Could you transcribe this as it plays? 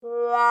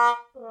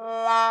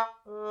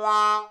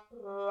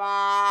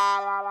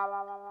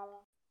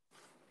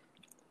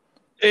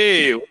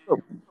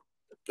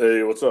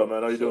what's up,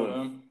 man? How you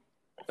doing?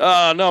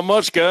 Not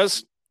much,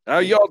 guys. How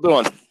y'all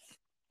doing?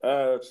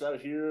 It's out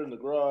here in the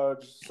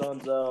garage.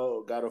 Sun's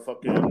out. Got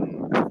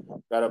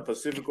a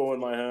Pacifico in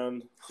my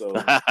hand, so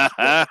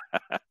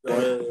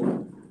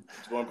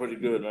it's going pretty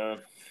good, man.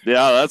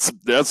 Yeah,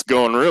 that's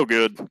going real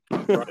good.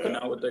 Rocking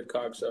out with their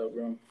cocks out,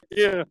 bro.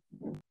 Yeah.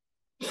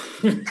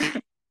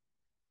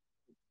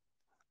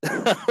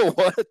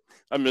 What?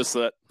 I missed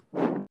that.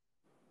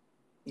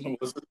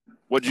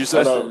 What'd you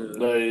say?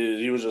 No,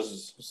 he was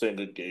just saying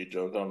a gay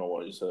joke. I don't know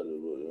why you said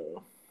it,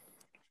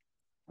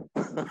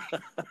 but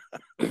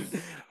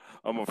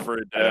I'm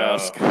afraid to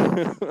ask.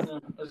 What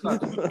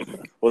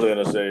was I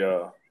gonna say?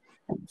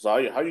 So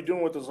how you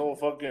doing with this whole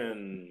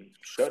fucking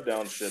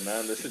shutdown shit,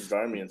 man? This shit's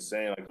driving me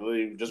insane. Like,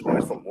 really, just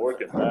going from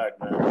work and back,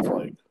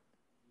 man.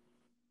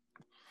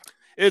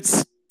 It's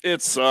like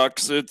it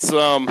sucks. It's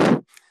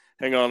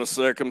hang on a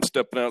sec. I'm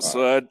stepping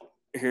outside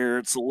here.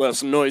 It's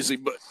less noisy,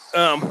 but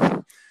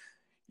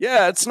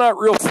yeah, it's not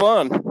real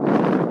fun.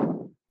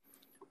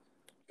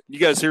 You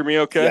guys hear me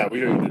okay? Yeah, we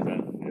hear you good,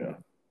 man.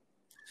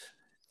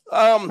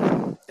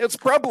 Yeah. It's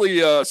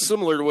probably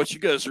similar to what you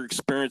guys are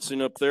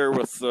experiencing up there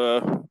with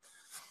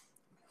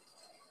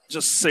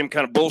just the same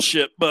kind of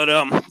bullshit. But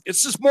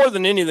it's just more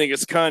than anything,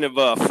 it's kind of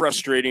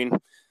frustrating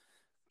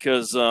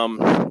because I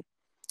mean,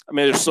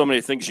 there's so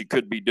many things you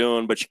could be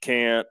doing, but you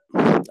can't.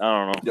 I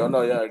don't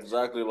know. Yeah,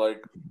 exactly.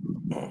 Like,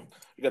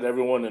 you got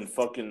everyone in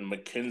fucking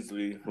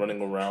McKinsey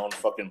running around,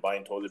 fucking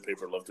buying toilet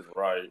paper left and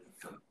right.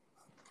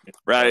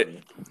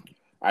 Right.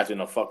 Acting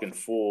a fucking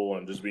fool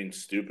and just being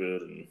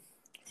stupid. And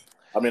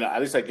I mean,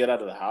 at least I get out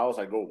of the house,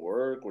 I go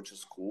work, which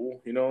is cool,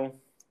 you know?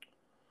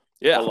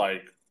 Yeah. But,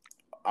 like,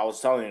 I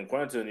was telling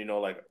Quentin, you know,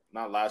 like,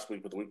 not last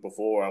week, but the week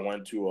before, I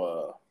went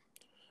to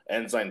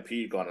Ensign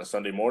Peak on a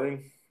Sunday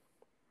morning.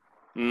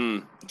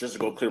 Just to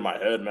go clear my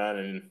head, man.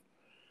 And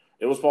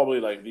it was probably,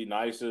 like, the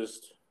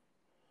nicest,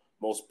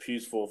 most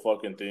peaceful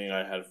fucking thing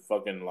I had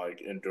fucking, like,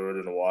 endured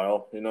in a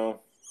while, you know?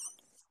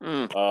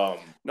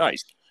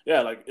 Nice.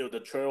 Yeah, like, the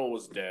trail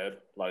was dead.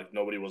 Like,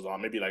 nobody was on.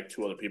 Maybe, like,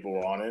 2 other people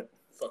were on it.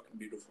 Fucking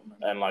beautiful, man.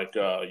 And, like,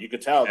 you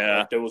could tell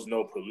like, there was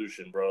no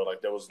pollution, bro.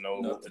 Like, there was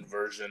no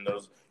inversion.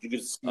 You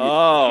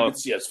could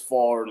see as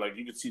far, like,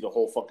 you could see the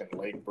whole fucking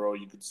lake, bro.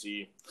 You could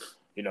see,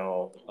 you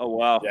know. Oh,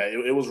 wow. Yeah,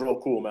 it was real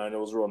cool, man. It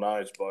was real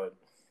nice, but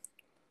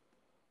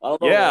I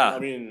don't know. Yeah.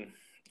 Man.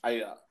 I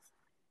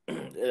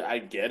mean, I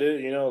get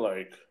it, you know,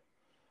 like,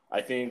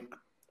 I think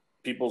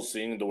people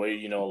seeing the way,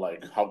 you know,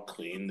 like, how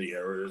clean the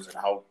air is and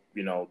how,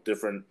 you know,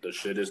 different the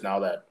shit is now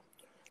that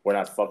we're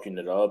not fucking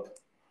it up.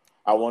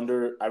 I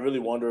really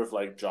wonder if,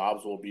 like,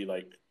 jobs will be,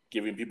 like,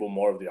 giving people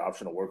more of the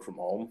option to work from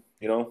home,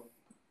 you know?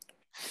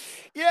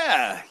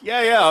 Yeah.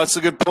 That's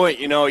a good point.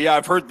 You know, yeah,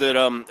 I've heard that,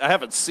 I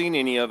haven't seen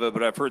any of it,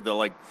 but I've heard that,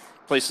 like,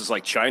 places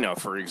like China,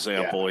 for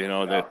example, you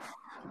know,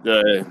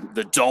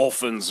 the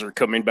dolphins are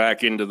coming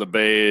back into the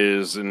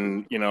bays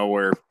and, you know,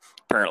 where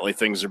apparently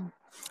things are,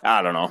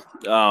 I don't know,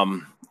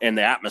 and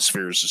the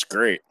atmosphere is just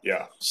great.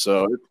 Yeah.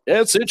 So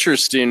it's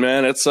interesting,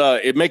 man.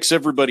 It makes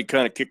everybody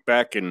kind of kick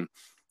back and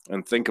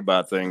think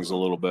about things a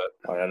little bit.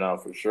 Oh, yeah, no,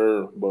 for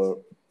sure. But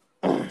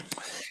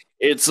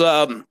it's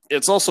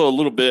also a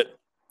little bit.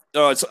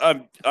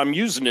 I'm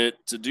using it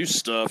to do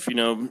stuff, you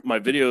know, my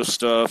video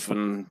stuff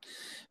and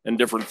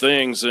different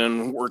things,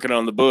 and working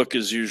on the book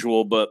as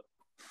usual. But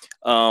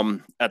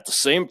at the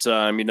same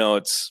time, you know,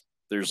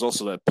 there's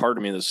also that part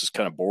of me that's just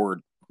kind of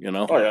bored, you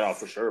know. Oh yeah, no,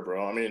 for sure,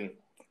 bro. I mean,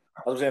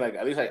 I was saying, like,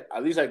 at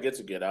least I get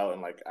to get out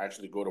and, like,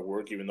 actually go to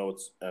work, even though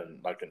it's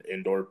like an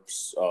indoor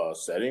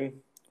setting.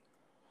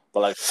 But,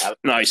 like,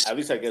 nice. At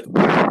least I get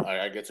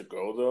to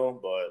go, though.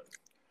 But,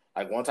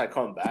 like, once I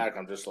come back,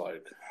 I'm just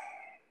like,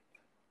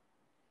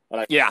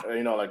 yeah,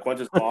 you know, like,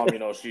 Quentin's mom, you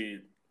know, she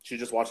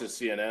just watches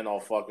CNN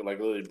all fucking, like,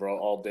 literally, bro,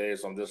 all day.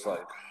 So I'm just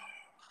like,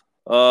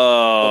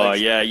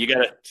 yeah, you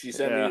gotta. She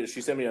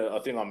sent me a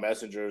thing on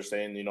Messenger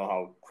saying, you know,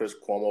 how Chris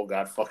Cuomo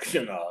got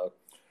fucking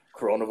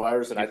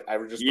coronavirus, and I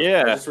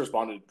just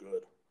responded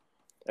good.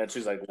 And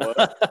she's like,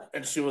 what?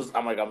 And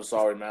I'm like, I'm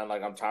sorry, man.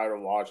 Like, I'm tired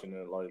of watching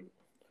it. Like,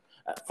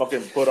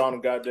 fucking put on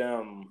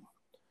goddamn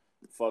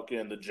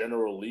fucking the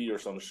General Lee or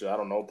some shit. I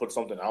don't know. Put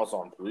something else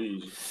on,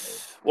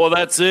 please. Well,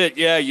 that's it.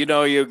 Yeah, you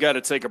know, you got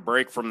to take a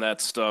break from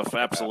that stuff.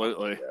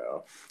 Absolutely.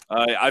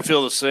 Yeah. I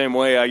feel the same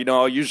way.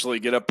 I'll usually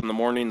get up in the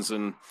mornings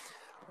and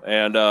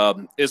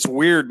it's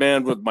weird,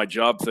 man, with my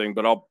job thing.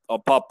 But I'll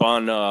pop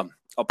on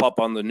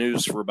the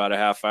news for about a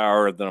half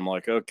hour, and then I'm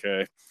like,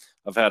 okay,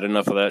 I've had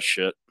enough of that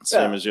shit.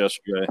 Same as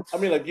yesterday. I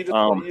mean, like, you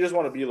just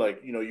want to be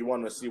like, you know, you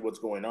want to see what's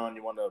going on.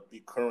 You want to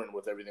be current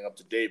with everything up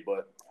to date.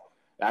 But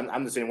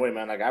I'm the same way,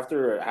 man. Like,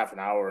 after half an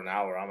hour,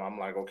 I'm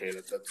like, okay,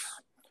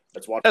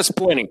 let's watch. That's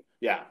plenty.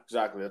 Yeah,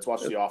 exactly. Let's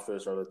watch The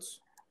Office, or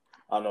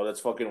let's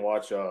fucking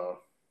watch.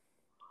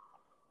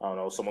 I don't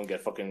know, someone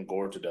get fucking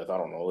gored to death. I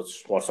don't know.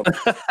 Let's watch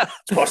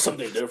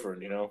something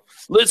different, you know.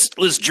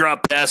 Let's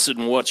drop acid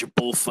and watch a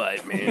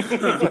bullfight, man. For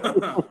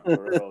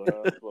real,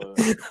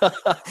 yeah,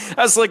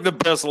 That's like the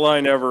best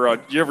line ever.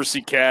 You ever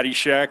see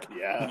Caddyshack?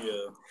 Yeah.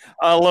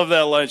 I love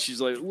that line.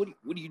 She's like, what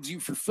do you do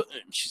for fun?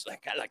 She's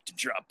like, I like to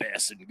drop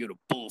acid and go to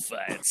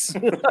bullfights.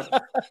 Can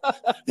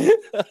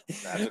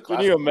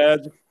you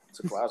imagine? It's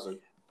a classic.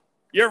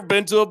 You ever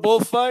been to a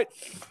bullfight?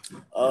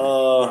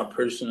 Not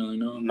personally,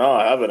 no. No,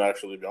 I haven't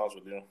actually, to be honest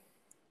with you.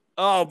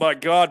 Oh my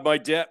God, my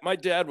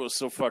dad was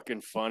so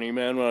fucking funny,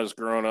 man, when I was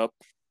growing up.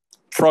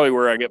 Probably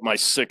where I get my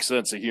sick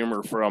sense of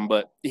humor from,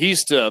 but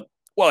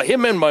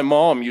him and my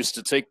mom used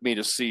to take me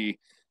to see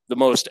the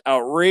most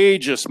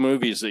outrageous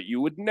movies that you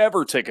would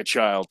never take a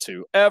child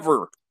to,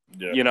 ever.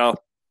 Yeah. You know,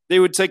 they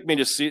would take me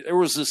to see, there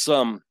was this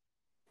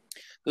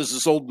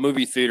old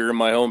movie theater in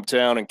my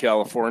hometown in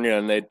California,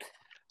 and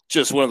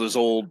just one of those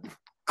old,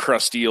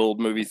 crusty old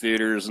movie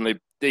theaters, and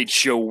they'd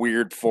show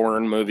weird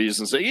foreign movies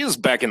and say, he was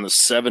back in the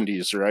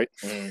 70s, right?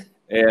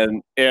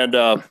 Mm.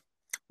 And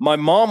my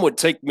mom would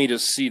take me to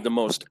see the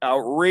most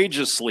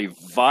outrageously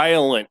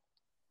violent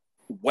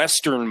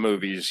Western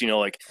movies, you know,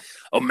 like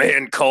A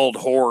Man Called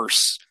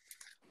Horse,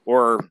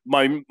 or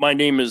My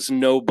Name is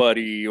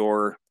Nobody,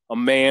 or A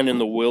Man in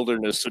the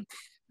Wilderness.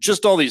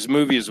 Just all these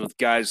movies with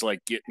guys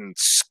like getting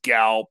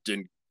scalped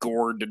and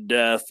gored to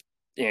death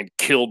and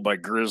killed by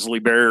grizzly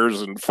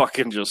bears and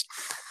fucking just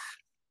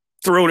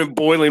thrown in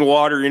boiling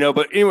water, you know.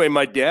 But anyway,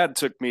 my dad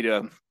took me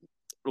to,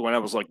 when I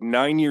was like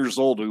 9 years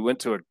old, we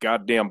went to a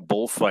goddamn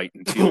bullfight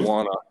in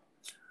Tijuana.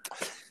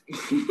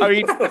 I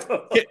mean,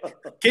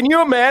 can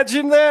you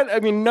imagine that?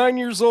 I mean, 9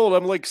 years old,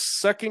 I'm like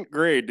second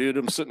grade, dude.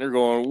 I'm sitting there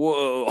going,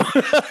 whoa.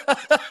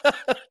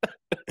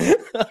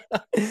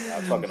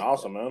 That's fucking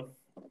awesome, man.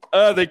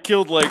 They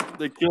killed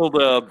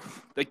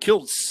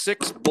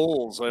 6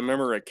 bulls. I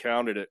remember I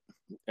counted it.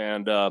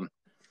 And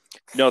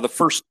the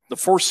first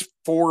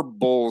 4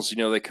 bulls, you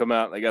know, they come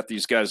out and they got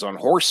these guys on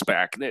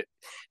horseback, and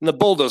the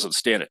bull doesn't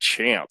stand a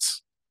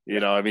chance. You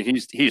know, I mean,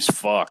 he's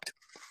fucked.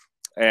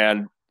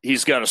 And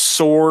he's got a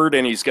sword,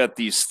 and he's got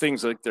these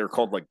things like they're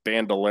called like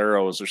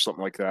bandoleros or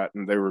something like that.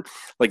 And they were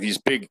like these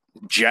big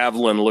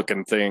javelin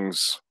looking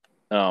things,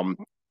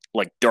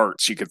 like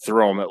darts. You could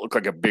throw them that looked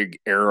like a big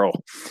arrow.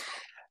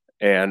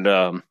 And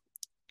I'm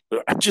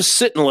just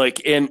sitting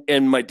like,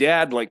 and my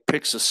dad like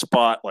picks a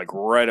spot like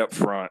right up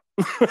front.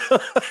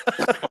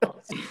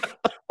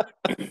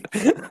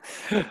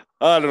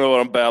 I don't know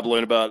what I'm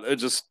babbling about. I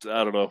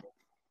don't know.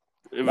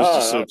 It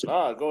was just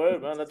so. Go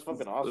ahead, man. That's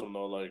fucking awesome,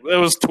 though. Like it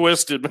was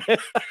twisted, man.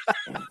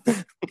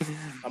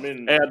 I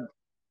mean,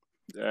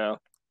 yeah.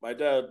 My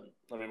dad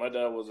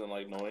wasn't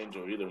like no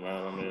angel either,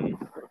 man. I mean,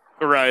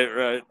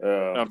 right.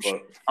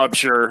 I'm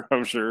sure.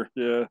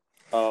 Yeah.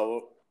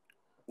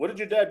 What did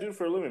your dad do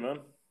for a living, man?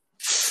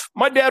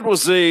 My dad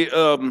was he's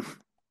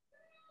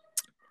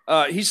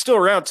still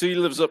around too. He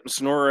lives up in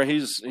Sonora.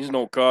 He's an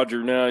old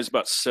codger now. He's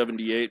about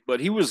 78,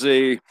 but he was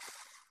a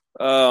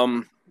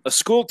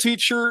school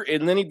teacher,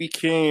 and then he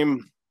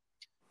became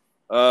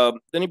a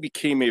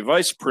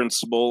vice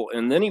principal,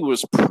 and then he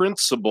was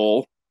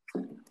principal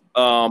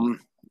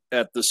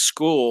at the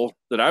school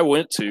that I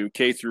went to,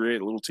 K-8,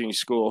 a little teeny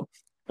school,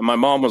 and my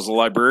mom was a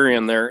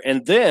librarian there,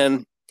 and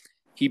then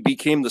he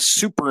became the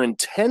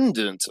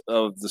superintendent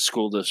of the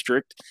school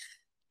district,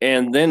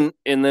 and then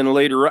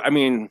later, I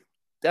mean,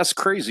 that's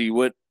crazy. He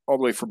went all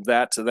the way from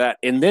that to that,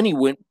 and then he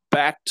went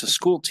back to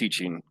school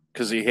teaching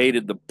because he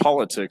hated the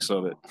politics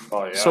of it.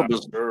 Oh yeah, sure.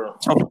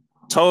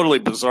 Totally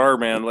bizarre,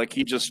 man. Like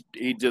he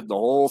did the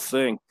whole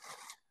thing.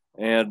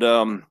 And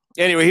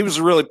anyway, he was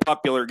a really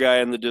popular guy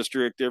in the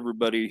district.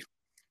 Everybody,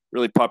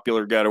 really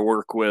popular guy to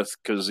work with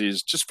because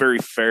he's just very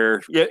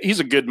fair. Yeah,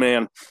 he's a good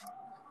man.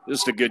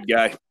 Just a good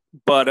guy.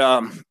 But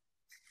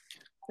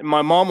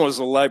my mom was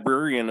a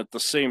librarian at the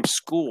same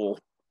school.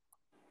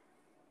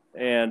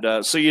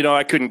 And so, you know,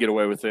 I couldn't get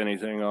away with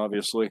anything,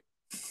 obviously.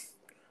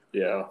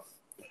 Yeah.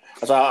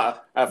 So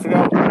I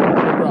forgot. I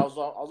remember I was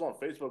on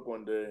Facebook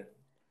one day.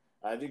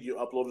 I think you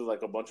uploaded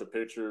like a bunch of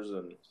pictures,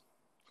 and there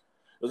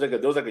was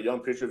like a young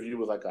picture of you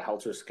with like a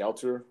Helter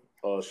Skelter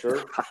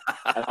shirt,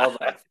 and I was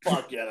like,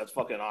 "Fuck yeah, that's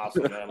fucking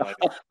awesome, man!" Like,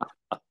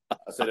 I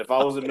said, if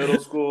I was in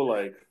middle school,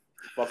 like,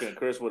 fucking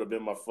Chris would have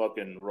been my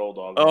fucking road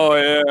dog. Man. Oh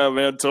yeah,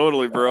 man,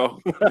 totally, bro.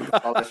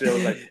 All that shit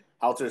was like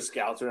Helter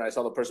Skelter, and I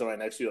saw the person right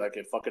next to you, like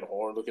in fucking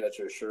horror, looking at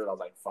your shirt. I was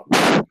like, "Fuck."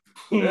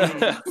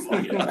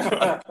 Fuck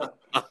yeah.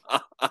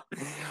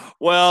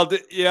 Well,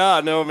 yeah,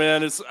 no,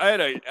 man.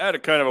 I had a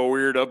kind of a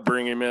weird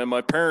upbringing, man.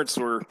 My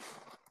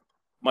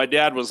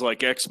dad was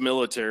like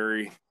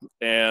ex-military,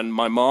 and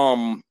my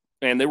mom,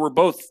 and they were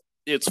both.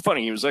 It's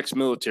funny, he was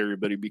ex-military,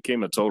 but he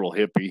became a total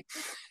hippie,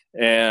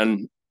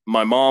 and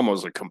my mom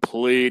was a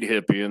complete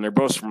hippie, and they're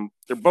both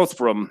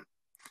from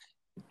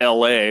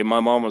L.A. My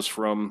mom was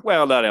from,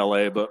 well, not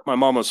L.A., but my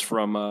mom was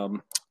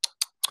from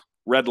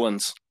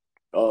Redlands.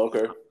 Oh,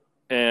 okay.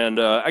 And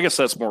I guess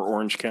that's more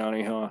Orange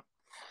County, huh?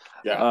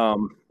 Yeah.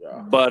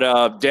 Yeah.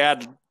 But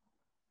dad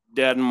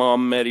and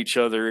mom met each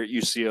other at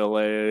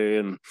UCLA,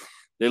 and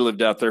they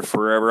lived out there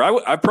forever.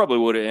 I probably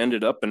would have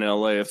ended up in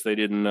LA if they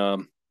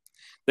didn't.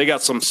 They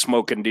got some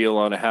smoking deal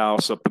on a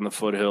house up in the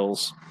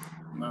foothills.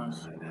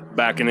 Nice.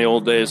 Back in the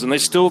old days, and they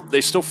still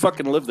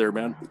fucking live there,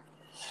 man.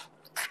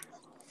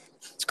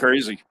 It's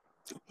crazy.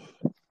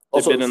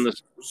 They've been in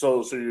this.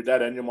 So your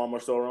dad and your mom are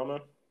still around,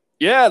 man?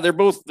 Yeah, they're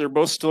both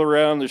still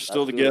around. They're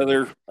still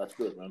together. That's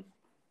good, man.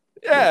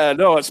 Yeah,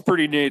 no, it's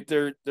pretty neat.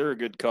 They're a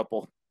good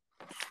couple,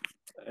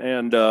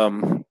 and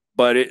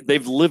but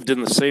they've lived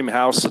in the same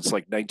house since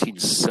like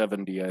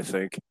 1970, I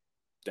think.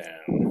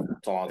 Damn,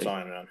 it's a long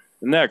time, man.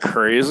 Isn't that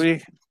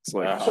crazy? It's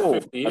like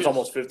that's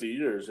almost 50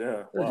 years.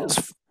 Yeah, wow.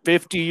 It's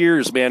 50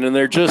 years, man, and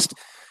they're just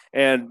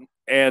and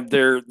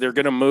they're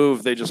gonna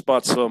move. They just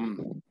bought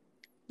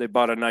They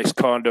bought a nice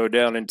condo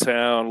down in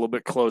town, a little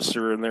bit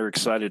closer, and they're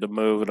excited to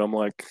move. And I'm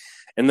like,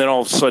 and then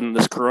all of a sudden,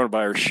 this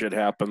coronavirus shit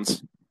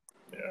happens.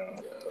 Yeah,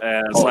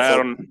 and so I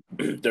don't.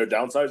 They're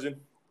downsizing.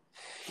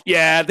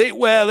 Yeah, they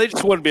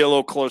just want to be a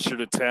little closer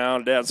to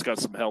town. Dad's got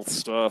some health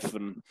stuff,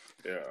 and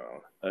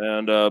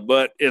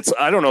but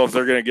I don't know if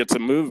they're gonna get to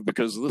move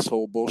because of this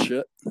whole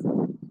bullshit.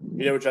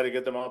 You ever try to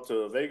get them out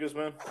to Vegas,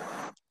 man?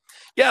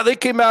 Yeah, they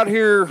came out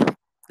here.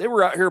 They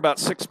were out here about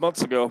 6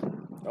 months ago.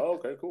 Oh,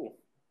 okay, cool.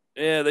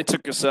 Yeah, they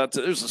took us out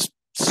to. There's a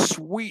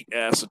sweet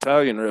ass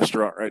Italian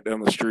restaurant right down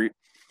the street.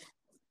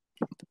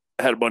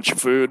 Had a bunch of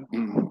food.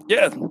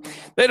 Yeah,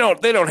 they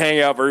don't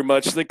hang out very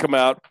much. They come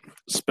out,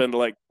 spend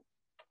like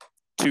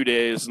 2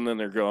 days, and then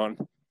they're gone.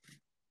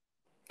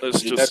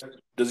 Does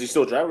he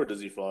still drive or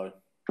does he fly?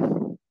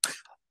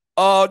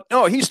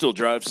 No, he still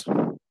drives.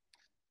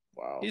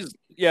 Wow.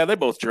 They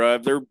both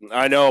drive.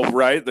 I know,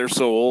 right? They're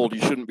so old.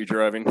 You shouldn't be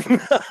driving.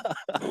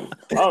 I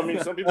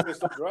mean, some people can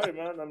still drive,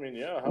 man. I mean,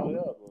 yeah, hell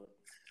yeah. But...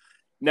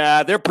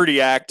 Nah, they're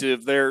pretty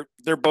active. They're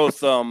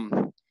both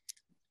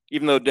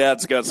even though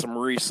Dad's got some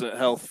recent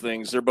health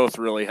things, they're both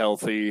really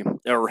healthy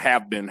or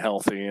have been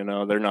healthy. You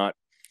know, they're not.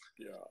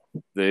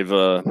 Yeah. They've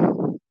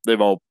been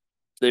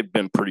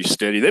pretty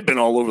steady. They've been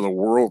all over the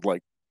world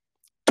like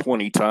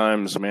 20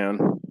 times,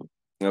 man.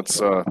 That's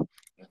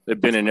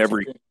they've been in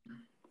every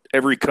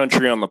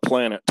country on the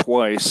planet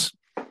twice.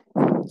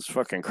 It's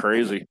fucking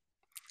crazy.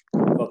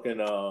 Fucking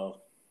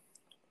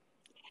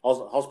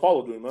how's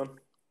Paula doing, man?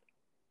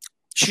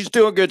 She's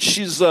doing good.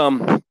 She's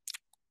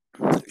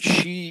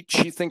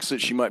she thinks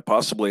that she might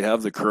possibly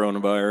have the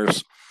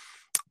coronavirus.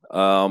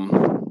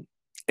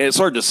 It's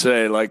hard to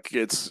say. Like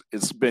it's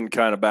been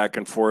kind of back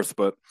and forth,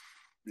 but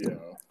yeah.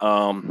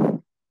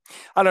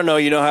 I don't know.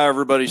 You know how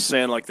everybody's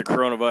saying like the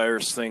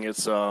coronavirus thing.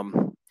 It's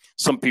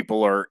some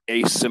people are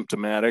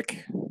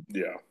asymptomatic.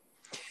 Yeah.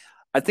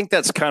 I think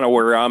that's kind of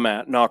where I'm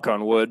at, knock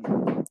on wood.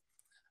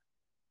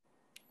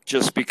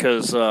 Just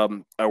because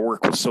I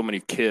work with so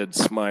many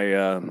kids,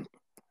 my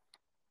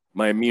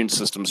immune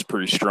system's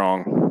pretty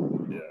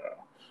strong.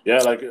 Yeah.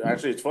 Like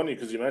actually, it's funny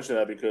because you mentioned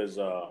that because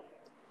I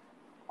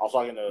was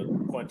talking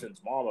to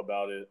Quentin's mom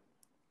about it,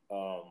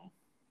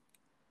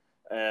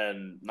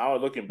 and now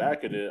looking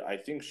back at it, I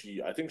think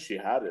she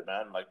had it,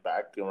 man. Like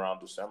back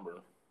around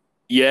December.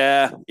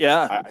 Yeah.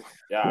 I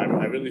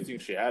really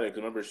think she had it because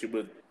remember she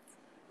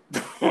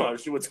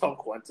would tell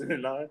Quentin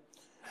and I,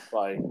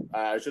 like,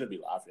 I shouldn't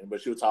be laughing,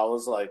 but she would tell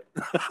us like,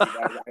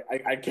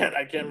 I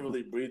can't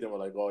really breathe, and we're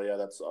like, oh yeah,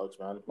 that sucks,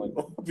 man. Like,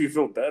 hope you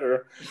feel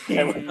better.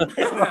 And I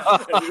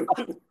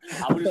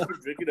would just be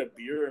drinking a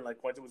beer, and like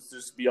Quentin would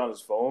just be on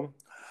his phone,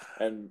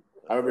 and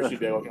I remember she'd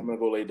be like, okay, I'm gonna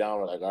go lay down.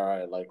 We're like, all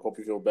right, like, hope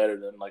you feel better.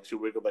 Then like she'd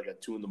wake up like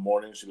at 2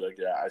 a.m. She'd be like,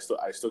 yeah, I still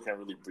can't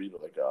really breathe.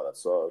 We're like, oh, that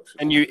sucks.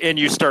 And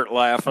you start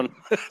laughing.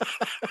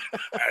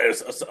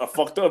 It's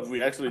fucked up.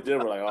 We actually did.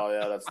 We're like, oh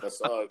yeah, that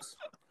sucks.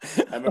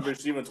 I remember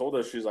she even told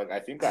us, she's like, I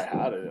think I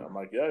had it. I'm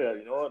like, yeah,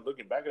 you know what?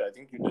 Looking back at it, I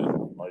think you did.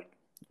 Like,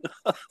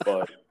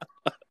 but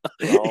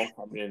you know,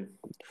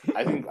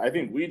 I mean, I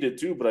think we did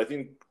too. But I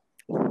think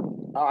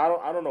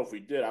I don't know if we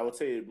did. I would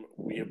say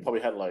we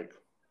probably had like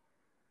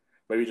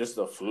maybe just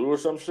the flu or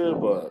some shit.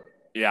 But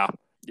yeah.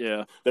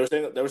 They were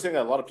saying that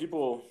a lot of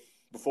people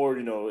before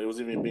it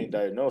was even being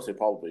diagnosed, they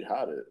probably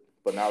had it.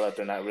 But now that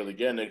they're not really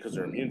getting it because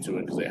they're immune to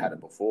it because they had it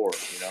before,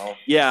 you know.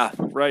 Yeah,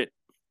 right.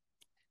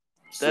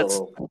 That's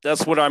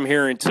what I'm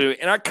hearing too,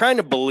 and I kind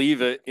of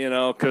believe it, you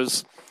know,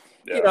 because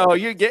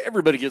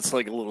everybody gets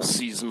like a little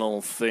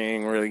seasonal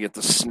thing where they get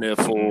the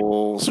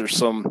sniffles or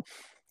some,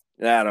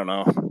 I don't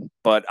know,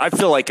 but I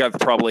feel like I've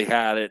probably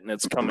had it and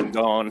it's come and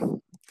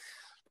gone,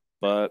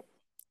 but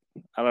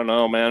I don't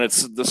know, man.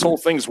 This whole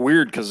thing's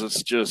weird because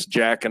it's just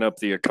jacking up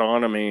the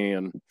economy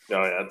and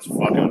it's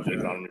fucking up the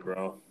economy,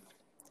 bro.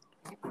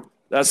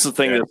 That's the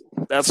thing. Yeah.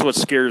 That's what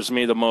scares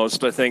me the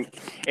most, I think.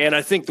 And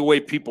I think the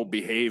way people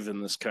behave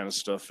in this kind of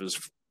stuff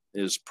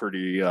is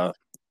pretty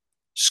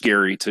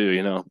scary too,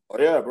 you know. Oh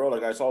yeah, bro.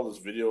 Like I saw this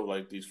video of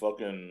like these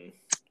fucking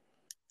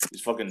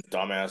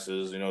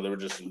dumbasses, you know, they were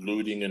just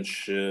looting and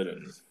shit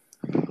and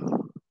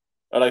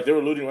like they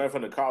were looting right in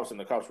front of the cops and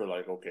the cops were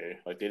like, okay.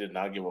 Like they did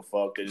not give a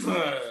fuck. And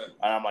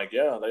I'm like,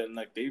 yeah,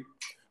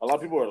 a lot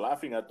of people were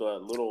laughing at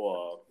that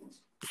little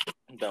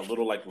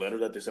like letter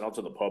that they sent out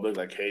to the public,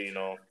 like, hey, you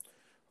know,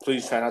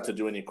 please try not to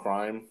do any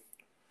crime,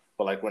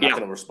 but like we're not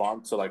going to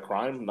respond to like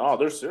crime. No,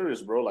 they're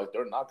serious, bro. Like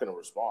they're not going to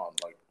respond.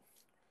 Like,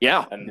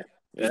 and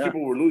these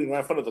people were looting right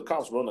in front of the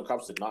cops, bro. And the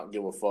cops did not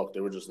give a fuck.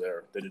 They were just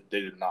there. They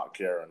did not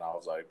care. And I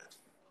was like,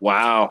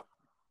 wow,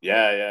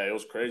 yeah, it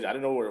was crazy. I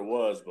didn't know where it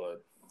was,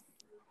 but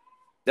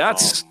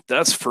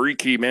That's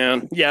freaky,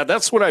 man. Yeah,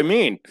 that's what I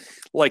mean.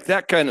 Like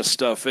that kind of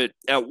stuff.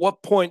 At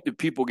what point do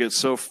people get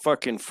so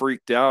fucking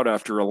freaked out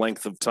after a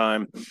length of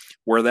time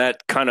where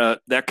that kind of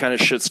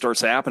shit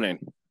starts happening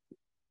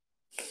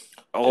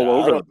all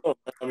over? I don't know.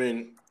 I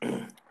mean,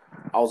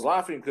 I was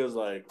laughing because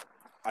like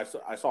I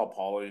saw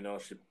Paula,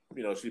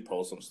 she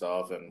posts some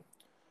stuff, and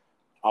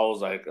I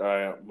was like, all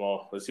right,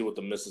 well, let's see what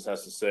the missus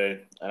has to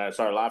say, and I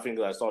started laughing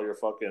because I saw your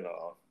fucking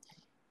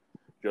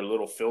your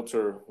little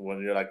filter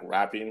when you're like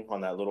rapping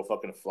on that little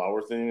fucking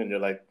flower thing, and you're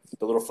like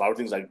the little flower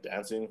thing's like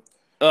dancing.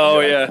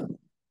 Oh yeah.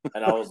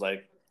 And I was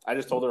like, I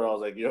just told her, I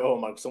was like,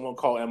 yo, someone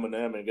call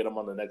Eminem and get him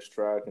on the next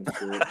track and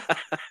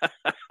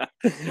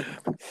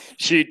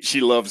shit.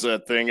 She loves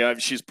that thing.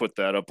 She's put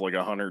that up like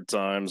 100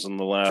 times in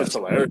the last. It's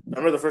hilarious. I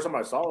remember the first time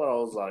I saw it, I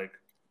was like,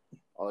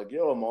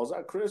 yo, Mo, is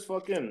that Chris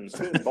fucking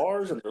spitting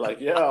bars? And they're like,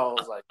 yeah. I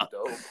was like,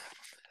 dope.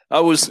 I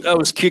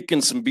was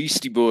kicking some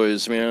Beastie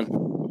Boys, man.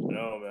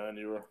 No, man,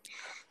 you were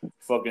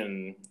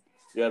fucking.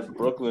 You had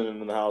Brooklyn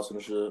in the house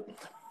and shit.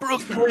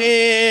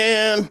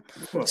 Brooklyn,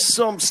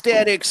 some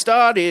static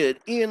started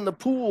in the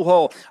pool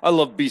hall. I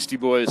love Beastie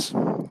Boys.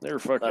 They're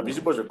fucking.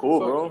 Beastie Boys are cool,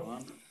 bro.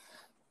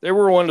 They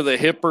were one of the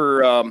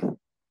hipper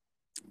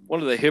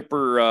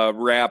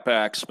rap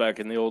acts back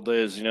in the old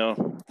days. You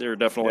know, they were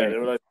definitely. Yeah,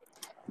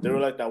 they were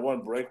like that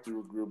one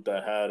breakthrough group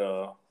that had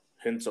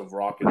hints of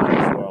rock in it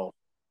as well.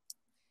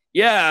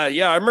 Yeah.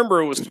 I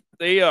remember it was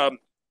they.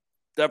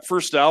 That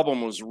first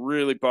album was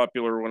really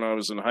popular when I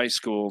was in high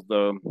school.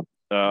 The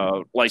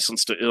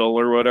License to Ill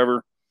or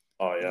whatever.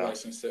 Oh yeah,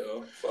 License to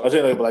Ill. I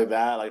think like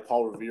that, like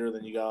Paul Revere.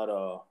 Then you got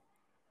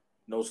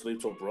No Sleep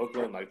Till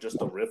Brooklyn. Like just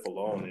the riff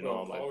alone, you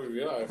know. Paul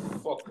Revere, I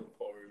fuck with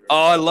Paul Revere.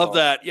 Oh, I love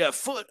that. Yeah,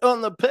 foot on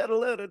the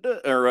pedal,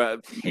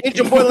 or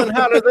engine boiling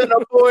hotter than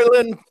a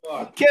boiling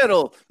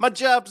kettle. My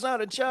job's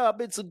not a job;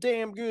 it's a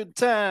damn good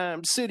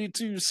time. City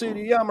to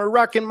city, I'm a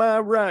rocking my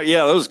ride.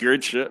 Yeah, that was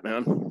great shit,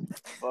 man.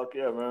 Fuck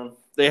yeah, man.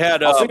 They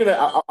had. I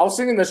was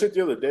singing that shit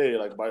the other day,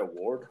 like by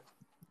award.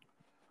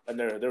 And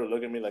they were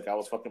looking at me like I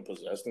was fucking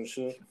possessed and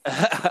shit.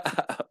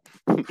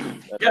 And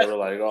they were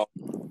like, "Oh."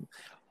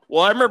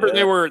 Well, I remember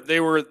they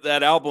were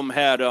that album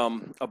had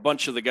a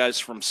bunch of the guys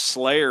from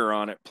Slayer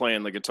on it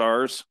playing the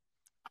guitars.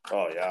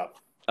 Oh yeah.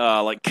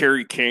 Like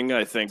Kerry King,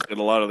 I think, did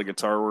a lot of the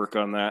guitar work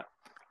on that.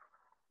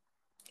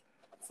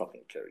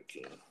 Fucking Kerry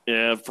King.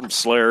 Yeah, from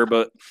Slayer,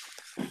 but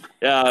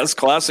yeah, that's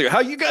classic.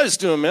 How you guys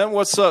doing, man?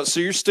 What's up? So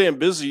you're staying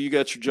busy. You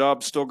got your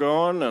job still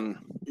going, and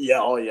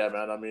yeah,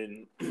 man. I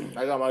mean,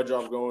 I got my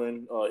job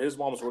going. His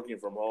mom's working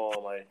from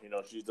home.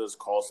 She does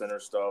call center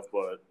stuff,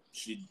 but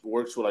she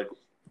works with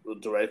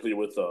directly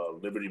with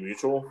Liberty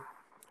Mutual.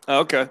 Oh,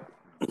 okay.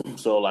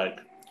 So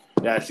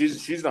yeah,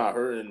 she's not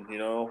hurting.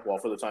 Well,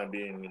 for the time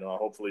being,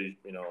 hopefully,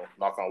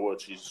 knock on wood,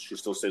 she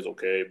still stays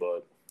okay.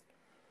 But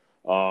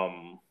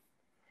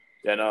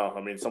yeah, no, I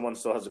mean, someone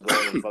still has to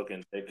go in and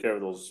fucking take care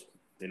of those.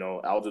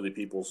 Elderly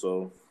people,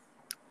 so.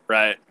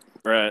 Right.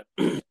 I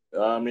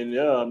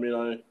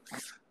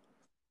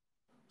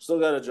still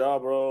got a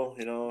job, bro.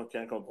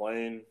 Can't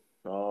complain.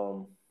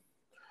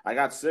 I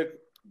got sick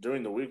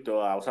during the week,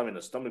 though. I was having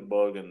a stomach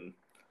bug, and,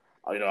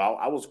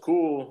 I was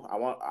cool. I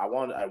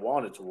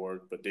wanted to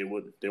work, but they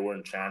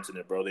weren't chancing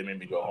it, bro. They made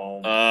me go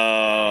home.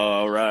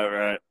 Oh,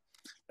 right.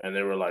 And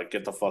they were like,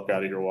 get the fuck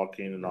out of here,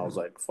 Joaquin. And I was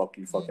like, fuck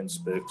you, fucking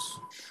Spicks.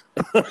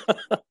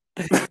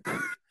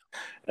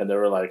 And they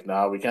were like,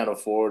 nah, we can't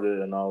afford it.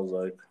 And I was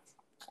like,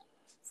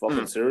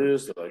 fucking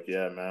serious? They're like,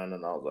 yeah, man.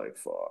 And I was like,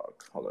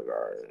 fuck. I was like, all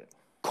right.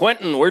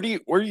 Quentin, where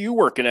are you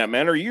working at,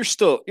 man? You're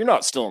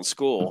not still in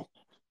school?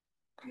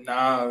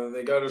 Nah,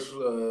 they got us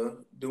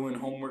doing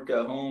homework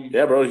at home.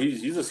 Yeah, bro,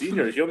 he's a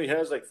senior. He only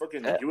has he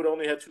would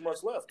only have 2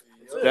 months left.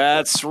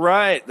 That's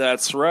right.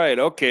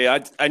 Okay,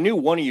 I knew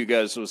one of you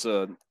guys was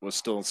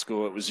still in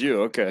school. It was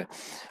you. Okay.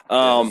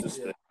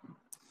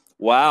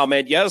 Wow,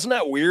 man. Yeah, isn't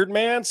that weird,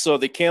 man? So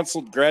they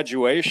canceled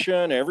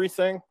graduation,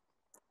 everything?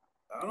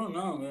 I don't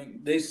know, man.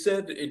 They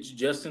said it's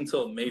just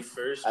until May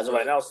 1st. As of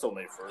right now, it's still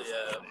May 1st.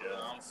 Yeah.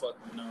 I don't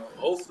fucking know.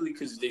 Hopefully,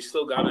 because they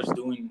still got us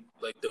doing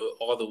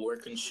all the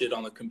work and shit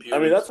on the computer. I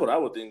mean, that's what I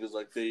would think is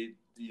they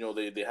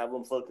have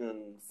them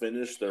fucking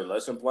finish their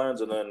lesson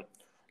plans and then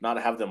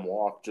not have them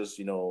walk. Just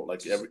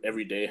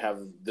every day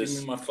have this.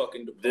 Give me my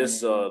fucking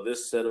diploma.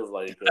 This set of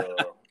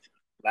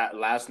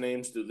last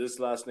names to this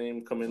last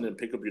name, come in and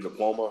pick up your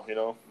diploma.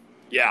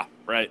 Yeah.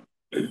 Right.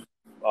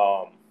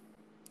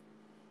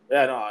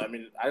 Yeah, no, I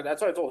mean,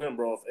 that's what I told him,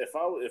 bro. If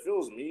it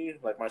was me,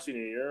 like my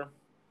senior year,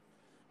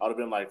 I would have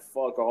been like,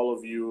 fuck all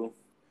of you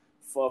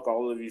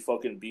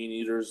fucking bean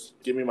eaters.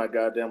 Give me my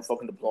goddamn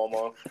fucking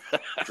diploma.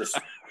 Just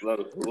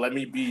let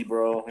me be,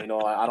 bro. I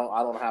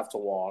don't have to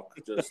walk.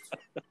 Just.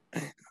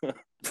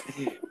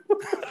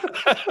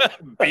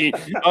 I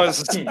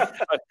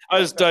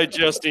was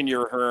digesting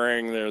your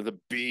harangue there. The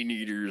bean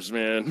eaters,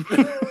 man.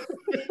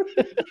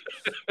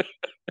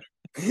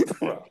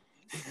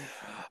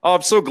 Oh,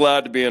 I'm so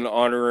glad to be an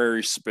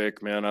honorary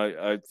spick, man.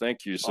 I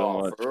thank you so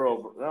much. For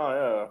real.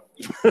 Oh,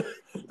 yeah.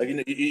 Like,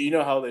 you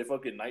know how they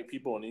fucking knight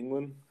people in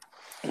England?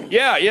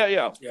 Yeah.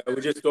 Yeah,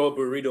 we just throw a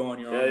burrito on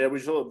your arm. Yeah, we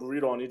throw a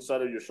burrito on each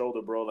side of your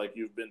shoulder, bro. Like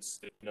you've been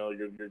sick,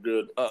 you're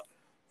good.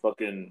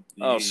 Fucking,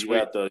 you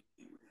got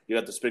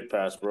the spick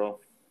pass, bro.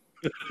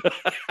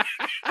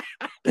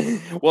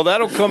 Well,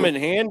 that'll come in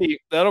handy.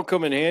 That'll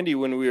come in handy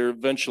when we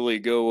eventually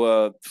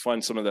go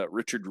find some of that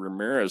Richard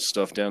Ramirez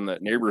stuff down in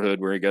that neighborhood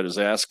where he got his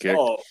ass kicked.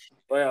 Oh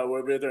yeah,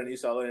 we'll be there in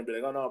East LA and be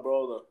like, oh no,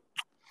 bro,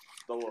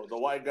 the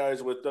white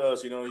guy's with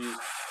us.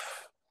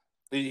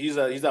 He's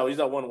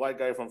that one white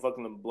guy from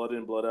fucking Blood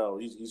In, Blood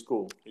Out. He's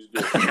cool. He's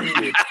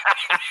good.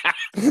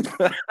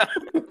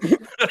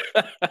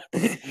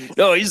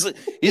 No,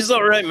 he's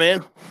all right,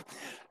 man.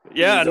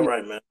 Yeah, he's all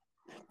right, man.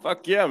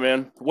 Fuck yeah,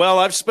 man. Well,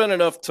 I've spent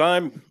enough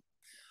time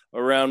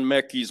around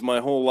Meckies my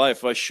whole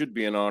life. I should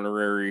be an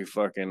honorary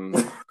fucking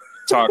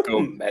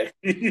taco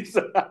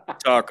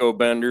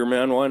bender,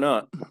 man. Why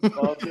not?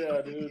 Oh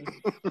yeah, dude.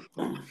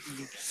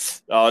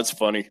 Oh, it's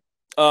funny.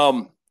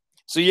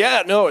 So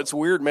yeah, no, it's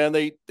weird, man.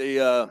 They've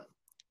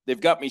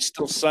got me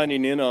still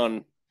signing in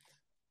on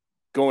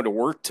going to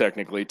work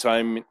technically.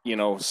 Signing a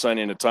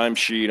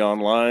timesheet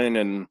online,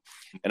 and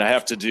I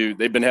have to do.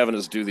 They've been having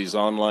us do these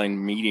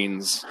online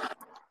meetings,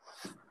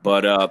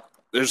 but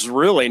there's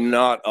really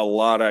not a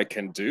lot I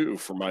can do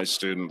for my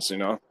students,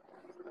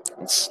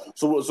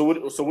 So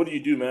what do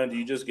you do, man? Do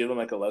you just give them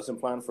like a lesson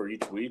plan for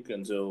each week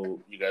until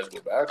you guys go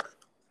back?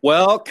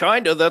 Well,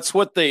 kind of. That's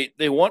what they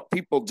want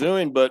people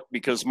doing, but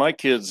because my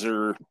kids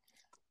are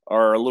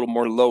a little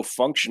more low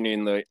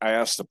functioning, I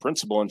asked the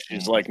principal, and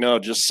she's like, "No,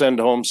 just send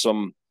home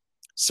some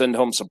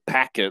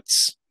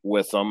packets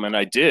with them." And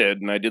I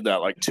did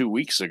that like 2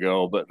 weeks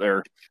ago. But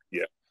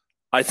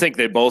I think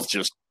they both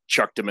just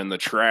chucked them in the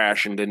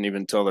trash and didn't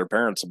even tell their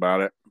parents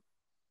about it.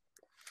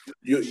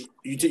 You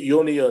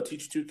only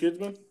teach 2 kids,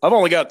 man? I've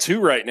only got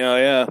 2 right now.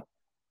 Yeah.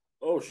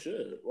 Oh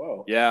shit!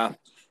 Wow. Yeah.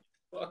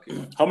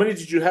 How many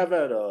did you have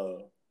at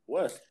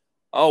West?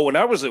 Oh, when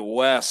I was at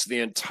West, the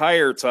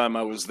entire time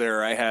I was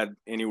there, I had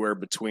anywhere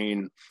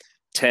between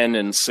 10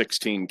 and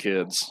 16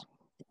 kids.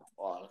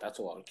 Wow, that's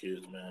a lot of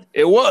kids, man.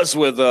 It was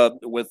with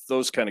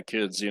those kind of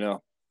kids, They were.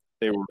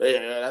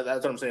 Yeah,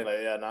 that's what I'm saying.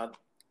 Like, I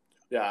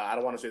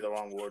don't want to say the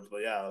wrong words,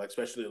 but yeah, like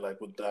especially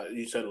like with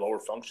you said lower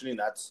functioning.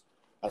 That's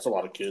a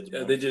lot of kids.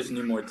 Man. Yeah, they just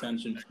need more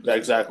attention. Yeah,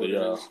 exactly.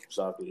 Yeah,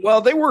 exactly.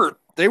 Well, they were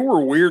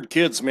weird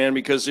kids, man.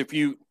 Because if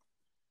you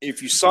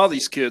saw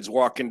these kids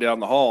walking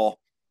down the hall,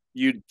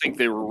 you'd think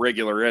they were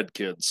regular ed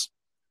kids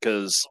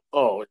because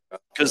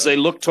they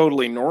look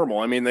totally normal.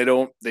 I mean, they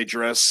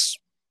dress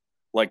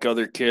like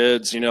other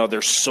kids,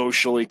 they're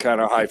socially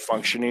kind of high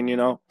functioning,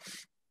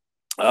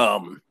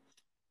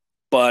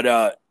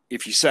 but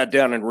if you sat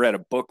down and read a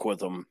book with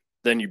them,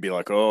 then you'd be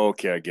like, oh,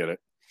 okay, I get it.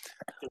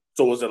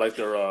 So was it like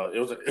their, it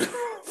was like,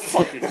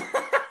 fucking.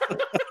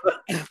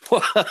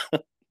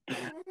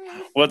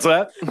 What's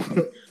that?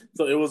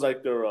 So it was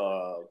like their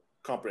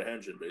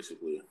comprehension,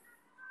 basically.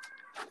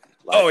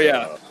 Like, oh,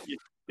 yeah.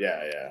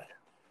 Yeah.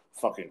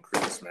 Fucking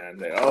Chris,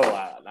 man.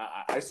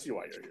 I see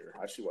why you're here.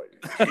 I see why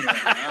you're here.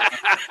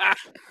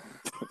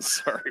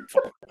 Sorry,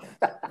 Paul.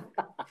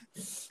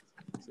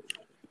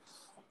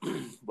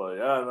 But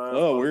yeah, man.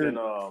 Oh, weird.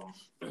 I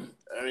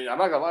mean, I'm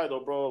not gonna lie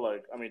though, bro.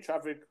 Like, I mean,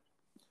 traffic.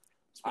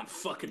 It's been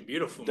fucking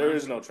beautiful. There man.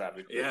 is no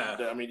traffic. Yeah.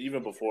 I mean,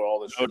 even before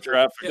all this. No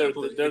traffic.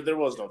 There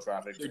was no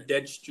traffic. They're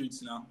dead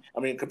streets now. I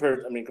mean,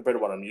 compared to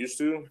what I'm used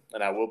to,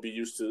 and I will be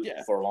used to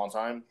for a long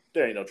time.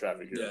 There ain't no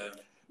traffic here. Yeah.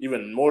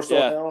 Even more so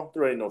now,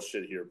 there ain't no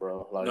shit here,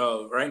 bro. Like,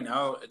 no, right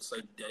now it's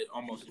like dead,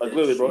 almost. Like dead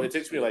literally, bro. streets. It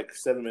takes me like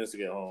 7 minutes to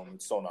get home.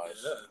 It's so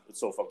nice. Yeah. It's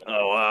so fucking.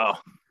 Oh wow.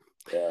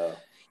 Yeah.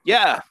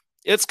 Yeah,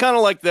 it's kind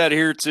of like that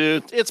here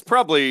too. It's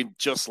probably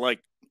just like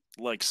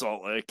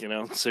Salt Lake,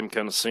 same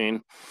kind of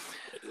scene.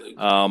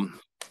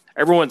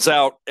 Everyone's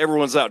out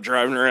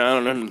driving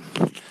around,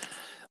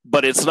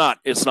 but it's not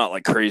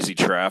like crazy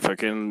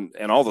traffic,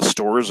 and all the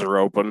stores are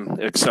open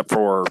except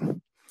for.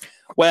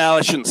 Well,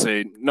 I shouldn't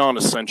say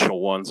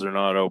non-essential ones are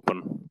not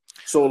open.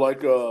 So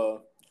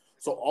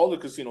so all the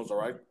casinos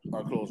are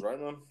closed, right,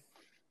 man?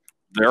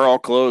 They're all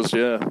closed,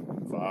 yeah.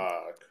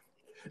 Fuck.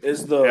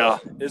 Is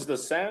the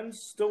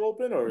Sands still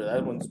open, or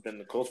that one's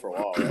been closed for a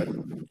while, right?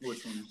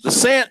 Which one?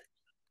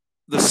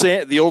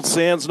 The old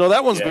Sands. No,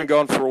 that one's been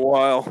gone for a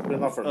while.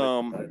 Been gone for a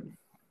minute, right?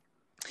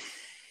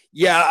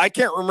 Yeah, I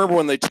can't remember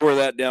when they tore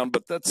that down,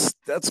 but that's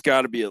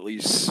got to be at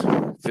least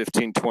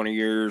 15, 20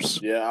 years.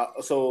 Yeah.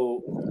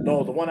 So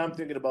no, the one I'm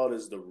thinking about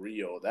is the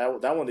Rio.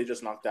 That one they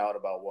just knocked out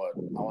about what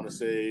I want to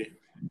say.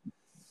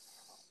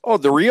 Oh,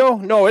 the Rio?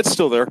 No, it's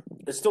still there.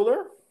 It's still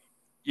there?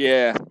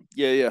 Yeah.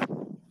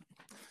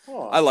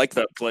 Oh. I like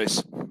that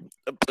place.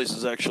 That place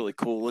is actually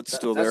cool. It's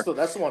still there.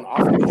 That's the one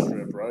off the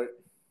strip, right?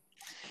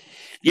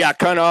 Yeah,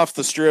 kind of off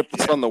the strip.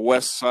 It's on the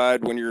west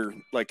side. When you're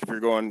if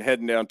you're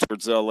heading down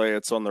towards LA,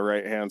 it's on the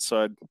right hand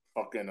side.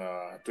 Fucking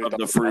of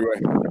the freeway.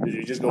 Did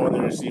you just go in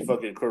there and see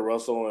fucking Kurt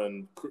Russell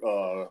and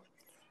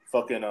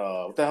fucking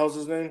what the hell's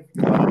his name?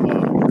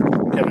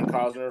 Kevin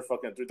Costner,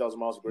 fucking 3,000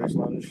 Miles of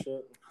Graceland and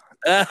shit.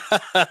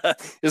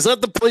 Is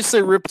that the place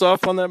they ripped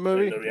off on that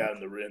movie? Yeah, in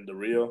the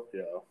Rio.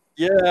 Yeah.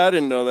 Yeah, I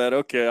didn't know that.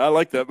 Okay, I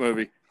like that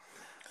movie.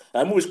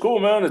 That movie's cool,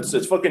 man.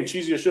 It's fucking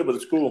cheesy as shit, but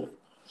it's cool.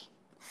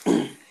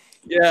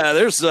 Yeah,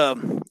 there's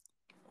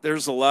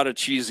a lot of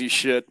cheesy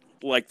shit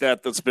like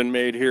that's been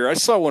made here. I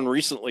saw one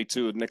recently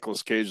too with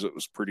Nicolas Cage that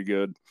was pretty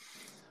good,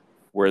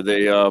 where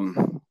they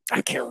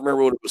I can't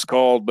remember what it was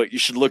called, but you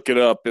should look it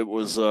up. It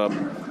was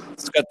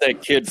it's got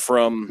that kid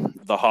from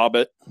The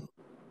Hobbit.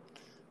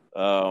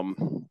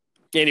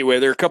 Anyway,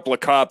 there are a couple of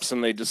cops,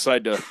 and they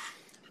decide to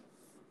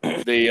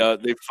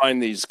they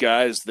find these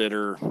guys that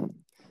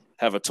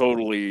have a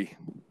totally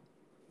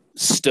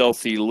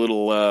stealthy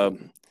little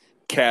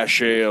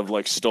cachet of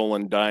like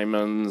stolen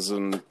diamonds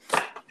and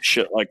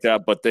shit like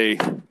that, but they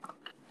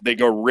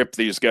go rip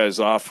these guys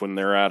off when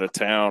they're out of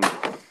town.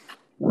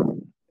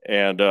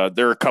 And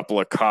there are a couple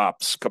of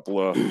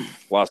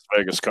Las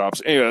Vegas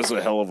cops. Anyway, that's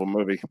a hell of a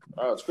movie.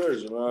 Oh, it's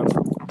crazy, man.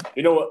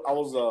 You know what?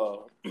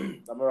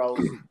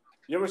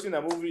 You ever seen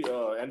that movie,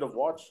 End of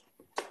Watch?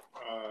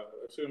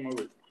 I've seen the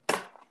movie.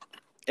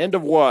 End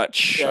of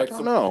Watch. Yeah, I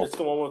don't know. It's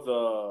the one with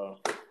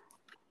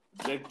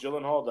Jake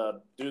Gyllenhaal,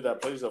 that dude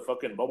that plays the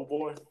fucking Bubble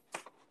Boy.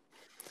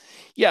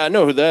 Yeah, I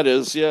know who that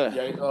is. Yeah.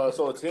 Yeah.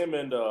 So it's him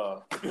and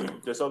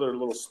this other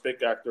little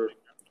spick actor.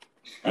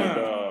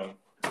 And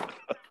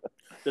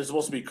there's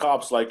supposed to be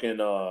cops like in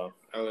LA,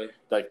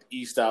 like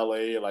East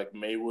LA, like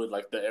Maywood,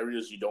 like the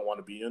areas you don't want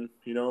to be in,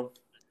 you know.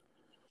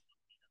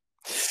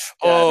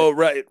 Oh,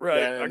 right.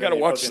 Yeah, I gotta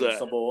watch that.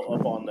 Stumble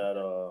up on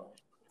that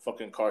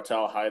fucking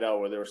cartel hideout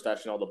where they were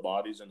stashing all the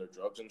bodies and their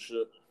drugs and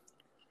shit.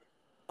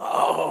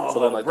 Oh, so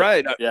then, like,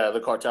 right.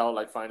 The cartel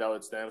like find out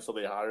it's them, so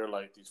they hire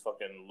like these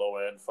fucking low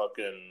end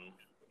fucking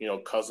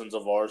cousins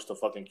of ours to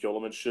fucking kill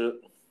them and shit.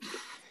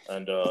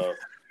 And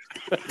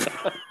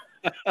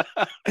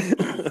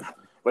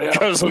but yeah,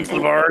 cousins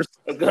of ours.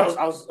 I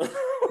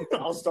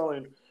was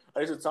telling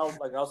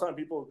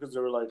people because they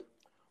were like,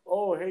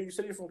 "Oh, hey, you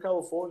said you're from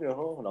California,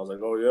 huh?" And I was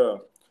like, "Oh yeah,"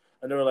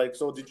 and they were like,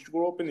 "So did you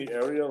grow up in the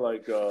area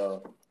like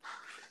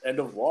End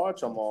of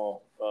Watch?" I'm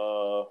all,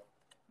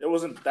 it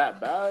wasn't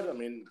that bad. I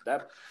mean,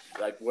 that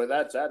like where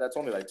that's at, that's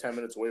only like 10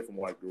 minutes away from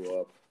where I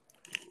grew up.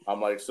 I'm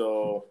like,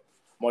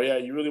 well, yeah,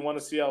 you really want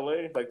to see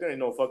LA? Like, there ain't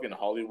no fucking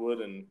Hollywood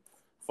and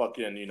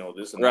fucking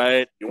this and right.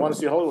 That. You want to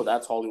see Hollywood?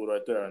 That's Hollywood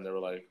right there. And they were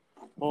like,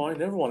 "Oh, I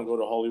never want to go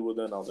to Hollywood."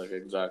 Then I was like,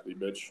 "Exactly,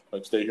 bitch.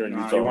 Like, stay here in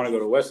Utah." You want to go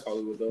to West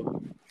Hollywood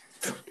though?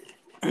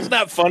 Isn't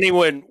that funny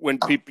when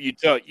people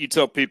you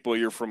tell people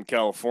you're from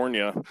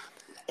California,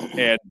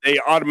 and they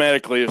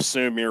automatically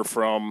assume you're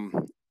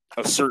from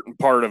a certain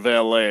part of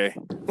LA?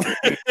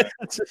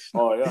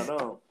 Oh yeah,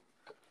 no.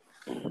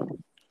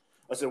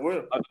 I said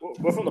we're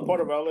from the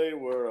part of LA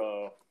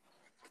where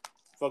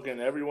fucking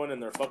everyone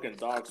and their fucking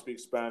dog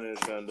speaks Spanish,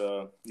 and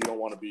you don't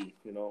want to be,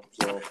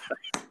 So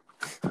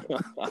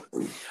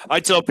I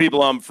tell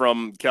people I'm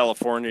from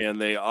California, and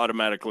they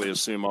automatically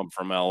assume I'm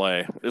from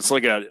LA. It's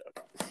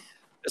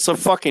a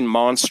fucking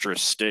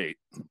monstrous state.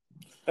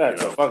 Yeah,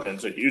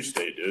 it's a huge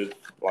state, dude.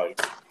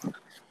 Like,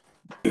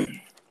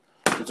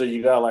 so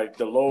you got like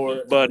the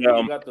lower, but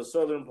you got the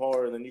southern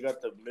part, and then you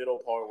got the middle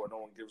part where no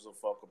one gives a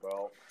fuck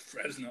about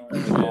Fresno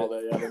and all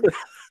that.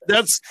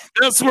 Yeah,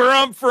 that's where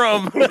I'm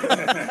from.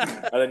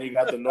 And then you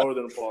got the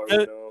northern part,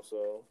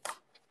 So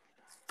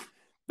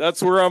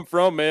that's where I'm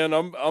from, man.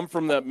 I'm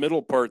from that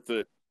middle part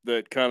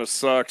that kind of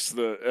sucks.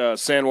 The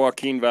San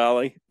Joaquin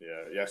Valley.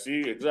 Yeah.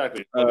 See,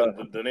 exactly.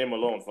 The name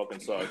alone fucking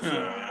sucks.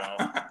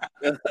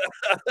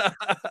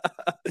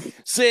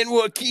 San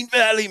Joaquin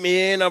Valley,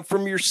 man. I'm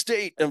from your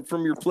state. I'm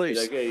from your place.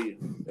 Like, hey,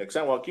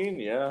 San Joaquin,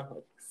 yeah,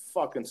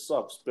 fucking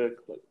sucks, Pick.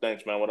 Like,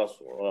 thanks, man. What else?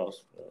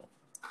 Yeah.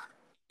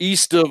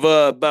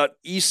 About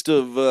east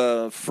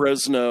of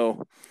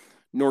Fresno,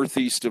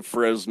 northeast of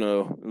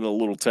Fresno, in the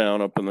little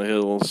town up in the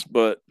hills.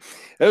 But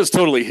it was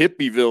totally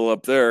hippieville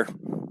up there.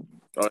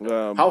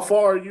 How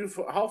far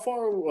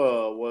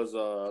was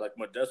like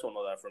Modesto and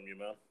all that from you,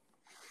 man?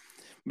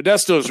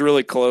 Modesto is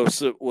really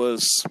close. It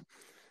was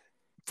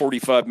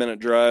 45-minute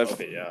drive.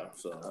 Okay, yeah.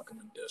 So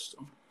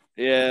Modesto.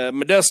 Yeah,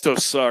 Modesto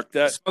sucked.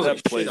 That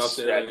place.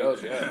 Yeah, it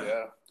does.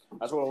 Yeah.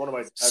 That's what one of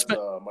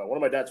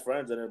my dad's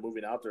friends ended up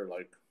moving out there.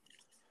 Like,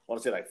 I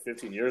want to say like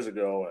 15 years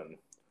ago, and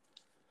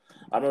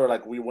I remember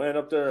like we went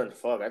up there and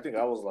I think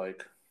I was in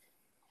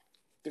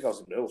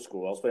middle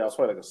school. I was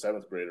probably like a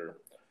 7th grader.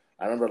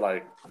 I remember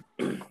like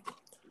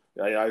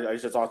I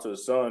used to talk to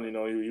his son.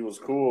 He was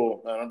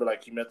cool. I remember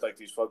like he met like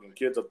these fucking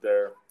kids up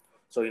there.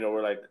 So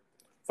we're like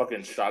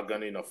fucking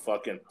shotgunning a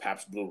fucking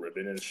Pabst Blue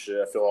Ribbon and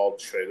shit. I feel all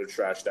trailer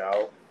trashed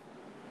out.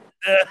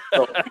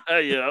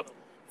 Yeah.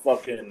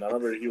 Fucking. I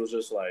remember he was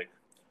just like.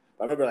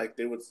 I remember like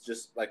they would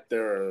just like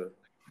their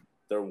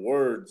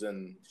words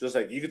and just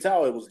like you could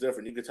tell it was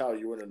different. You could tell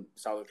you weren't in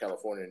Southern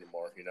California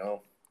anymore.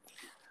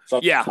 So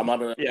yeah. I'm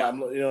and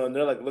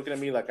they're like looking at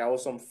me like I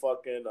was some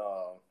fucking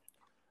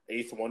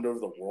 8th wonder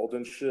of the world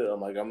and shit.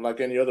 I'm like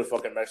any other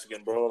fucking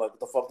Mexican, bro. Like, what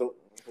the fuck who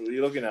are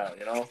you looking at,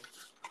 Yeah.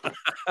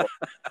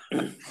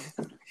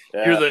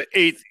 You're the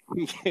 8th.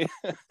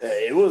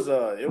 It was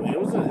a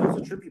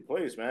trippy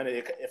place, man.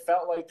 It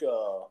felt like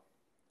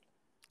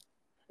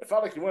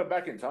you went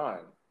back in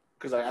time.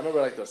 because I remember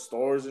like the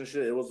stores and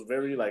shit. It was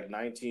very like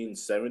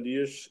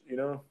 1970-ish, you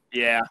know.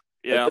 Yeah,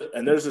 yeah.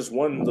 And there's this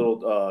one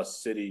little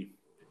city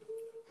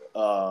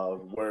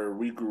where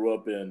we grew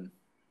up in.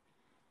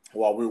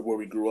 Well, where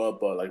we grew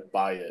up, like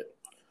by it.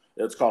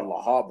 It's called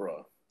La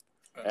Habra.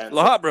 And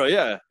La Habra,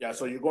 yeah. Yeah,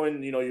 so you're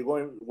going,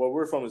 where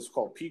we're from is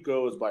called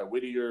Pico. It's by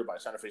Whittier, by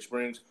Santa Fe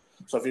Springs.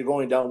 So if you're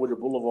going down Whittier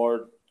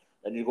Boulevard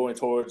and you're going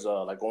towards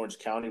like Orange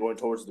County, going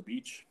towards the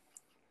beach,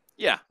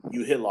 yeah,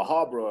 you hit La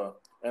Habra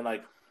and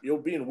like you'll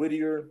be in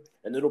Whittier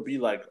and it'll be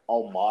like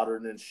all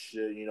modern and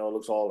shit. You know, it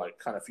looks all like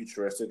kind of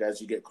futuristic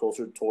as you get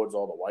closer towards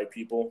all the white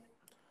people.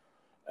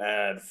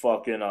 And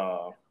fucking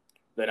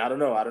then I don't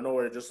know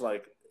where it just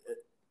like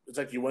it's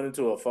like you went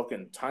into a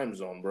fucking time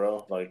zone,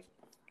 bro. Like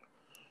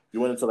you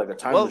went into like a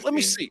time. Well, machine. Let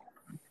me see.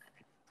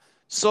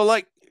 So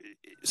like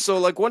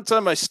one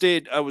time I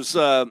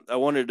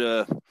wanted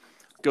to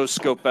go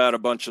scope out a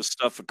bunch of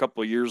stuff a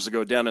couple of years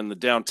ago down in the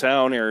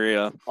downtown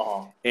area,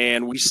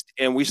 and we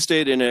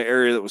stayed in an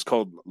area that was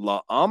called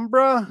La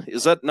Ambra.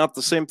 Is that not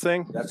the same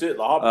thing? That's it,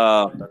 La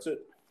Habra. That's it.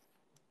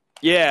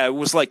 Yeah, it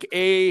was like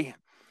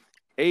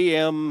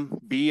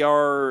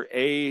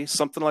AMBRA,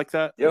 something like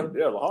that. Yeah,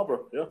 La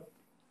Habra. Yeah.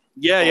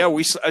 Yeah.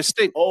 I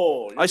stayed.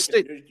 I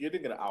stayed. You're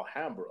thinking of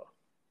Alhambra.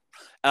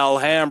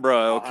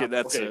 Alhambra. Okay,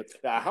 that's it.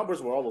 Yeah,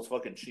 Alhambra's where all those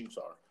fucking Chiefs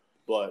are.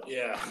 But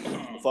yeah,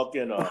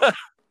 fucking.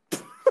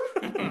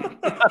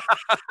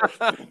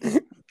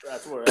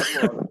 That's where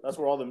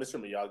all the Mr.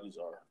 Miyagi's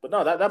are. But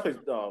no, that place,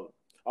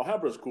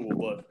 Alhambra's cool.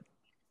 But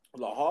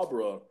La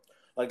Habra,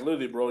 like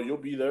literally, bro, you'll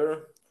be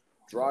there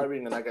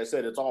driving, and like I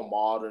said, it's all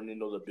modern. You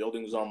know, the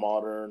buildings are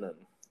modern, and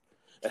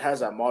it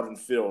has that modern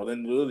feel. And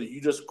then literally, you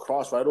just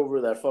cross right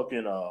over that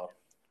fucking.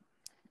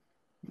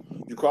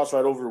 You cross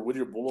right over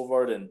Whittier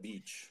Boulevard and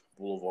Beach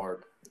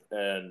Boulevard,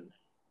 and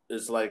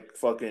it's like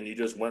fucking. You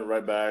just went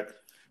right back.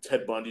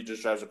 Ted Bundy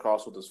just drives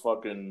across with his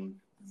fucking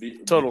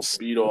total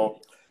Speedo,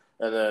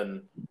 and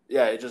then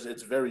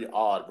it's very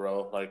odd,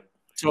 bro. Like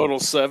total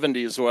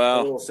 70s.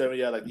 Wow. Total 70s.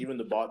 Yeah, like even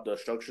the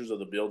structures of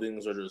the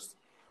buildings are just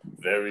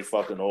very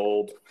fucking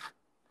old.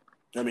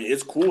 I mean,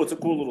 it's cool. It's a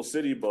cool little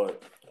city,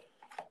 but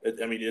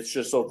it's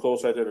just so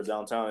close right there to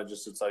downtown.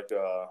 It's like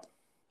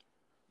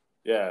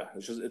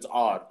it's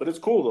odd, but it's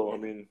cool though. I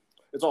mean,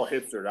 it's all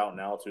hipstered out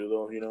now too,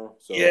 though. You know.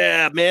 So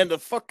yeah, man, the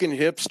fucking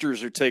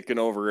hipsters are taking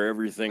over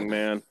everything,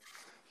 man.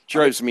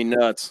 Drives me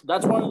nuts.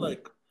 That's why,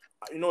 like,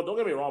 don't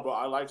get me wrong, bro.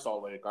 I like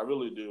Salt Lake. I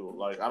really do.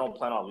 Like, I don't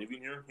plan on leaving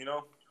here,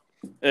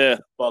 Yeah.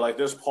 But, like,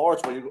 there's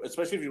parts where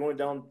especially if you're going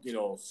down,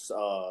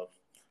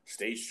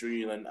 State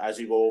Street, and then as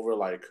you go over,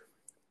 like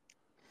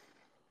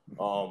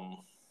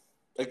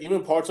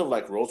even parts of,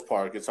 like, Rose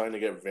Park, it's starting to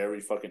get very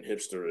fucking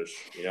hipsterish,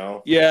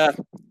 Yeah.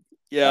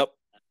 Yep.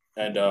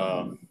 And,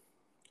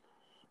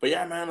 but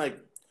yeah, man, like,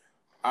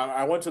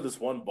 I went to this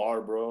one bar,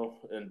 bro,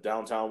 in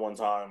downtown one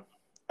time.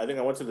 I think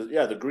I went to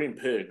the Green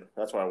Pig.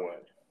 That's where I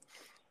went.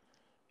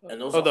 And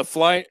those the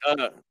flying.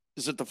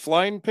 Is it the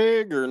Flying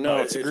Pig or no?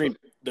 It's the Green.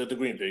 The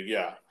Green Pig,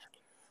 yeah.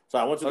 So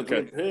I went to the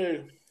Green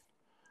Pig.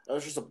 There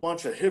was just a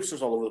bunch of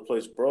hipsters all over the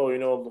place, bro.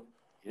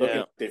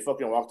 They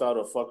fucking walked out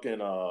of fucking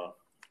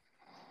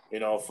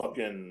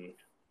fucking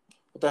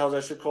what the hell is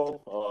that shit called?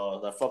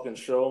 That fucking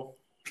show.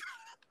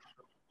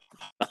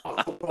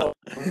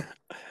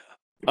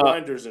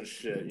 Grinders and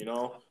shit,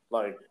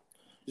 like.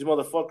 These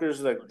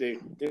motherfuckers, like they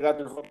got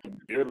their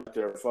fucking beard like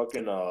they're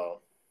fucking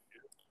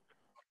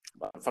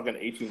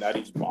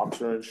 1890s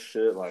boxer and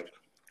shit, like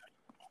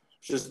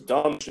just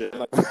dumb shit.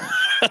 Like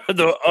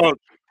the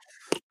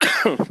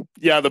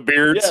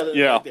beards,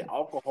 Like the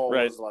alcohol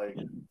was like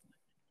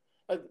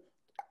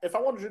if I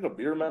want to drink a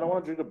beer, man, I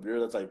want to drink a beer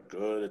that's like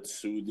good, it's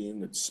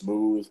soothing, it's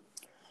smooth.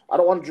 I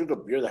don't want to drink a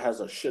beer that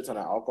has a shit ton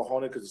of alcohol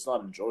in it because it's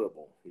not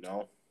enjoyable,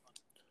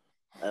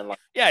 And like,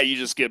 you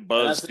just get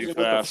buzzed too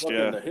fast.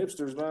 The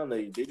hipsters, man,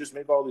 they just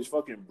make all these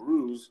fucking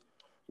brews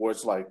where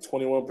it's like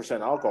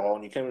 21% alcohol,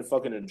 and you can't even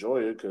fucking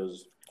enjoy it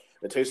because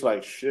it tastes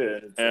like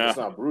shit. It's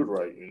not brewed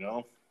right,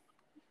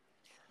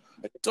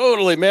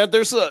 Totally, man.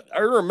 I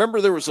remember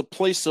there was a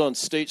place on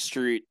State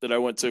Street that I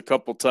went to a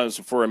couple times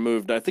before I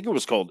moved. I think it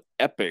was called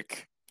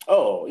Epic.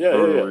 Oh, yeah.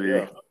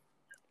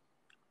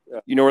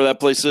 You know where that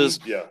place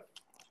is? Yeah.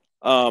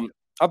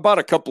 I bought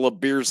a couple of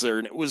beers there,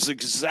 and it was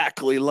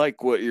exactly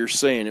like what you're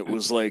saying. It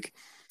was like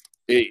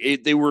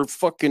they were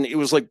fucking. It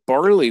was like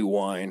barley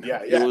wine.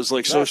 Yeah. It was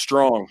like so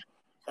strong.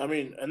 I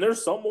mean, and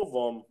there's some of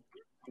them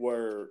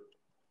where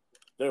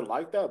they're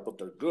like that, but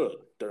they're good.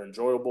 They're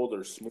enjoyable.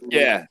 They're smooth.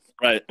 Yeah,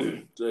 right.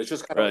 So it's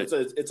just kind of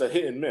it's a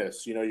hit and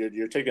miss.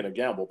 You're taking a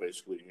gamble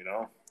basically.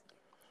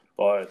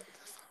 But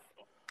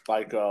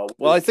like,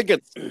 I think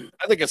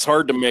it's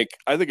hard to make.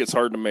 I think it's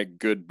hard to make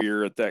good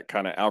beer at that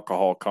kind of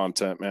alcohol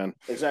content, man.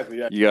 Exactly.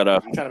 Yeah. You're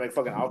trying to make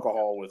fucking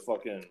alcohol with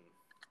fucking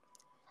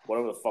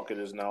whatever the fuck it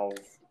is now.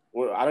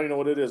 I don't even know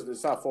what it is.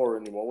 It's not 4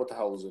 anymore. What the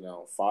hell is it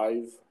now?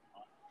 5?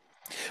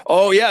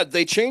 Oh yeah,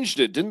 they changed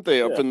it, didn't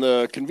they? Up in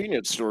the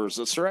convenience stores.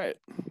 That's right.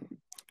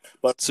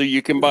 But so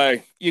you can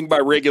buy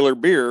regular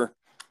beer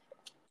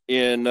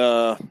in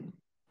a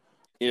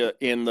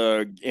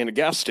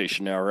gas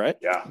station now, right?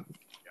 Yeah.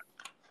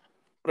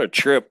 What a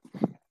trip.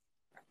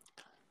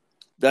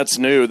 That's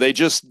new. They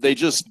just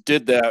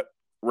did that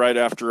right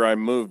after I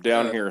moved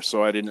down here,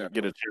 so I didn't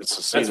get a chance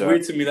to see that. That's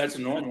weird to me. That's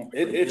normal.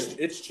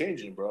 It's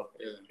changing, bro.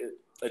 Yeah.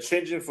 It's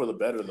changing for the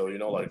better, though. You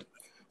know, like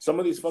some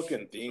of these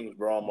fucking things,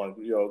 bro. I'm like,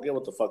 yo, get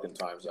with the fucking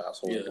times,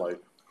 asshole. Yeah.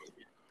 Like,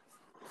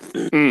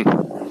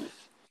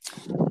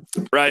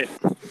 right.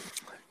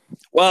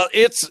 Well,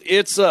 it's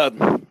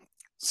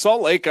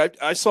Salt Lake.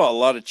 I saw a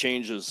lot of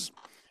changes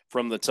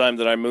from the time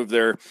that I moved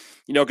there.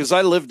 You know, because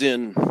I've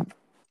been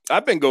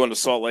going to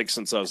Salt Lake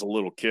since I was a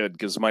little kid.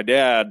 Because my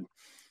dad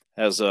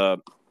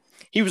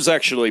he was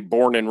actually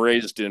born and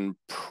raised in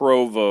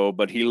Provo,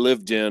 but he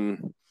lived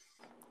in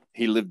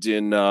was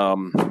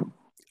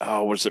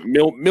it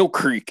Mill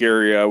Creek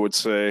area, I would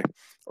say,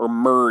 or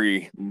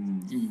Murray,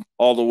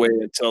 all the way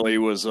until he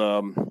was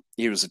a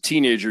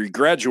teenager. He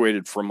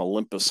graduated from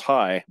Olympus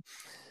High,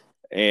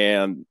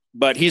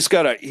 but he's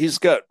got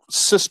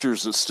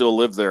sisters that still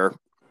live there.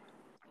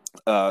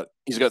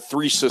 He's got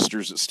 3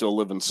 sisters that still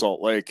live in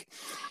Salt Lake,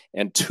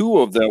 and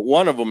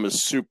one of them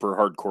is super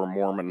hardcore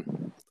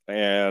Mormon.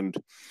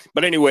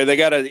 But anyway, they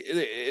got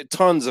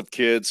tons of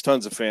kids,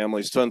 tons of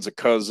families, tons of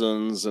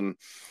cousins and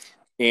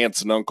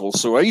aunts and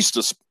uncles. So I used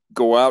to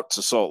go out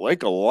to Salt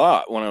Lake a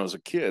lot when I was a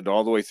kid,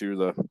 all the way through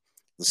the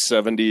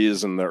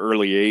 70s and the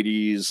early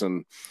 80s,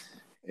 and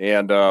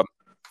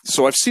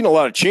so I've seen a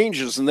lot of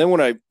changes. And then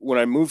when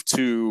I moved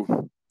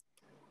to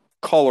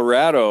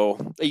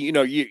Colorado, you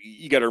know,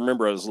 you got to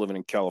remember I was living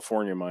in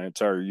California my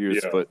entire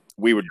youth, but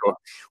we'd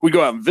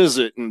go out and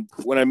visit. And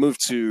when I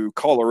moved to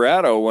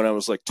Colorado when I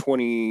was like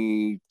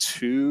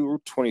 22 or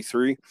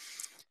 23,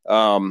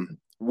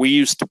 we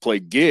used to play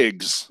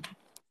gigs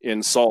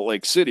in Salt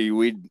Lake City.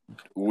 We'd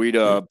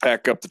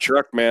pack up the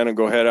truck, man, and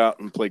go head out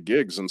and play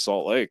gigs in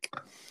Salt Lake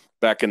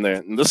back and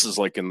this is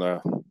like in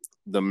the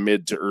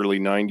mid to early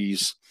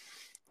 90s.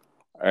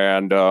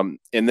 And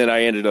then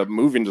I ended up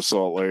moving to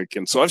Salt Lake.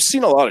 And so I've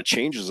seen a lot of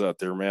changes out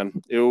there,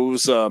 man. It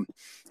was the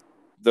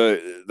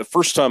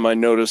first time I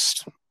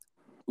noticed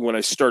when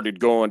I started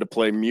going to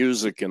play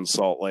music in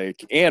Salt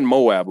Lake and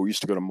Moab. We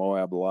used to go to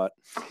Moab a lot.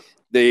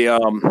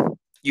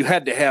 You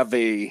had to have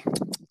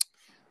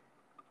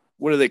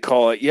what do they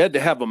call it? You had to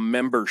have a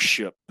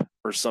membership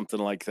or something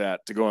like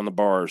that to go in the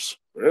bars.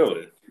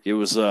 Really? It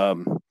was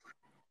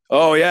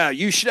oh yeah,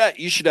 you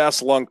should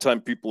ask longtime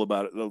people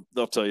about it.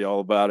 They'll tell you all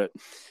about it.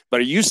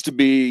 But it used to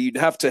be you'd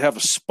have to have a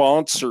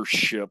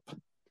sponsorship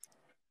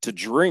to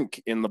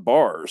drink in the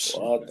bars.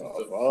 What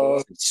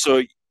the fuck?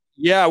 So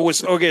yeah, it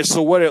was okay.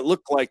 So what it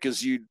looked like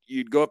is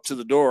you'd go up to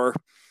the door,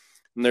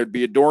 and there'd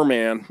be a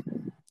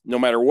doorman. No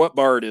matter what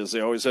bar it is,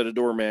 they always had a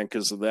doorman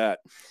because of that.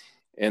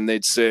 And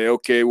they'd say,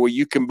 okay, well,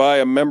 you can buy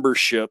a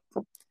membership,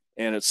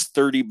 and it's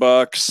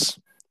 $30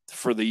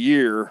 for the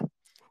year,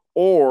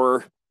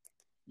 or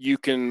you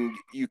can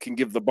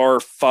give the bar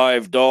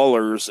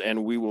 $5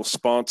 and we will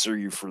sponsor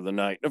you for the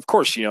night. Of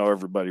course, you know,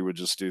 everybody would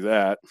just do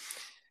that.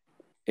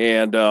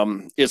 And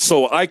it's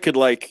so I could,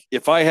 like,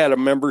 if I had a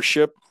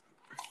membership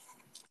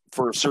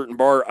for a certain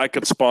bar, I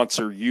could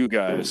sponsor you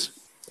guys.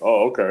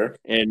 Oh, okay.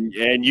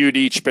 And you'd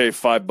each pay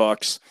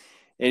 $5.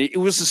 And it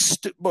was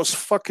the most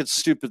fucking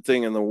stupid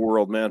thing in the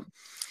world, man.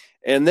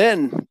 And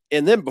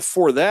then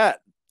before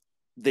that,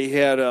 they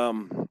had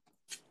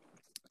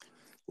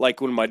like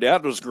when my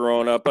dad was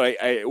growing up,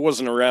 I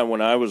wasn't around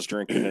when I was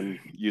drinking in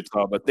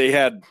Utah, but they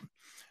had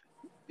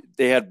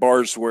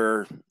bars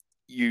where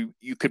you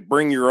could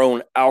bring your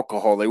own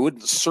alcohol. They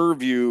wouldn't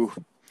serve you.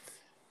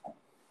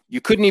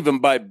 You couldn't even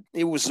buy.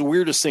 It was the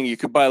weirdest thing. You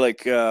could buy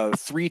like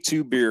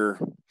 3-2 beer,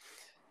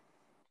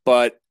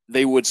 but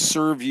they would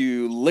serve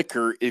you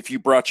liquor if you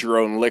brought your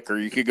own liquor.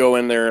 You could go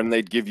in there and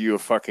they'd give you a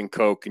fucking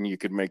Coke, and you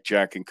could make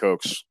Jack and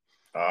Cokes.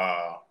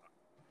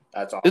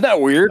 That's awesome. Isn't that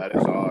weird? That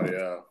is odd,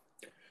 yeah.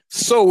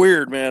 So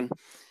weird, man.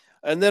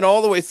 And then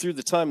all the way through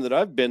the time that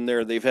I've been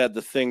there, they've had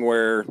the thing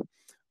where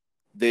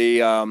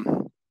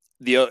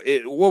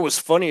what was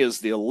funny is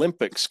the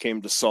Olympics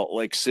came to Salt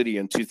Lake City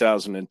in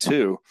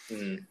 2002,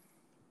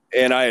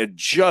 and I had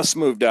just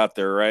moved out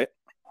there, right?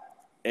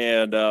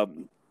 And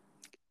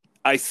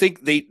I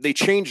think they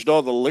changed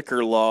all the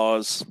liquor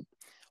laws,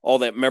 all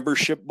that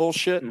membership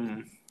bullshit.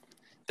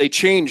 They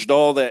changed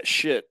all that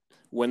shit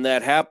when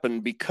that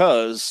happened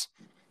because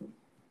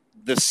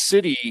the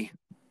city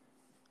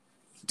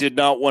did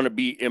not want to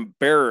be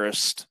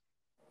embarrassed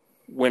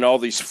when all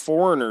these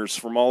foreigners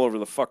from all over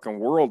the fucking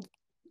world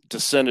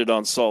descended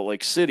on Salt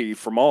Lake City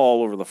from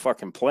all over the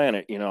fucking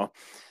planet, you know?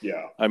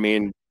 Yeah. I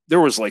mean, there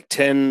was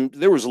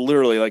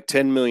literally like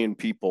 10 million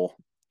people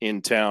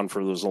in town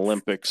for those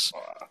Olympics.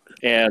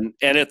 And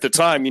at the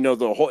time, you know,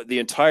 the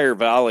entire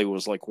valley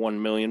was like 1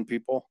 million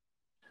people,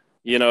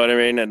 you know what I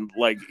mean? And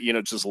like, you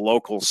know, just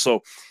locals.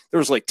 So there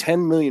was like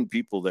 10 million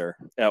people there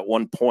at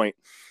one point.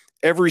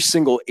 Every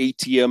single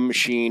ATM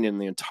machine in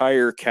the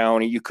entire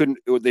county,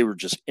 they were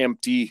just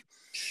empty.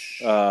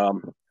 I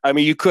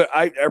mean,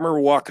 I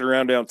remember walking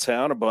around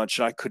downtown a bunch,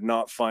 and I could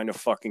not find a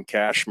fucking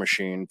cash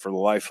machine for the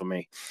life of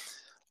me.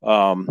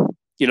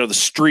 You know, the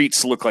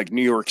streets look like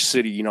New York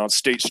City, you know, on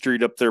State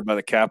Street up there by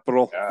the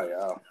Capitol.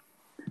 Yeah.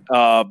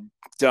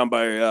 down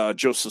by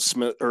Joseph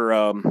Smith,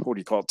 or what do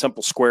you call it,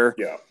 Temple Square.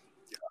 Yeah.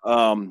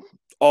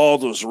 All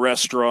those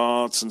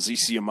restaurants and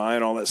ZCMI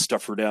and all that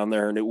stuff were down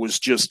there. And it was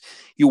just,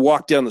 you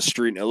walk down the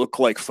street and it looked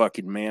like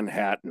fucking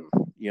Manhattan.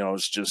 You know,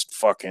 it's just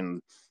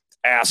fucking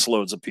ass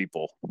loads of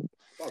people.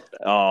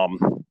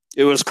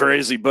 It was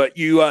crazy, but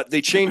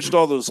they changed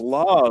all those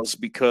laws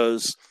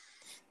because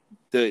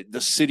the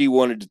city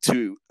wanted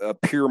to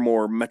appear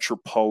more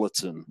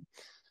metropolitan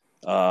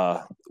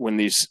when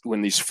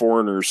these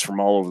foreigners from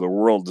all over the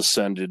world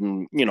descended,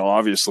 and you know,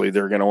 obviously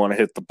they're going to want to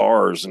hit the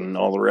bars and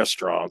all the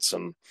restaurants,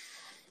 and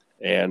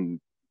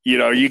you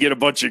know, you get a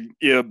bunch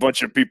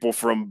of people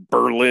from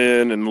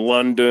Berlin and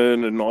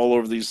London and all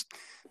over these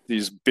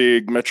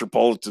big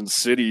metropolitan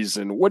cities,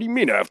 and what do you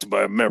mean I have to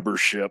buy a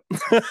membership?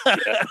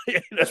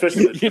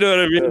 Especially you know what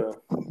I mean?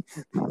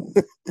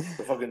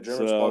 The fucking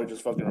Germans probably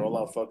just fucking roll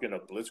out fucking a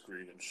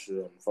blitzkrieg and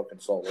shit on fucking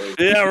Salt Lake.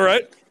 Yeah,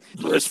 right.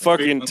 There's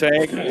fucking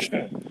tank.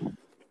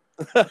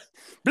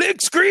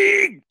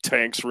 Blitzkrieg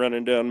tanks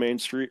running down Main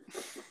Street.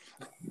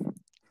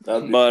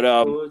 Fucking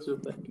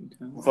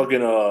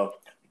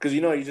because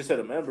you know, you just had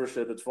a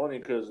membership. It's funny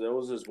because there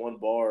was this one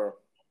bar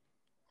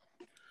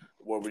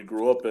where we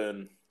grew up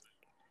in,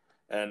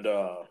 and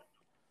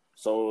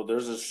so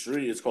there's a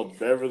street. It's called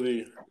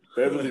Beverly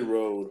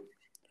Road,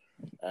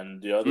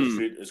 and the other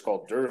street is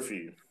called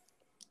Durfee.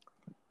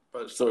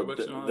 So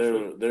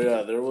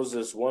there was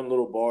this one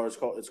little bar. It's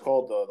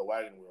called the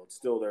Wagon Wheel. It's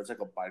still there. It's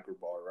like a biker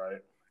bar,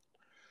 right?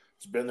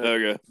 It's been there.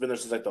 Okay. It's been there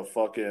since like the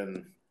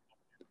fucking.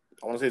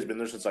 I want to say it's been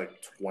there since like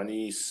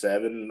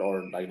 27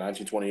 or like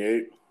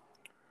 1928.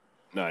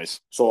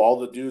 Nice. So all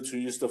the dudes who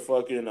used to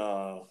fucking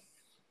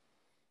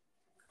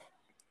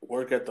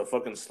work at the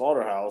fucking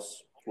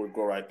slaughterhouse would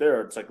go right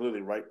there. It's like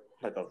literally right,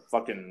 like a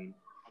fucking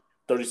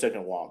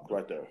 30-second walk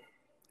right there.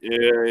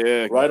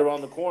 Yeah. Right around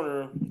the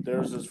corner,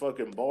 there's this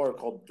fucking bar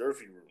called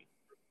Durfee Room.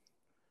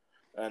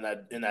 And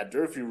in that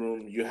Durfee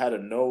Room, you had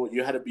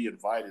to be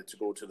invited to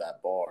go to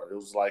that bar. It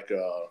was like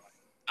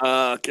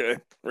okay.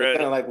 Right.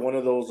 Kind of like one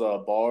of those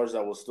bars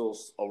that was still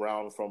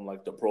around from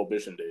like the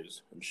Prohibition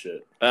days and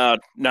shit.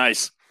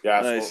 Nice.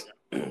 Yeah, nice.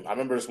 So, I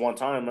remember this one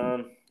time,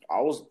 man.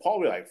 I was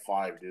probably like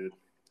 5, dude.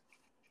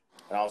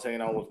 And I was hanging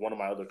out with one of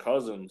my other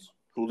cousins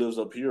who lives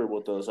up here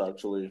with us,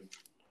 actually.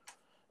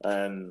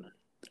 And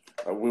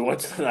we went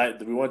to the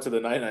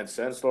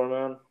 99-cent store,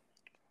 man.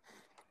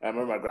 I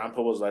remember my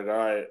grandpa was like, all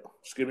right,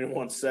 just give me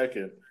 1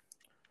 second.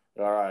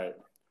 All right.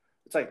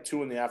 It's like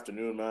 2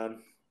 p.m, man.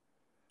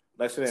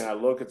 Next thing I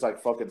look, it's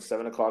like fucking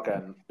 7 o'clock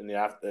in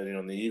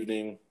the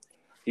evening.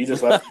 He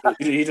just left.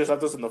 He just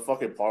left us in the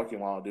fucking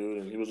parking lot,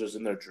 dude, and he was just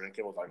in there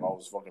drinking with like all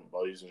his fucking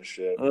buddies and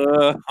shit.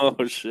 Oh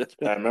shit!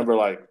 And I remember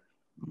like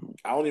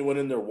I only went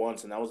in there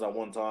once, and that was that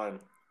one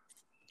time.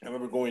 I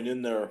remember going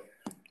in there,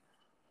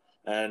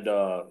 and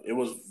it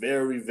was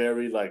very,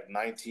 very like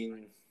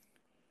 80s,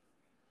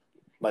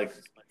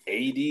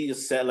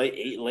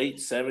 late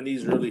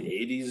 70s, early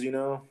 80s, you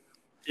know?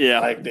 Yeah.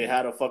 Like they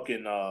had a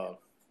fucking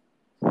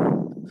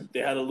they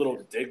had a little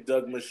dig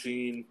dug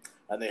machine,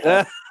 and they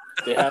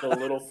had a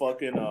little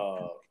fucking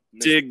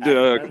dig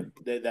dug.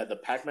 The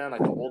Pac-Man,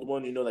 like the old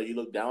one, you know, that you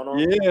look down on.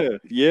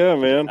 Yeah,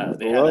 man.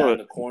 They had that in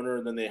the corner,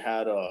 and then they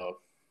had a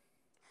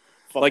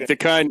like the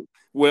kind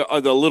where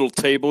the little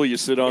table you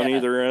sit on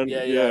either end.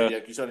 Yeah.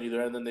 You sit on either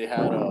end. And then they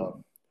had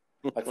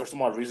like for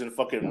some odd reason,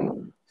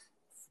 fucking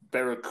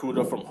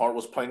Barracuda from Heart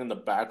was playing in the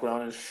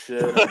background and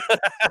shit.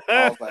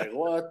 I was like,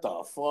 what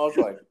the fuck?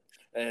 Like,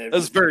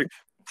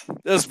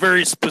 that's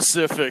very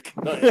specific.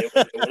 No,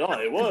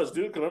 it was,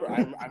 dude.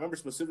 I remember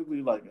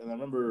specifically, like, and I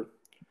remember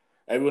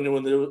everyone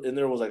in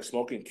there was like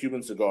smoking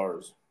Cuban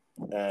cigars,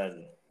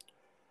 and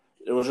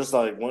it was just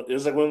like one of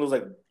those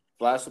like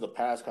blast of the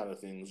past kind of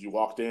things. You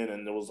walked in,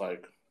 and it was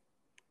like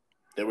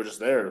they were just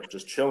there,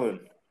 just chilling.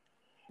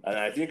 And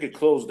I think it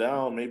closed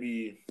down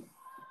maybe, I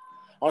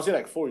want to say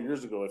like 4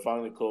 years ago. It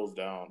finally closed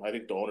down. I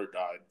think the owner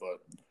died,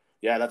 but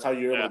yeah, that's how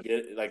you're able to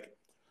get like.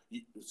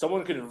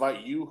 Someone could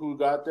invite you who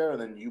got there, and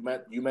then you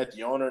met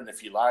the owner, and if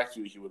he liked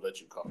you, he would let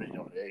you come in. You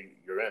know, hey,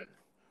 you're in.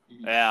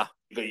 Yeah,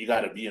 you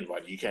got to be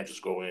invited. You can't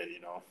just go in,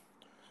 you know.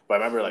 But I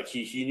remember, like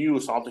he knew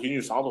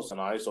Santos and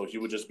I, so he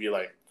would just be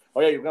like,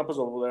 "Oh yeah, your grandpa's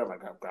over there." My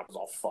grandpa's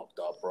all fucked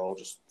up, bro,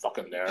 just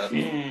fucking there. I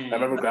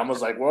remember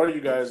grandma's like, "Where are you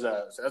guys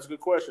at?" So that's a good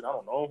question. I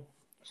don't know.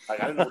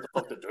 Like I didn't know what the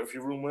fuck the Durfee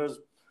Room was.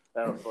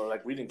 But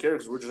like we didn't care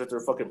because we were just out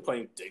there fucking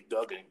playing Dig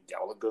Dug and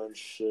Galaga and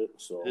shit.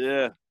 So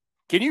yeah.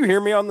 Can you hear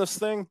me on this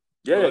thing?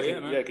 Yeah.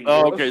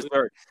 Okay.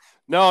 Sorry.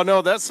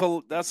 No, that's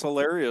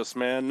hilarious,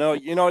 man. No,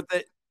 you know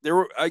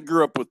I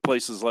grew up with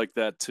places like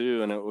that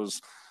too, and it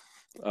was,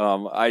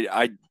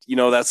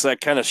 that's that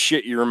kind of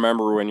shit you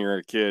remember when you're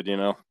a kid, you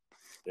know.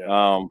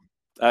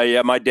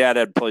 Yeah. My dad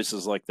had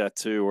places like that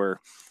too, where,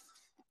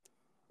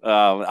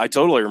 I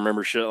totally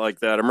remember shit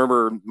like that. I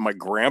remember my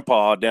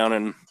grandpa down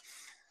in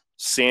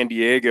San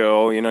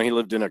Diego. You know, he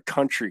lived in a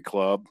country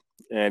club.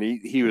 And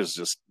he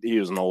was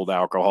an old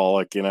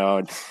alcoholic, you know.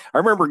 And I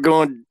remember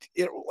going,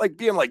 you know, like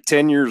being like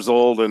 10 years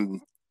old,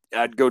 and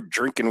I'd go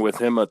drinking with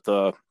him at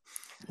the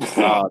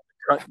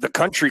the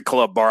country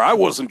club bar. I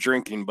wasn't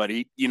drinking, but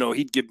he'd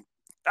give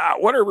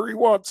whatever he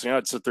wants.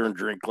 I'd sit there and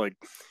drink like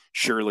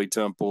Shirley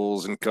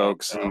Temples and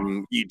Cokes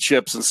and eat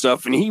chips and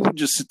stuff, and he would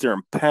just sit there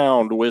and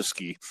pound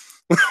whiskey.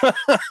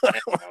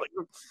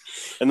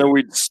 And then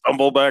we'd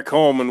stumble back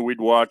home and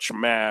we'd watch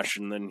MASH,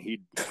 and then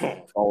he'd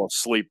fall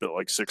asleep at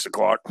like 6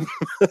 o'clock.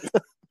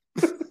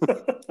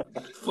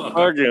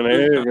 Fucking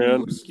hey,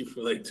 man. Whiskey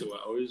for like 2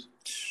 hours.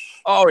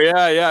 Oh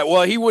yeah.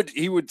 Well, he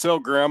would tell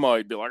Grandma,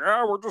 he'd be like,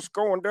 we're just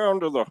going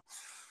down to the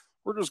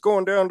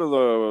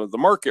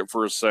market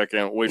for a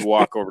second. We'd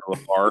walk over to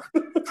the bar.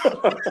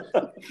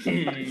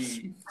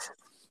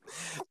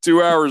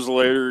 2 hours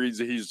later,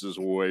 he's just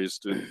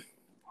wasted.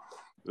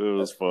 It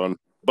was fun.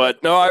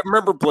 But no, I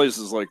remember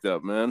places like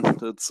that, man.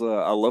 That's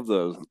I love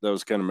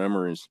those kind of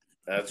memories.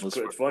 It's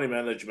funny,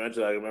 man, that you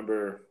mentioned that. I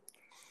remember.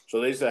 So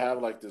they used to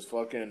have like this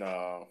fucking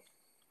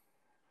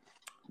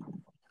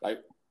like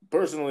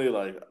personally,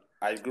 like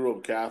I grew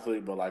up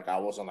Catholic, but like I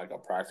wasn't like a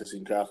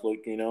practicing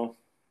Catholic,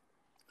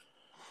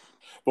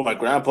 But my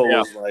grandpa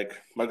was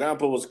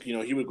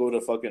he would go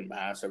to fucking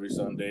mass every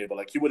Sunday, but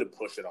like he wouldn't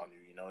push it on you,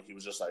 He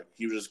was just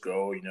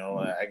go,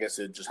 I guess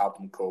it just helped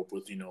him cope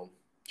with,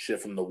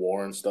 shit from the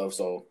war and stuff.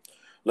 So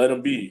let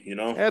him be,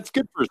 Yeah, it's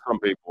good for some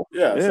people.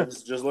 Yeah. So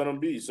just let him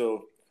be.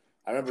 So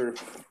I remember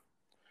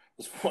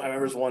this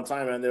one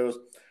time, man, there was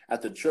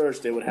at the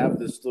church, they would have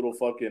this little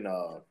fucking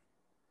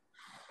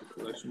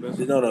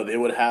they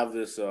would have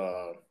this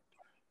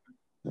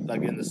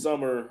like in the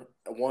summer,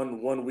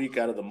 one week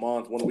out of the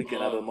month, one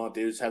weekend out of the month,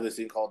 they just have this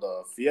thing called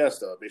a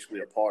fiesta,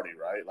 basically a party,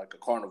 right? Like a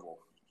carnival.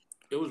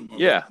 It was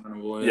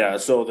carnival, yeah.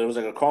 So there was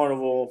like a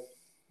carnival.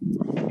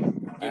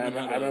 I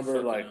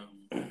remember like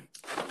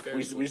we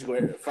used to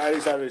go Friday,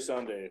 Saturday,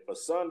 Sunday. But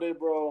Sunday,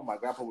 bro, my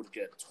grandpa would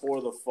get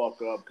tore the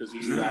fuck up because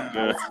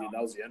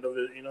that was the end of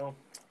it,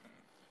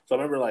 So I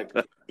remember like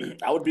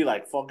I would be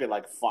like fucking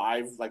like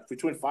 5, like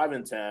between 5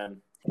 and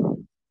 10.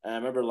 And I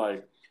remember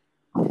like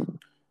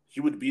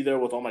he would be there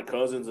with all my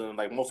cousins, and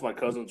like most of my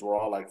cousins were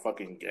all like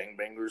fucking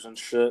gangbangers and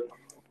shit.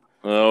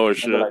 Oh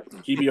shit! Like,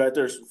 he'd be right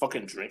there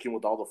fucking drinking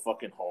with all the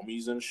fucking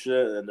homies and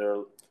shit, and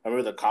I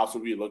remember the cops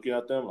would be looking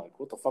at them like,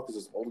 "What the fuck is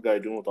this old guy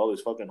doing with all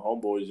these fucking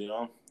homeboys?"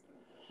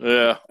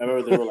 Yeah. I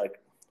remember they were like,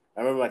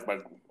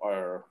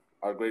 our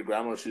great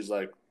grandma. She's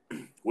like,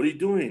 "What are you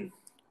doing?"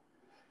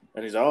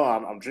 And he's like, "Oh,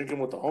 I'm drinking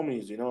with the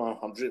homies.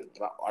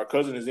 Our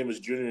cousin, his name is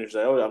Junior. He's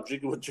like, "Oh, I'm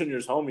drinking with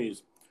Junior's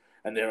homies."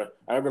 And I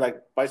remember, like,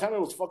 by the time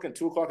it was fucking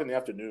 2 o'clock in the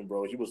afternoon,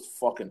 bro, he was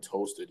fucking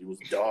toasted. He was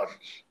done.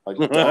 Like,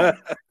 done.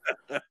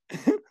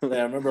 And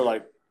I remember,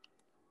 like,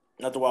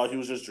 after a while, he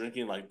was just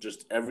drinking, like,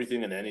 just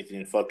everything and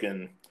anything.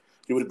 Fucking,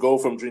 he would go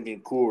from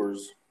drinking Coors,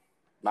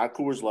 not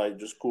Coors Light,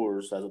 just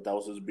Coors. That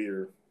was his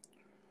beer.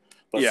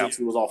 But since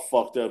he was all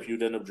fucked up, he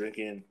would end up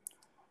drinking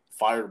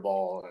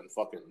Fireball and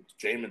fucking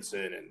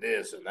Jameson and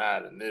this and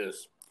that and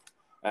this.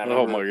 And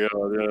oh, my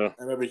God, yeah.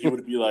 I remember he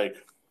would be like,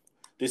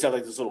 they used to have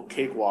like this little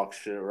cakewalk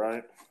shit,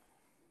 right?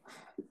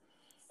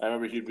 I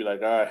remember he'd be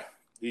like, all right,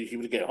 he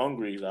would get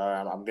hungry. He's like, all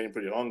right, I'm getting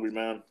pretty hungry,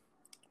 man.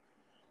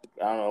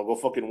 I don't know, go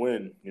fucking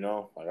win,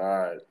 Like, all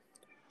right.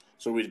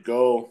 So we'd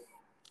go,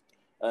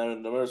 and I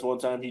remember this one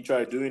time he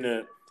tried doing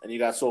it, and he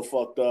got so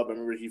fucked up. I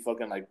remember he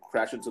fucking like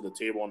crashed into the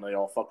table, and they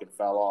all fucking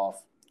fell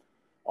off.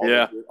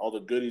 All the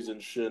goodies and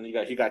shit. And he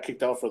got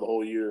kicked out for the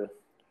whole year.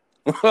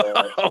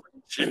 Oh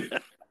shit.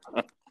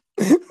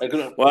 Like,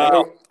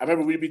 wow. I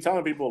remember we'd be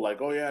telling people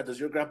like, "Oh yeah, does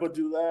your grandpa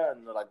do that?"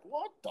 And they're like,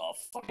 "What the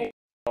fuck?"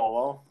 Oh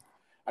well,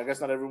 I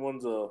guess not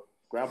everyone's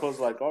grandpa's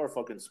like our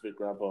fucking spit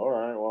grandpa. All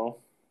right, well,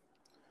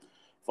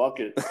 fuck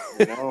it,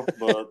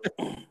 But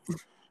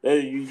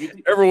hey,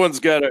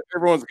 everyone's got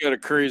a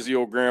crazy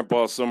old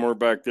grandpa somewhere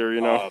back there,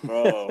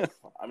 bro.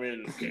 I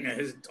mean,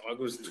 his dog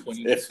was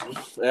 22.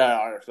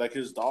 Yeah, like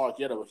his dog,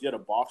 he had a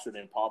boxer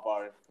named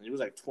Popeye, and he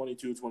was like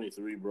 22,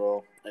 23,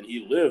 bro, and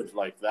he lived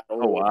like that.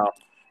 Oh wow.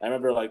 I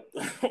remember, like,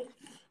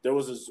 there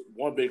was this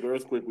one big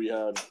earthquake we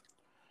had.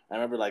 I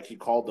remember, like, he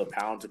called the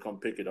pound to come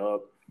pick it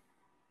up.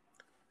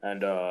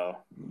 And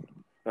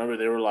remember,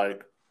 they were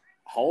like,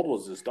 how old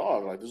was this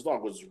dog? Like, this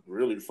dog was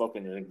really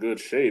fucking in good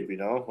shape,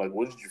 Like,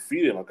 what did you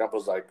feed him? Like, I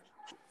was like,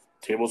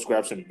 table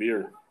scraps and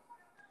beer.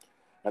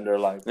 And they're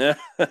like,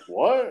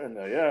 what? And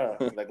yeah.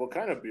 Like, what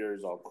kind of beer?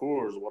 He's all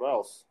Coors. What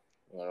else?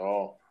 I'm like,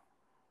 oh,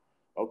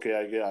 okay,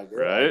 I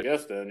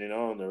guess then,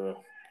 And they were...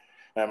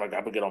 And my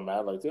grandpa get all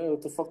mad, like, yeah,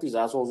 what the fuck these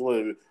assholes?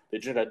 What, they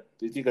think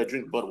I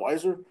drink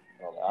Budweiser?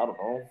 Like, I don't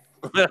know.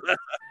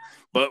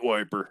 Butt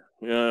wiper.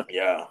 Yeah.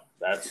 Yeah,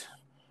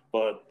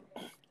 but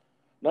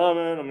no,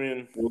 man, I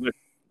mean,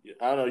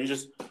 I don't know,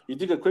 you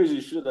think of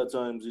crazy shit at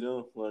times,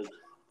 like.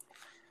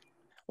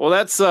 Well,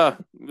 that's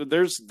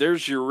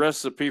there's your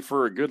recipe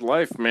for a good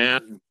life,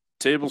 man.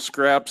 Table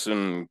scraps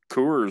and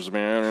Coors,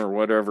 man, or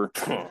whatever.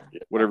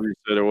 Whatever you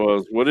said it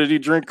was. What did he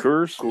drink?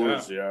 Coors?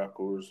 Coors, yeah,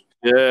 Coors.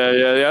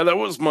 Yeah. That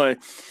was my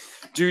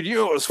dude. It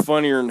was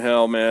funnier than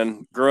hell,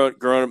 man. Growing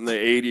up in the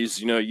 80s,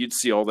 you'd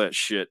see all that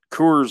shit.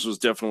 Coors was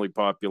definitely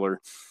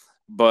popular,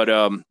 but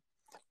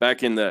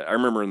back I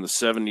remember in the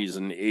 70s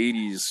and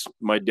 80s,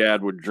 my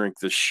dad would drink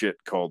this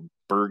shit called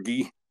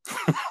Bergie.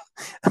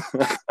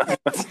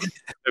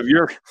 Have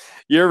you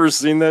ever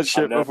seen that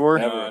shit before?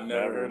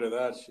 Never heard of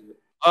that shit.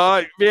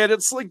 Man,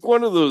 it's like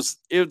one of those.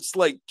 It's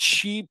like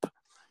cheap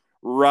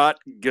rot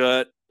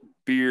gut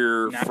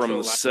beer Natural from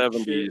the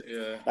 70s.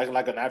 Yeah.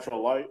 Like a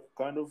natural light,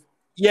 kind of.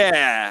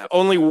 Yeah,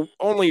 only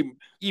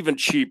even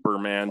cheaper,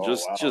 man.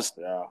 Just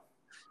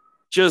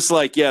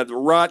like the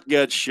rot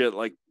gut shit.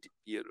 Like,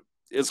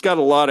 it's got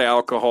a lot of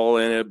alcohol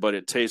in it, but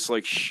it tastes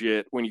like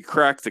shit. When you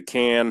crack the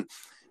can,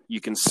 you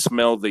can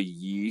smell the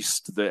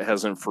yeast that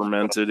hasn't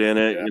fermented in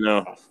it,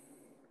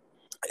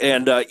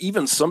 And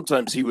even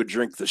sometimes he would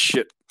drink the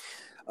shit.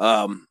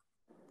 I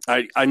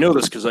know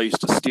this because I used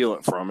to steal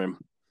it from him.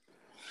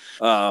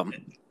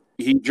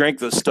 He drank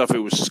the stuff. It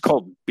was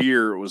called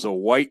beer. It was a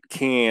white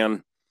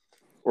can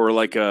or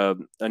like a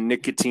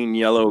nicotine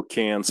yellow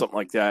can, something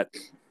like that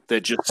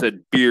just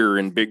said beer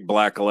in big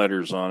black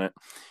letters on it.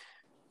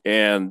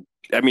 And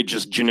I mean,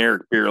 just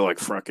generic beer like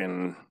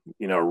fucking,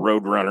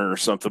 Roadrunner or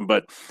something.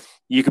 But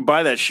you could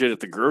buy that shit at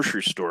the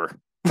grocery store.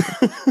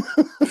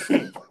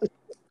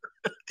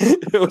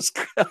 It was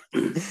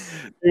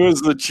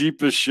the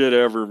cheapest shit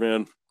ever,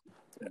 man.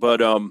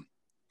 But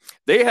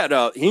they had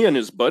he and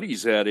his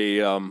buddies had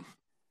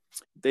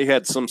they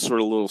had some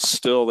sort of little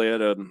still. They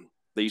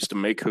used to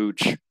make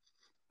hooch.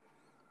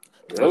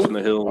 Really? In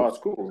the hill. Oh, that's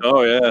cool.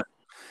 Oh yeah,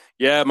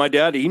 yeah. My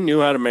dad, he knew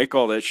how to make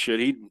all that shit.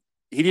 He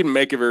didn't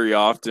make it very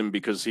often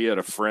because he had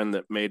a friend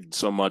that made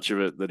so much of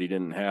it that he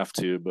didn't have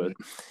to. But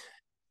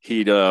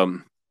he'd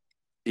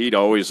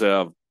always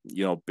have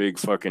big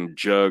fucking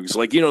jugs,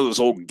 like those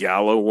old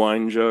Gallo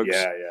wine jugs.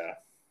 Yeah, yeah.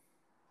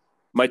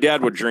 My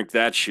dad would drink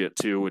that shit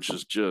too, which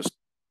is just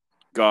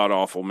god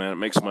awful, man. It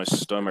makes my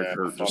stomach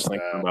hurt just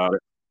thinking about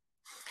it.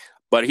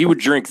 But he would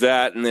drink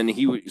that, and then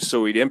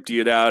he'd empty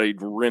it out,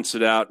 he'd rinse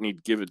it out, and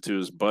he'd give it to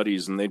his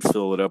buddies, and they'd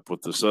fill it up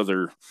with this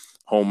other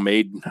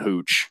homemade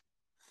hooch.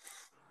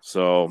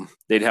 So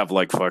they'd have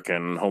like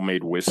fucking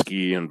homemade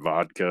whiskey and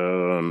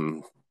vodka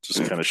and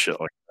just kind of shit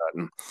like that.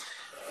 And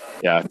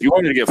yeah, if you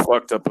wanted to get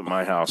fucked up at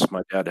my house,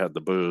 my dad had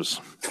the booze.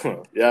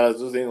 Yeah, that's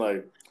the thing.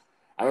 Like,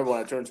 I remember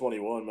when I turned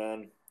 21,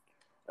 man.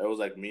 It was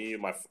like me,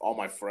 all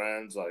my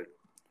friends, like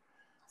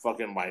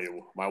fucking my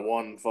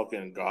one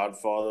fucking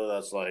godfather.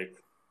 That's like,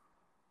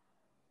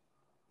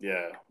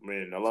 yeah, I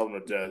mean, I love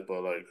him to death,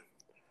 but like,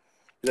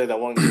 he's like that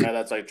one guy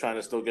that's like trying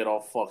to still get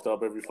all fucked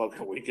up every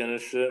fucking weekend and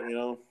shit,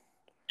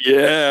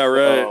 Yeah,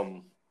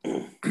 right.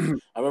 I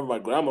remember my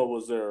grandma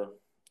was there.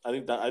 I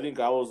think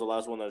I was the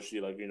last one that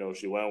she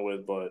she went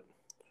with, but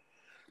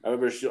I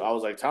remember I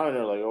was like telling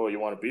her like, oh, you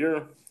want a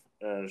beer?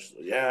 And she's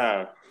like,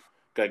 yeah.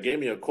 Guy gave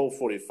me a Colt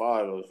 45.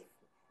 I was,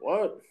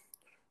 what?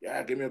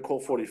 Yeah, give me a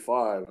Colt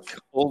 45.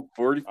 Colt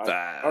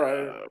 45. All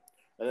right.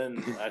 And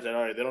then I said,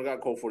 all right, they don't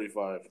got Colt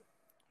 45.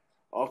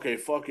 Okay,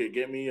 fuck it.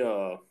 Get me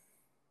a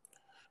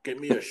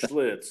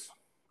Schlitz.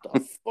 The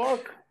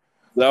fuck?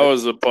 That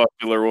was a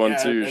popular one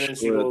too. And then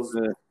she goes,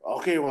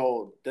 okay,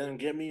 well, then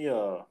get me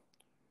a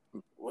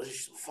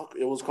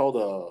it was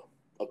called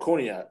a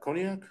cognac.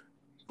 Cognac?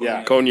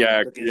 Yeah.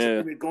 Cognac. Like,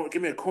 yeah.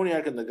 Give me a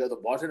cognac, and the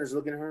bartender's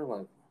looking at her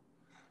like,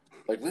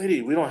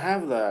 lady, we don't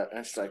have that.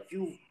 And she's like,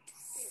 you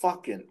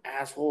fucking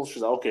asshole.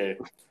 She's like, okay,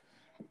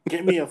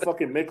 get me a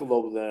fucking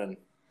Michelob then.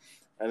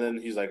 And then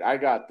he's like, I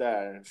got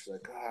that. And she's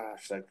like,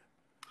 gosh, like,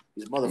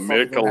 these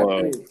motherfuckers.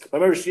 Michelob. I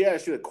remember she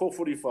had Colt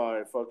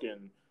 45,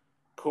 fucking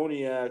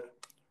cognac,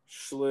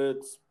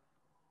 Schlitz,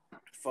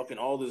 fucking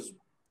all this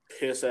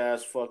piss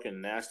ass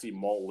fucking nasty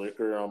malt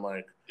liquor. I'm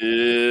like,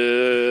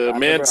 yeah,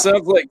 man, it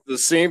sounds like the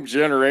same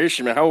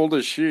generation. How old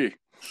is she?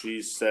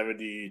 She's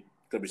 70,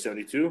 gonna be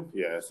 72.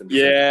 Yeah, 72.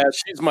 Yeah,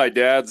 she's my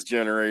dad's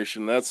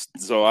generation.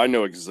 So I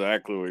know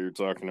exactly what you're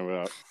talking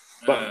about.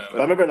 But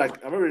I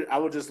remember I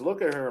would just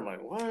look at her. I'm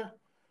like, what?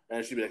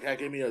 And she'd be like, hey,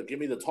 give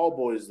me the tall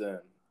boys then.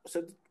 I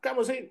said, God,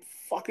 was ain't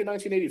fucking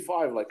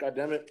 1985. Like, God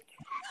damn it.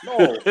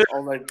 No.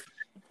 I'm like,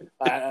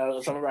 I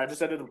remember I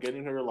just ended up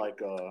getting her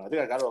like, I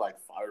think I got her like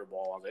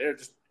Fireball. I was like, here,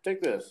 just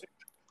take this.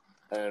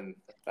 And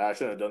I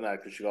shouldn't have done that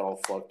because she got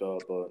all fucked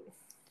up. But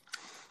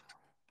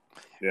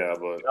yeah,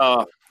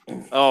 but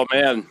oh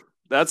man,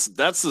 that's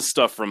the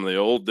stuff from the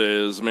old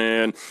days,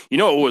 man.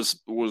 It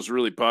was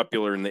really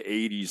popular in the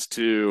 80s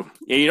too.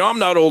 And, I'm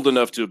not old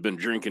enough to have been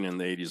drinking in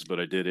the 80s, but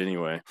I did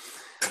anyway.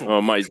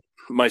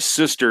 My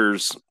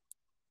sisters.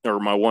 Or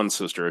my one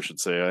sister, I should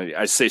say.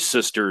 I say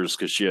sisters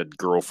because she had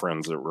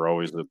girlfriends that were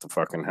always at the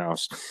fucking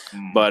house.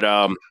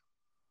 But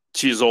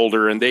she's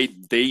older, and they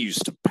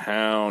used to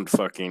pound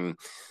fucking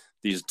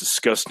these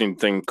disgusting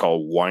thing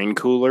called wine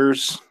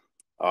coolers.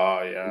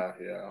 Oh, yeah,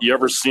 yeah. You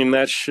ever seen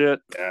that shit?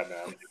 Yeah,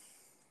 man.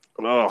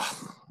 Oh,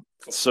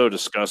 it's so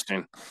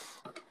disgusting.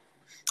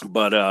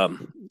 But,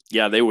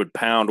 yeah, they would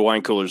pound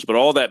wine coolers. But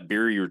all that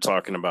beer you were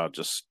talking about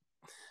just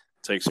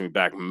takes me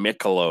back.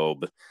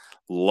 Michelob,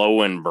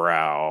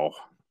 Lowenbrau.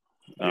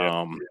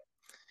 Yeah.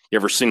 You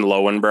ever seen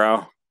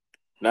Lowenbrau?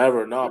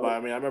 Never, no. But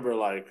I mean, I remember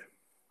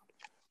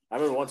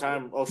one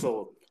time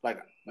also, like,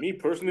 me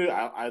personally,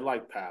 I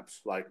like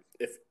Pabst. Like,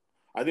 if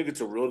I think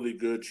it's a really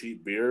good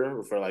cheap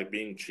beer for like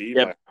being cheap.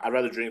 Yep. Like, I'd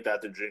rather drink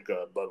that than drink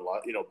a Bud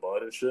Light,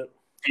 Bud and shit.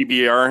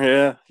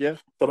 PBR, yeah.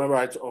 So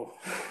remember,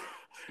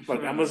 my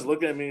grandma's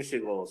looking at me and she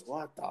goes,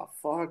 "What the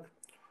fuck?"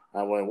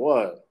 I went,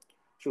 "What?"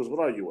 She goes, "What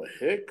are you, a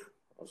hick?"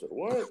 I said,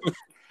 "What?"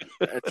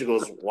 And she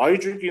goes, "Why are you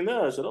drinking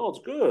that?" I said, "Oh,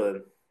 it's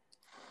good."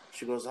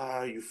 She goes,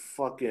 you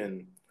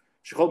fucking.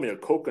 She called me a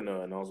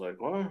coconut, and I was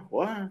like, "What?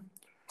 What?"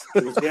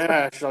 She goes,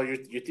 "Yeah." She's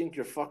like, you think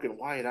you're fucking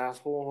white,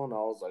 asshole? And I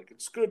was like,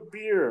 "It's good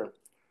beer."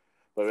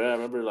 But yeah, I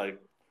remember like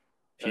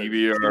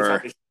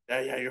PBR.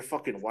 Yeah, you're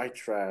fucking white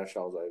trash. I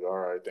was like, "All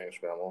right, thanks,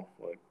 grandma."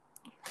 Like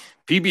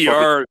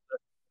PBR,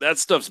 that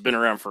stuff's been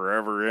around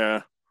forever.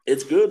 Yeah,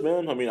 it's good,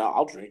 man. I mean,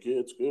 I'll drink it.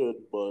 It's good,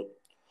 but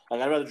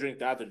like I'd rather drink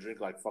that than drink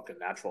like fucking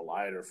Natural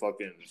Light or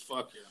fucking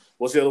fuck yeah.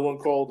 What's the other one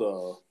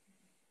called?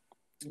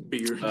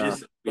 Beer.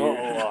 Just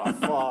beer.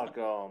 Fuck.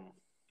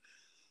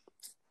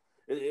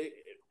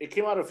 It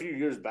came out a few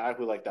years back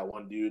with like that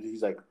one dude.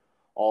 He's like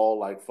all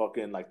like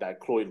fucking like that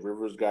Cloyd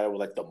Rivers guy with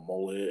like the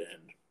mullet,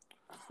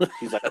 and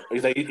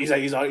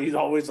he's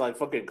always like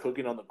fucking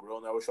cooking on the grill,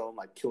 and I was showing him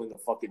like killing a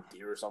fucking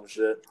deer or some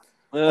shit.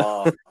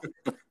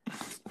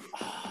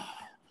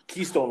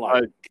 Keystone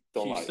Light.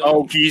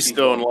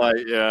 Keystone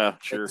Light. Yeah,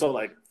 sure. And so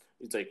like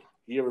it's like,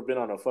 you ever been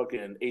on a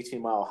fucking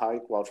 18-mile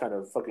hike while trying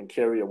to fucking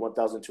carry a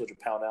 1,200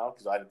 pound out?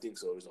 Because I didn't think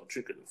so. It was no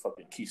trick of the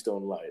fucking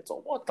Keystone Light. It's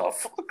like, what the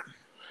fuck?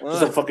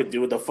 Just a fucking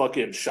dude with a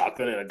fucking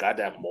shotgun and a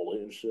goddamn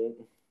mullet and shit.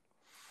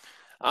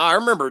 I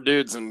remember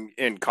dudes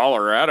in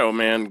Colorado,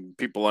 man.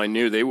 People I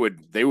knew, they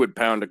would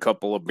pound a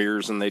couple of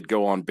beers and they'd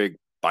go on big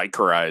bike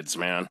rides,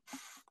 man.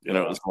 And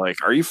it was like,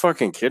 are you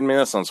fucking kidding me?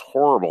 That sounds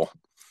horrible.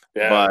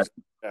 Yeah,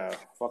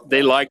 but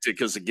they liked it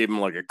because it gave them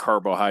like a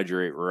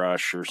carbohydrate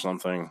rush or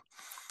something.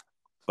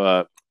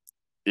 But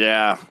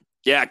yeah,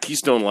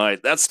 Keystone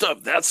Light. That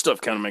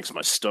stuff kind of makes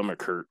my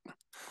stomach hurt.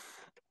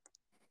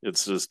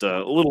 It's just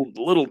a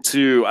little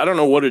too. I don't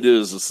know what it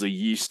is. It's the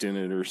yeast in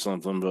it or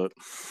something. But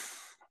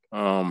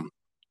I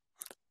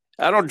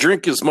don't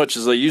drink as much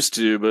as I used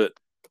to. But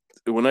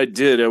when I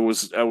did, I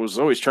was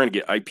always trying to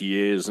get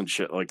IPAs and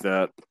shit like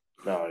that.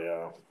 Oh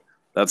yeah,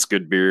 that's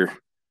good beer.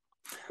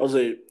 I was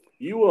like,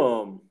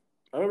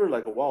 I remember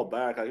like a while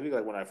back. I think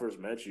like when I first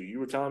met you, you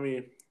were telling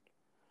me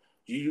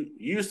you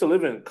used to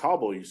live in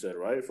Cabo. You said,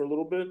 right, for a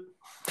little bit.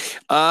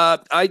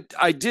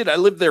 I did. I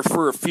lived there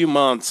for a few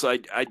months. I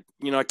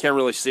can't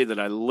really say that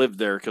I lived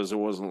there because it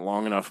wasn't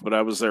long enough, but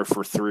I was there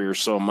for 3 or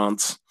so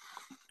months.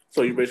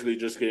 So you're basically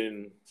just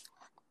getting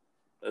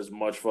as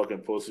much fucking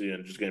pussy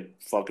and just getting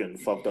fucking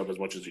fucked up as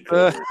much as you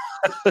could.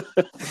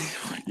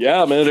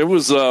 Yeah, man. It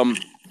was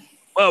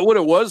well, what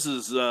it was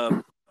is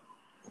I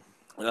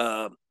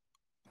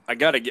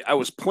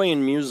was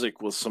playing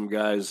music with some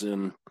guys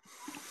in.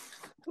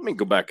 Let me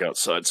go back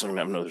outside so I can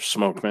have another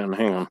smoke, man.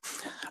 Hang on.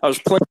 I was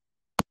playing.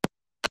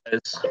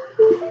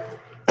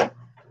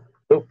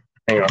 Oh,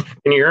 hang on.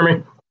 Can you hear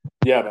me?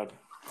 Yeah, man.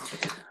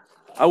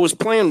 I was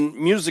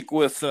playing music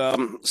with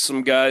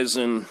some guys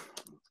in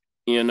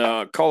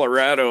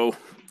Colorado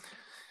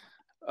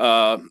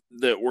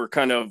that were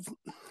kind of.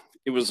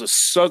 It was a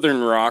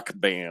southern rock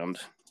band,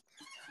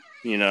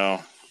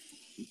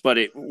 but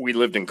we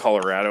lived in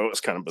Colorado. It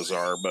was kind of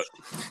bizarre, but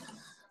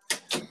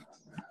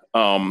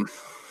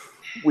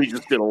we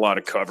just did a lot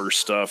of cover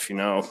stuff,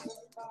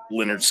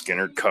 Leonard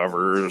Skinner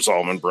covers,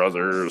 Allman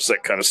Brothers,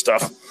 that kind of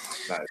stuff.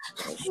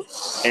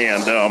 Nice.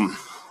 And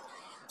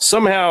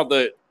somehow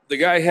the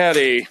guy had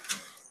a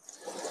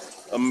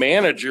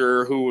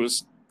manager who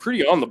was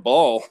pretty on the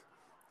ball.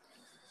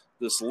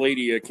 This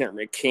lady, I can't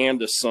remember,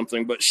 Candace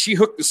something, but she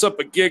hooked us up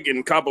a gig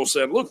in Cabo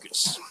San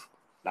Lucas.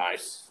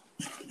 Nice.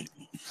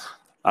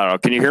 I don't know.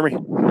 Can you hear me?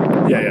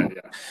 Yeah.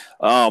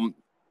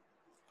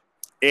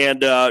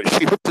 And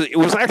she hooked it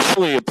was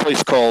actually a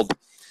place called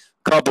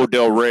Cabo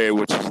del Rey,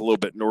 which is a little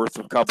bit north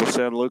of Cabo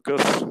San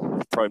Lucas,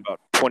 probably about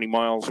 20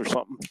 miles or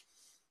something.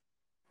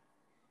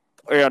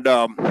 And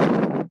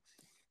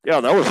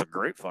yeah, that was a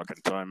great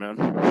fucking time,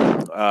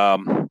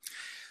 man.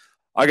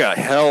 I got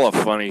hella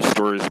funny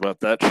stories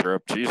about that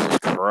trip. Jesus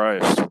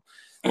Christ.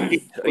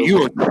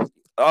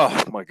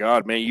 Oh my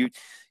God, man.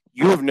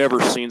 You have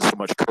never seen so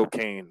much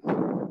cocaine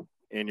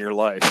in your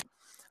life.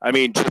 I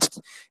mean,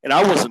 and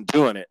I wasn't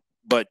doing it,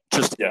 but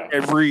just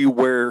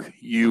everywhere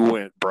you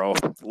went, bro.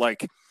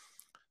 Like,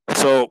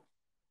 so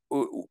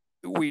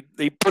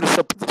they put us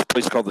up at this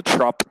place called the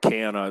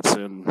Tropicana. It's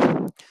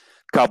in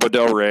Cabo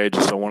del Rey,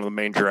 just on one of the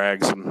main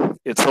drags, and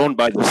it's owned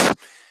by this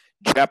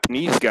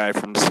Japanese guy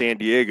from San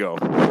Diego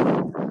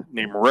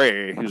named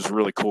Ray, who's a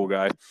really cool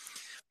guy.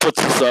 Puts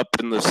us up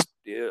in this,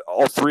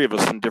 all three of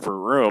us in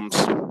different rooms,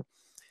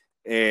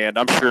 and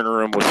I'm sharing a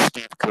room with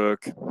Steve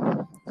Cook.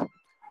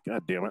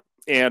 God damn it.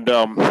 And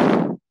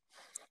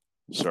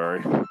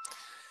sorry.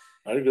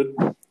 Very good.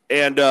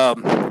 And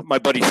my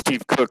buddy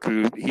Steve Cook,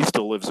 he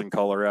still lives in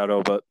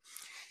Colorado, but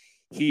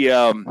we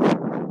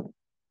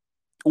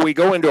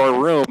go into our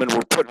room and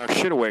we're putting our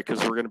shit away because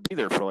we're going to be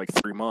there for like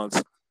 3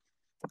 months.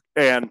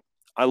 And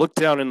I look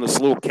down in this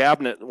little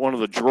cabinet, one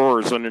of the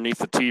drawers underneath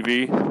the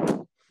TV,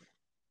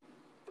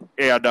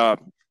 and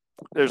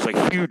there's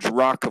a huge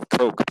rock of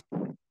coke,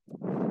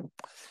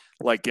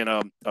 like in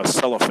a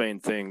cellophane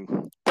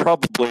thing,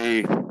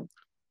 probably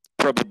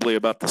probably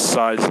about the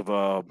size of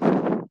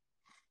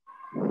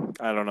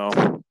I don't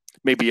know,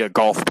 maybe a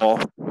golf ball.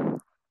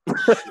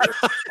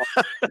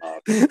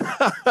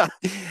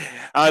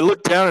 I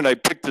looked down and I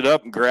picked it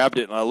up and grabbed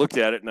it and I looked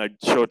at it and I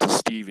showed it to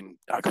Steve and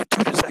I go,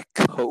 dude, is that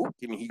coke?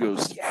 And he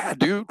goes, yeah,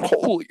 dude,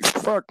 holy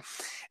fuck.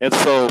 And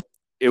so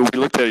we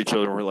looked at each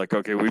other and we're like,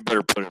 okay, we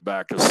better put it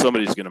back because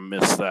somebody's going to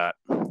miss that.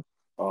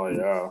 Oh,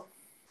 yeah.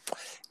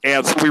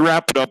 And so we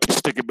wrap it up and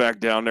stick it back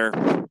down there.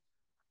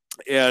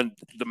 And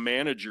the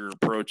manager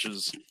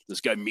approaches this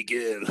guy,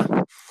 Miguel.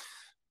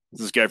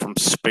 This guy from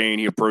Spain,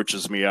 he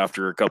approaches me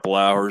after a couple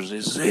hours.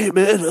 He says, hey,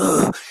 man,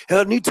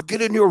 I need to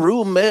get in your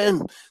room,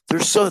 man.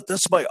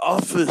 That's my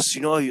office.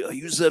 You know, I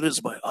use that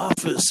as my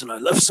office, and I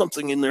left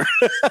something in there.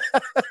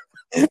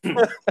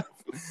 And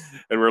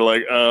we're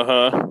like,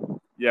 uh-huh.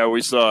 Yeah,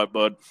 we saw it,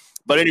 bud.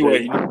 But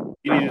anyway.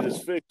 He needed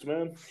his fix,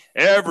 man.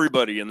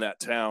 Everybody in that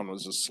town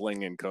was just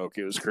slinging coke.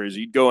 It was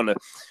crazy.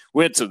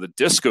 Went to the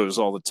discos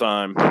all the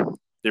time.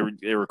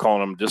 They were calling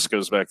them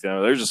discos back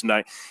then. They're just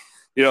nice.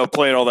 You know,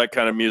 playing all that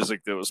kind of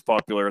music that was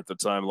popular at the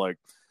time, like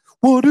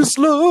 "What is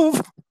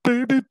love,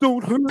 baby?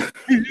 Don't hurt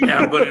me."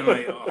 Yeah,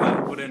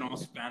 but in all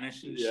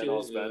Spanish and shit.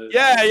 All Spanish.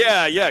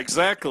 Yeah,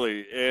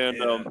 exactly.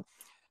 And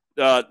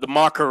the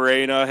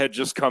Macarena had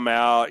just come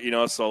out, you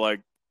know, so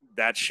like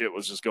that shit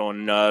was just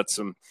going nuts.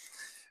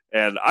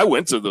 And I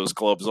went to those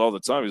clubs all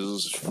the time. It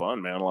was just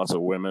fun, man. Lots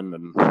of women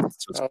and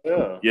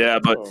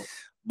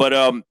but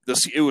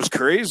it was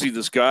crazy.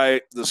 This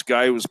guy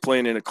was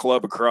playing in a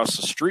club across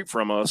the street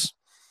from us.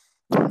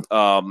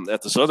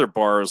 At this other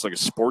bar, it was like a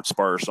sports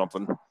bar or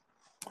something,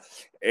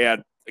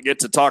 and I get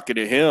to talking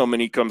to him,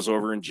 and he comes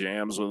over and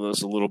jams with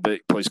us a little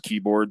bit, plays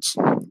keyboards,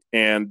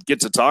 and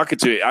get to talking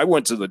to. I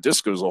went to the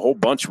discos a whole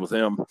bunch with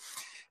him,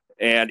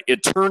 and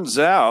it turns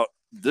out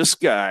this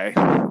guy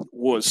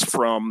was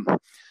from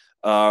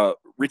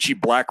Richie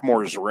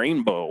Blackmore's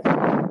Rainbow.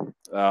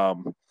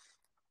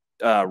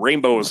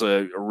 Rainbow was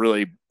a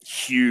really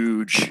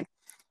huge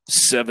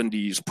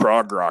 70s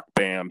prog rock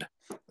band.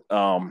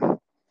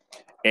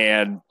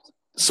 And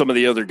some of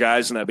the other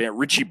guys in that band,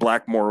 Richie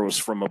Blackmore was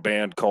from a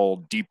band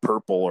called Deep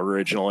Purple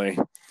originally.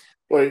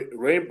 Wait,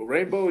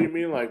 Rainbow? You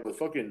mean like the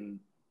fucking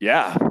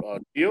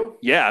Dio?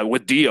 Yeah,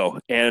 with Dio.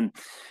 And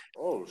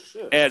oh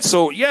shit. And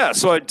so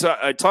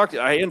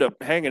I ended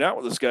up hanging out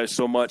with this guy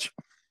so much,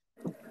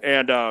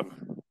 and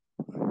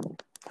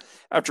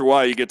after a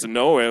while you get to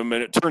know him,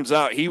 and it turns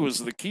out he was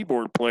the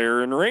keyboard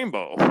player in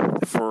Rainbow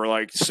for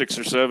like 6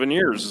 or 7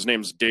 years. His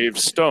name's Dave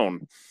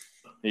Stone.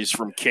 He's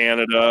from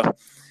Canada.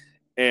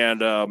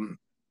 And,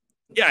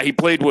 he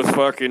played with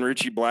fucking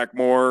Richie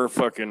Blackmore,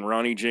 fucking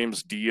Ronnie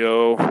James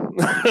Dio.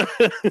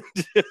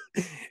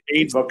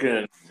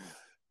 Fucking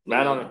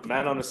Man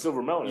on the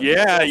Silver Mountain.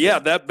 Yeah,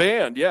 that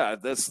band. Yeah,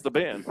 that's the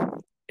band.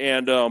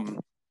 And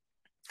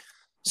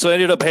so I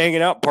ended up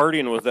hanging out,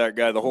 partying with that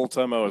guy the whole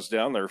time I was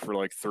down there for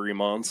like 3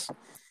 months.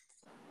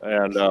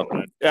 And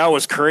that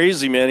was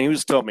crazy, man. He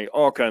was telling me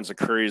all kinds of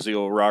crazy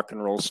old rock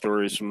and roll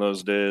stories from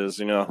those days,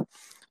 you know,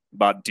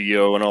 about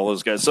Dio and all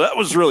those guys. So that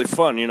was really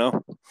fun, you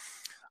know.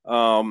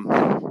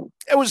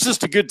 It was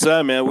just a good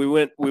time, man. We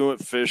went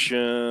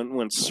fishing,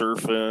 went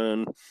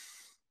surfing,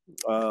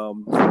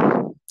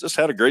 just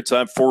had a great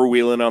time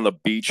 4-wheeling on the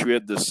beach. We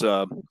had this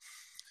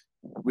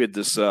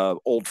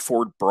old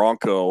Ford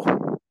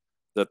Bronco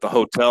that the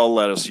hotel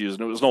let us use,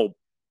 and it was an old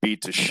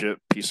beat to shit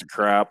piece of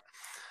crap.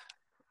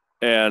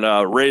 And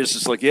Ray's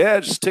just like, yeah,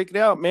 just take it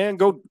out, man.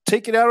 Go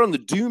take it out on the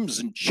dooms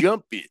and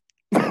jump it.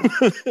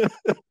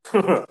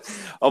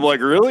 I'm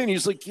like, really? And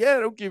he's like, yeah, I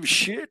don't give a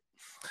shit.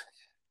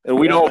 And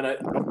we don't.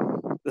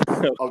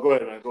 Oh, go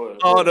ahead, man. Go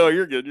ahead. Oh, no,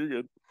 you're good. You're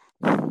good.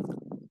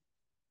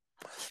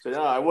 So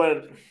yeah, I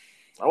went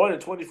in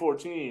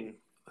 2014.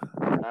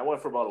 I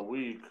went for about a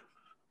week,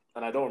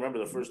 and I don't remember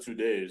the first 2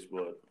 days,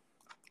 but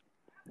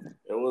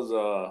it was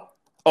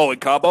in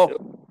Cabo.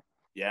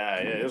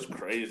 It was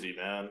crazy,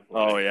 man.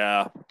 Oh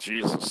yeah,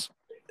 Jesus.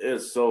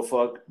 It's so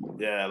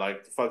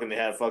like fucking. They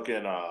had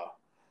fucking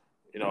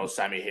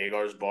Sammy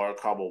Hagar's bar,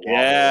 Cabo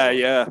Wabo.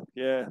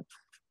 Yeah.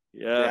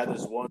 They had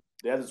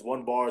this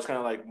one bar. It's kind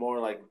of like more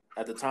like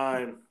at the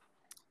time.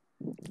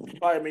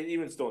 I mean,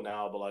 even still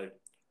now, but like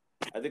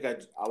I think I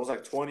was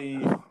like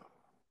 20,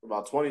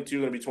 about 22,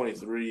 gonna be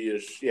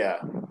 23-ish. Yeah,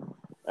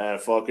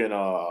 and fucking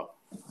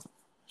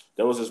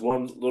there was this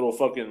one little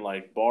fucking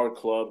like bar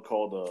club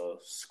called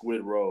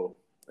Squid Row,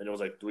 and it was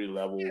like 3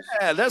 levels.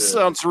 Yeah, that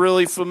sounds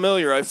really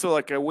familiar. I feel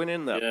like I went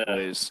in that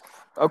place.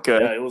 Okay.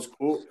 Yeah, it was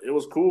cool. It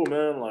was cool,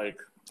 man. Like,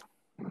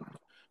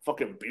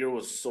 fucking beer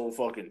was so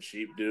fucking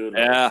cheap, dude.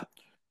 Like, yeah.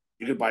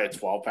 You could buy a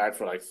 12-pack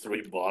for like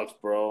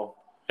 $3, bro.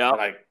 Yeah. And,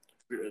 like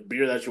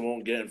beer that you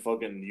won't get in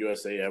fucking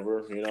USA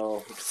ever, you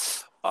know.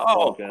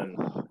 Oh.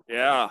 Fucking,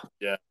 yeah.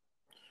 Yeah.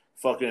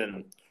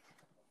 Fucking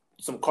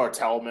some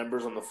cartel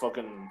members on the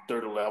fucking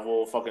 3rd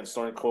level, fucking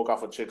snorting coke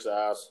off a chick's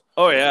ass.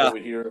 Oh yeah. Over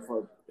here.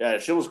 Yeah,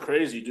 shit was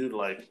crazy, dude.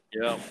 Like,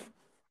 yeah.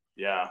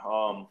 Yeah,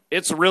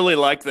 it's really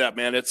like that,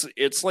 man.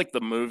 It's like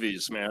the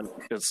movies, man.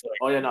 It's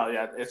like,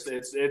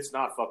 it's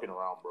not fucking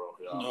around, bro.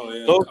 Yeah. No,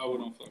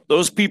 yeah,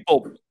 those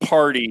people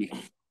party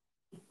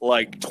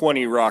like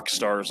 20 rock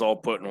stars all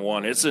put in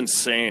one. It's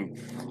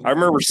insane. I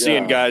remember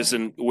seeing guys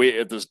at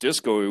this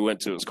disco we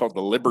went to. It's called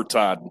the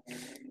Libertad,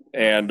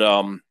 and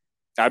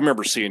I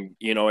remember seeing,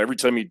 every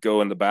time you'd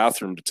go in the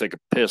bathroom to take a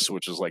piss,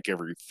 which is like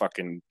every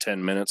fucking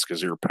 10 minutes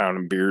because you were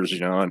pounding beers,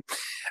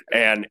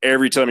 and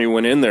every time you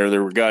went in there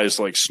were guys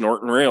like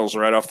snorting rails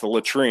right off the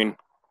latrine.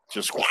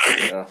 Just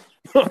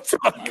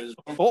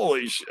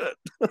holy shit.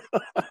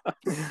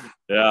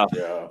 Yeah,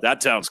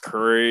 that town's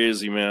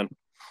crazy, man.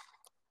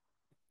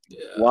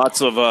 Yeah.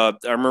 Lots of I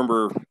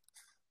remember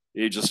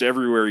just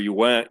everywhere you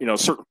went,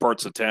 certain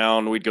parts of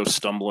town, we'd go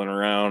stumbling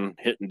around,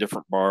 hitting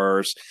different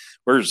bars.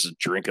 We were just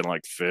drinking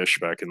like fish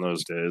back in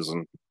those days,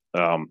 and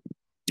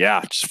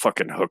just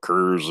fucking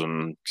hookers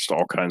and just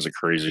all kinds of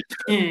crazy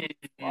shit.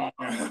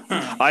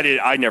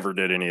 I never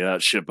did any of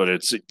that shit,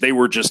 but they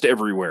were just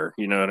everywhere.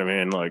 You know what I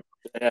mean? Like,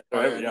 they're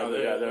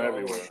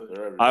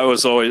everywhere. I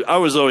was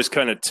always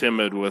kind of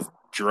timid with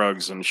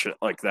drugs and shit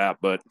like that,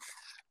 but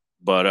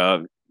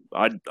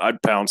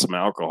I'd pound some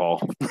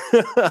alcohol.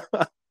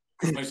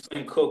 You were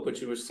slinging coke, but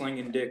you were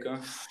slinging dick, huh?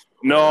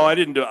 No, I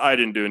didn't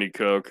do any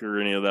coke or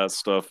any of that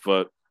stuff,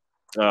 but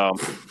a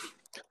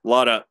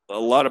lot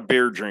of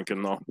beer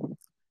drinking though.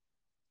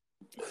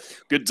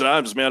 Good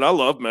times, man. I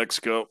love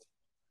Mexico.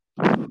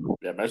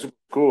 Yeah, Mexico's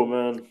cool,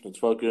 man. It's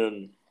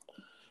fucking,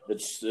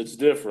 it's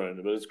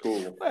different, but it's cool.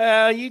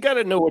 You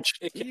gotta know what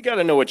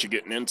you're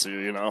getting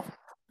into,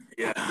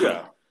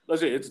 Yeah.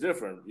 Let's say it's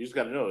different. You just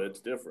gotta know it's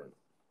different.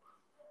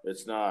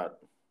 It's not,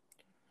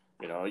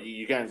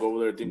 you can't go over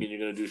there thinking you're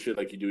gonna do shit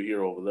like you do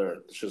here over there.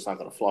 It's just not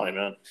gonna fly,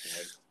 man.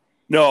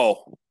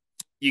 No,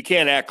 you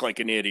can't act like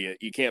an idiot.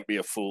 You can't be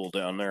a fool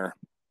down there.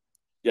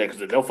 Yeah,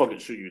 because they'll fucking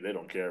shoot you. They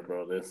don't care,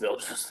 bro. They'll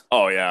just.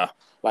 Oh yeah.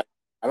 Like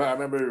I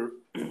remember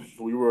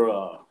we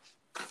were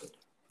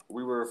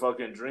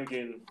fucking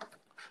drinking.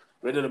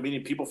 We ended up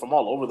meeting people from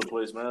all over the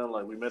place, man.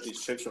 Like we met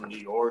these chicks from New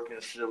York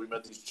and shit. We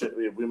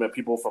met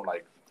people from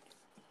like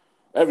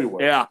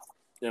everywhere. Yeah.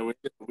 Yeah,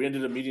 we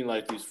ended up meeting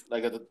like these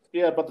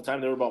about the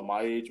time they were about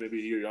my age, maybe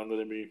a year younger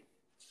than me.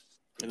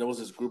 And there was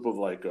this group of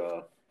like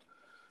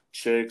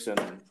chicks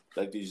and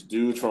like these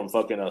dudes from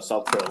fucking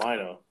South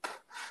Carolina.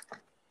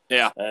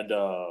 Yeah. And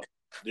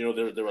they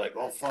were like,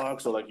 oh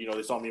fuck. So like,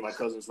 they saw me and my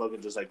cousins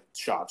fucking just like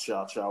shot.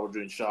 We're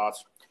doing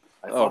shots.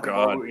 Like, oh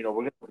god. We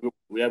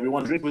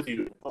want to drink with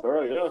you. All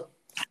right, yeah.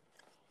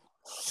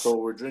 So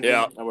we're drinking,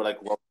 and we're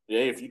like, well, yeah,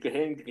 if you can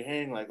hang, you can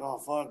hang. Like, oh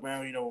fuck,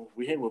 man,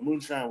 we hang with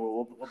moonshine,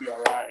 we'll be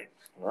all right.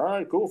 All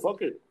right, cool,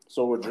 fuck it.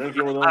 So we're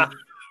drinking with them,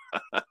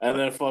 and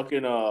then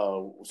fucking,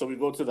 so we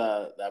go to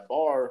that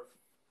bar,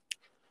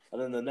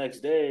 and then the next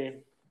day,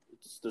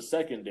 it's the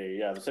second day.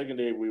 Yeah, the second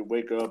day we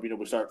wake up,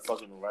 we start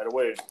fucking right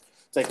away.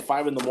 It's like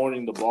 5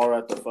 a.m. The bar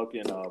at the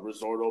fucking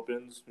resort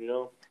opens,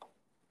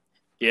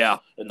 Yeah.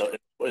 In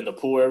the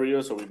pool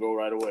area, so we go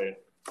right away.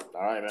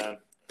 All right, man.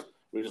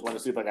 We just went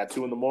to sleep like at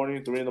 2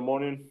 a.m, 3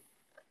 a.m.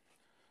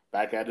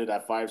 Back at it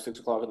at 5, 6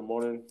 o'clock in the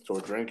morning. So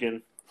we're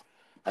drinking.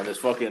 And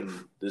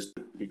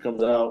he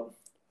comes out.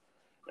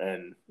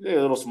 And a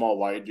little small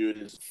white dude,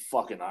 his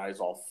fucking eyes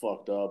all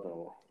fucked up. And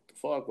what the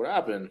fuck? What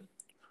happened?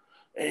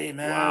 Hey,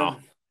 man.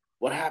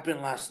 What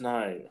happened last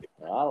night?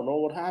 I don't know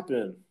what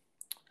happened.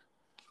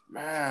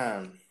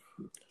 Man.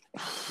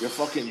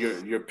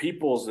 Your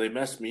peoples, they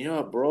messed me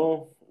up,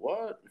 bro.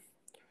 What?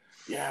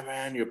 Yeah,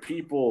 man, your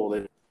people.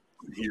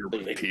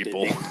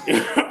 People.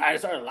 I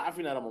started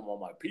laughing at him about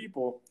my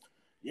people.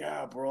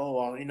 Yeah, bro.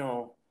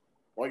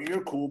 Well,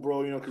 you're cool,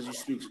 bro. Because you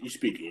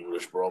speak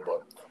English, bro.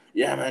 But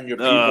yeah, man, your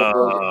people,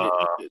 bro.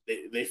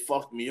 They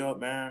fucked me up,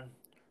 man.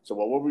 So,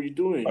 what were you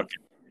doing? Okay.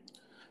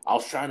 I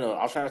was trying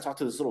to talk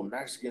to this little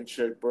Mexican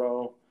chick,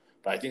 bro.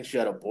 But I think she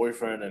had a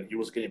boyfriend, and he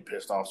was getting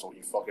pissed off, so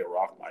he fucking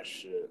rocked my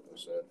shit. I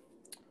said,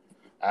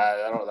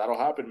 that'll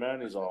happen,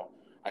 man. He's all,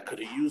 I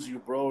could have used you,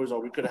 bro. He's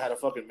all, we could have had a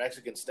fucking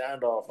Mexican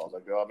standoff. I was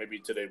like, oh, maybe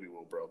today we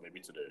will, bro. Maybe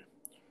today.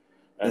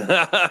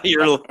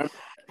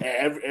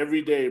 And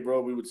every day,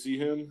 bro, we would see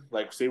him.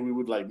 Like, say we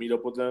would like meet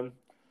up with them.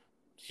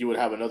 He would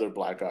have another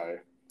black eye.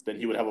 Then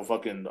he would have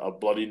a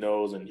bloody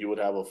nose, and he would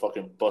have a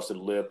fucking busted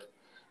lip.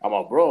 I'm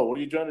like, bro, what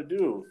are you trying to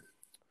do?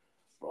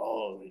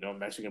 Bro,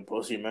 Mexican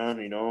pussy, man.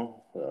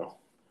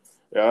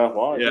 Yeah,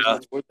 well, yeah.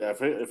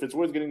 If it's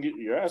worth getting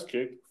your ass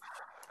kicked,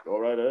 go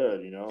right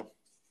ahead,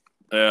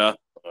 Yeah.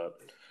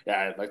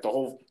 Yeah, like the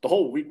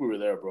whole week we were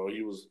there, bro.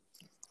 He was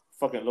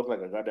fucking looked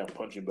like a goddamn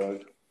punching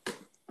bag.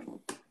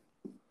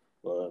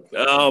 But,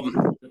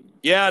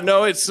 yeah,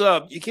 no, it's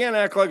you can't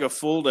act like a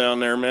fool down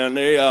there, man.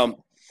 They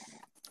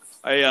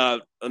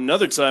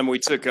another time we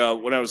took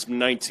when I was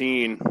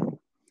 19,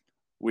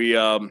 me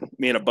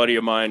and a buddy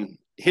of mine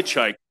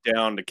hitchhiked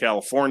down to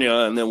California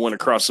and then went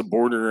across the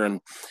border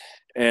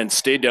and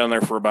stayed down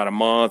there for about a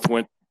month.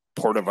 Went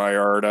Puerto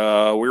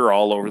Vallarta. We were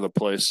all over the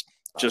place,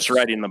 just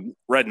riding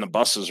the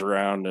buses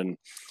around. And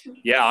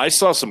yeah, I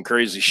saw some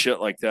crazy shit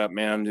like that,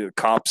 man. The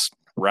cops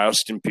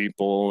rousting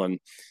people and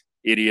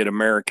idiot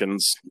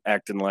Americans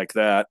acting like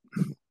that.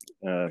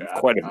 It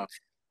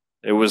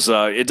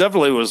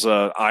definitely was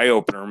a eye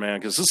opener, man.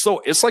 Because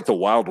it's like the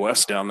Wild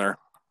West down there.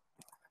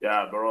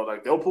 Yeah, bro.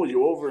 Like they'll pull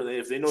you over, and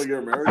if they know you're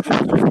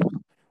American,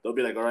 they'll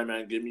be like, "All right,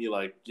 man, give me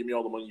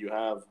all the money you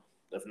have.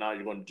 If not,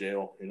 you're going to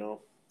jail." You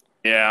know?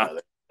 Yeah.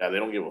 They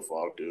don't give a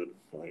fuck, dude.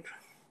 Like,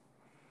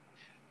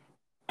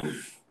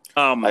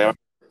 I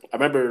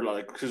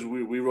remember because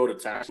we rode a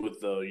taxi with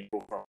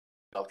from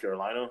South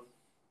Carolina.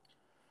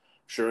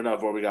 Sure enough,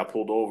 bro, we got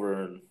pulled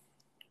over and.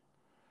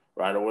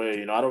 Right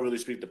away, I don't really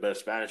speak the best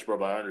Spanish, bro,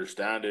 but I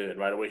understand it. And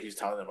right away, he's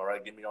telling them, "All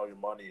right, give me all your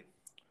money."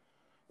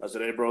 I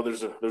said, "Hey, bro,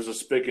 there's a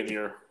spick in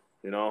here,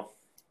 and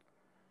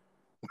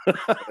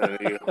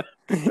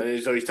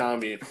so he's telling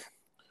me,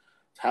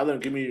 have them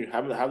give me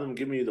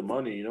the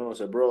money, I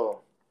said,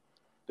 "Bro,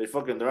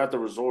 they're at the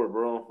resort,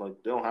 bro.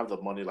 Like they don't have the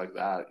money like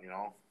that,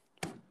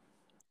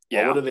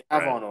 Yeah. Well, what do they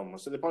have on them? I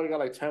said they probably got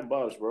like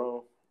 $10,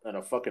 bro, and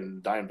a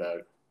fucking dime bag.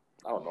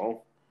 I don't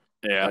know.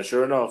 Yeah. And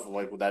sure enough,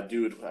 like with that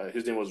dude,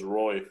 his name was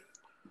Roy,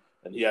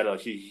 and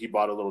he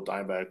bought a little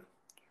dime bag,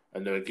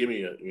 and they would give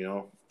me it,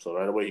 So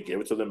right away he gave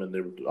it to them, and they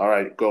were, "All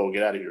right, go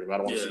get out of here. I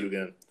don't want to see you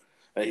again."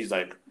 And he's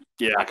like,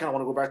 "Yeah, I kind of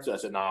want to go back to." I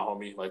said, "Nah,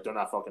 homie. Like they're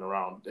not fucking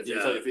around.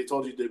 If they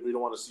told you that we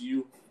don't want to see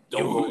you,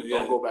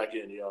 don't go back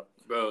in,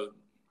 bro.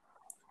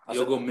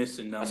 You'll go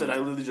missing down. I said, "I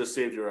literally just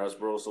saved your ass,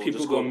 bro. So people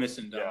just go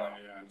missing down.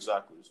 Yeah,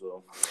 exactly.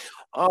 So.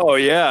 Oh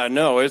yeah,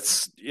 no,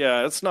 it's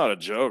not a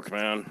joke,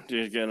 man.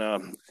 You can,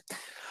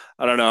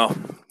 I don't know.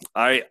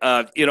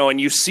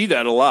 And you see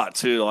that a lot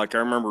too. Like I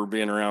remember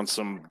being around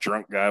some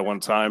drunk guy one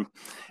time,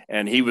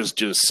 and he was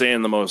just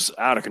saying the most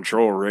out of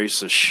control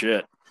racist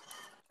shit.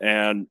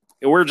 And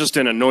we're just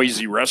in a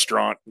noisy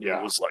restaurant. Yeah.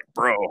 It was like,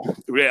 bro,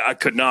 I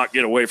could not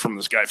get away from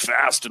this guy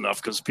fast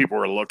enough because people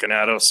were looking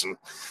at us. And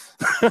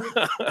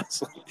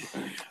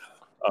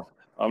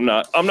I'm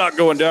not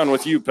going down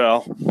with you,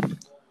 pal.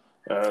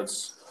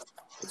 It's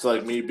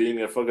like me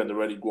being a fucking the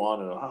red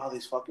iguana.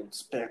 These fucking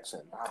specks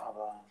and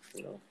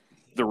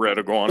The red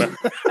iguana.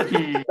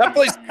 That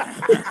place.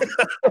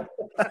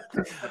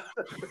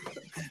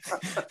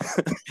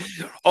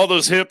 All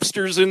those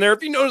hipsters in there.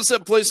 If you notice,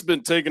 that place has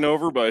been taken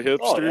over by hipsters.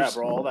 Oh yeah,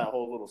 bro. All that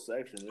whole little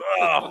section. It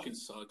fucking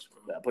sucks,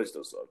 bro. That place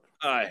still sucks.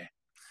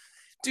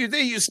 Dude,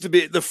 they used to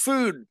be the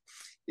food.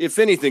 If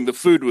anything, the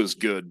food was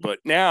good, but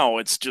now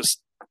it's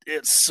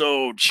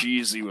so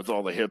cheesy with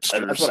all the hipsters.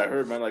 And that's what I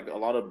heard, man. Like a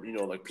lot of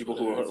people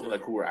who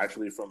are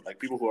actually from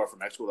people who are from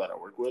Mexico that I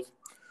work with.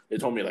 They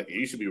told me like it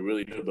used to be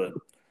really good, but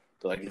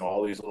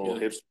all these little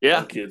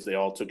hipster kids, they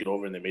all took it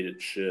over and they made it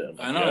shit.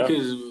 Like, I know,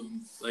 because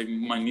like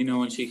my Nina,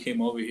 when she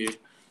came over here,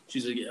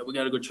 she's like, "Yeah, we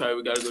gotta go try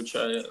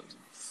it.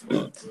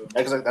 Fuck,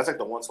 because that's like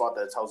the one spot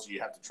that tells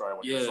you have to try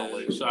when you're so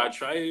late. So I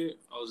tried it.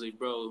 I was like,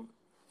 bro,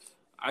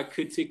 I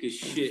could take a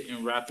shit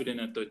and wrap it in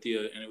a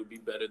tortilla, and it would be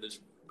better than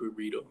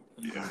burrito.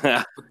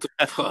 Yeah. What the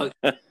fuck?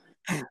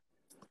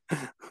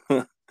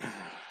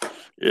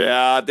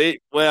 Yeah,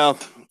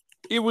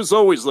 it was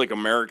always like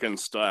American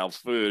style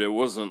food. It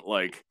wasn't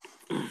like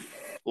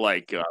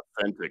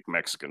authentic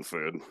Mexican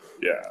food.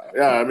 Yeah.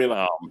 I mean,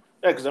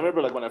 because I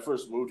remember like when I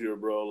first moved here,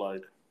 bro.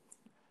 Like,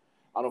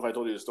 I don't know if I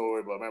told you the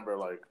story, but I remember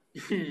like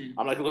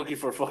I'm like looking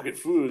for fucking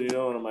food, and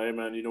I'm like, "Hey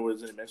man, you know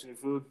where's any Mexican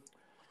food?"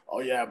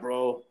 "Oh yeah,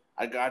 bro,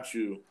 I got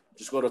you.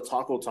 Just go to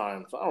Taco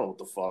Time." So I don't know what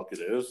the fuck it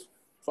is.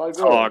 So I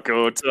go.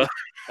 Taco Time.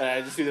 And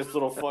I just see this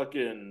little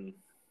fucking,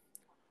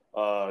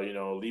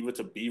 Leave It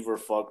to Beaver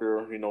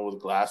fucker, with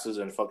glasses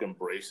and fucking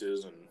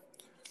braces, and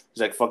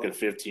he's like fucking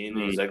 15.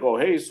 And he's like, "Oh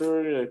hey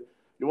sir,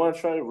 you want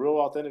to try real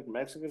authentic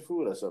Mexican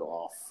food?" I said,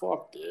 "Oh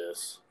fuck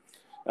this."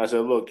 And I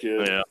said, "Look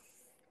kid." Yeah.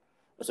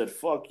 I said,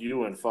 "Fuck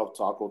you and fuck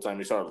Taco Time."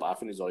 He started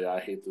laughing. He's like, "Yeah, I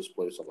hate this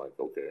place." I'm like,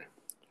 "Okay."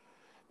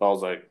 I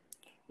was like,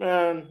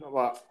 "Man,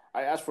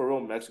 I asked for real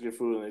Mexican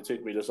food and they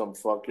take me to some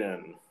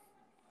fucking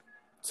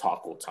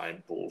Taco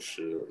Time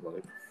bullshit."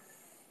 Like,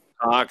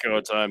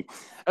 Taco Time.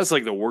 That's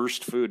like the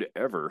worst food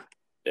ever.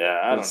 Yeah,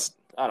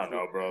 I don't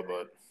know, bro,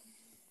 but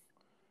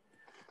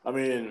I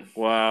mean,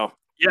 wow.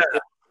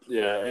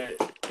 Yeah.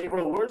 Hey,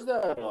 bro, where's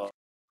that?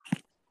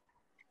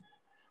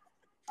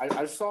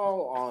 I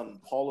saw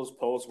on Paula's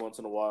post once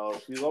in a while.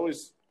 She's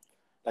always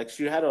like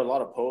she had a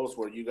lot of posts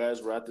where you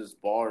guys were at this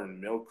bar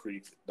in Mill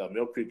Creek, the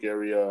Mill Creek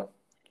area,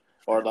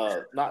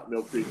 or not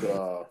Mill Creek.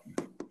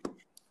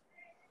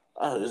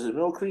 Is it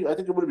Mill Creek? I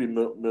think it would be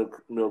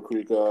Mill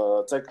Creek.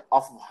 It's like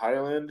off of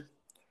Highland,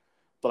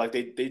 but like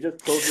they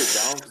just closed it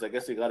down because I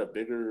guess they got a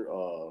bigger.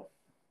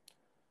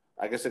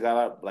 I guess they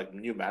got like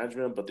new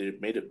management, but they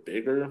made it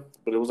bigger.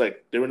 But it was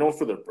like they were known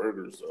for their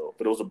burgers though.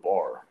 But it was a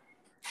bar.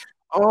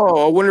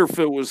 Oh, I wonder if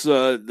it was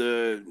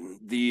the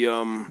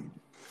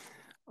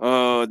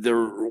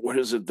what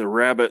is it? The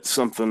rabbit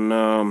something?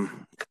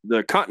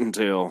 The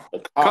cottontail,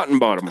 cotton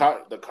bottom,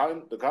 the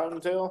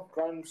cottontail,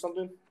 cotton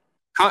something.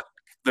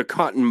 The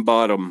cotton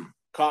bottom.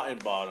 Cotton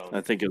bottom.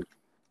 I think it.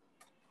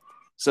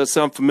 Does that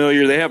sound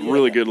familiar? They have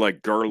really good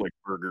like garlic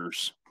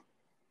burgers.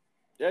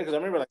 Yeah, because I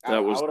remember like I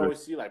would always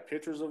see like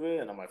pictures of it,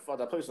 and I'm like, "Fuck,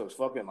 that place looks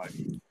fucking like."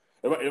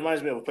 It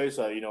reminds me of a place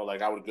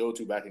like I would go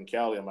to back in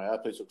Cali. I'm like,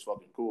 that place looks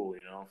fucking cool,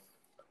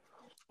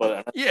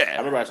 But I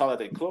remember I saw that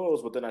they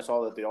closed, but then I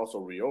saw that they also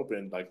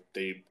reopened. Like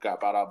they got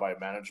bought out by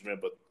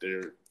management, but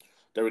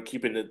they were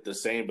keeping it the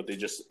same, but they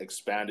just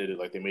expanded it,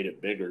 like they made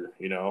it bigger,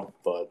 you know.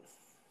 But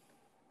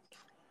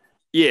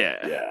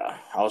yeah,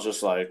 I was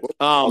just like,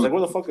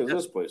 where the fuck is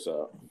this place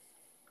at?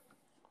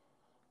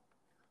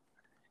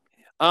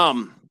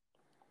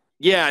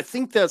 Yeah, I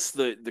think that's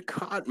the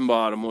Cotton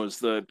Bottom was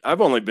the.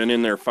 I've only been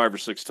in there 5 or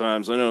 6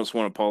 times. I know it's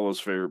one of Paulo's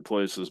favorite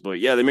places, but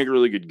yeah, they make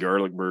really good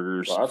garlic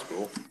burgers. Oh, that's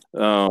cool.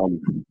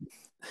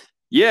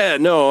 Yeah,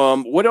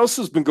 no. What else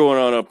has been going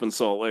on up in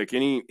Salt Lake?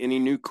 Any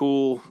new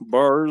cool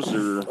bars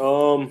or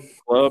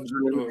clubs?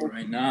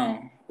 Right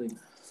now, like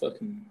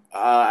fucking.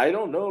 I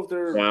don't know if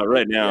they're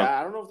right now. Yeah,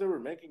 I don't know if they were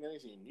making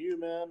anything new,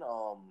 man.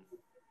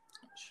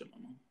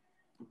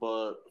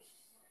 But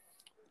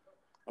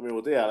I mean,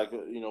 with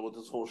with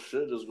this whole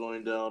shit just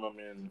going down, I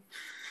mean,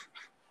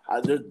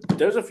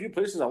 there's a few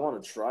places I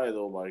want to try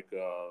though, like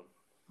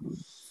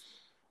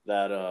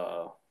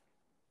that.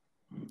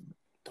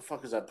 The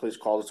fuck is that place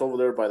called? It's over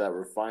there by that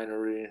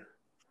refinery.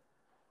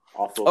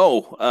 Off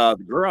of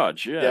the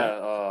Garage, yeah.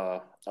 Yeah,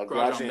 a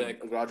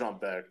garage on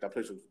Beck. That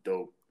place was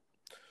dope.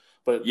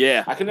 But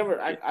yeah, I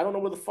don't know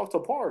where the fuck to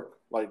park.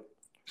 Like,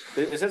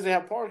 it says they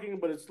have parking,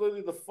 but it's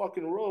literally the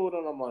fucking road,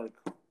 and I'm like,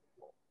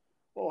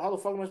 well, how the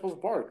fuck am I supposed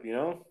to park? You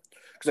know,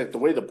 because like the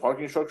way the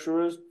parking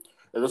structure is,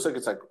 it looks like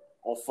it's like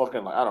all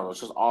fucking like I don't know, it's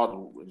just odd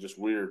and just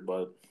weird.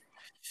 But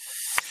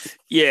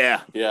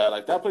yeah,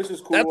 like that place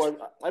is cool.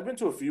 I've been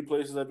to a few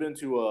places. I've been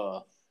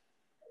to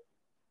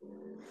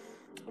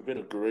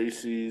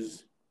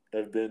Gracie's.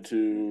 I've been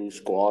to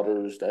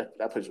Squatters.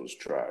 That place was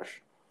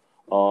trash.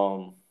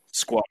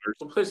 Squatters.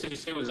 The place that you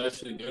say was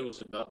actually good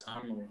was About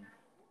Time.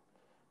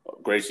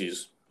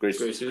 Gracie's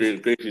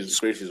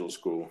was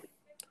cool.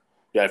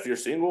 Yeah, if you're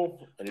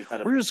single and you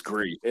kind of where's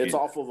Gracie? It's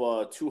off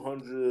of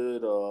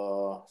 200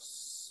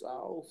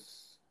 South.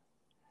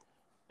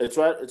 It's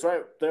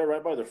right there,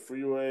 right by the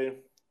freeway.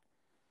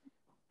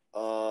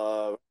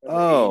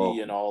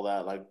 80 and all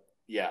that, like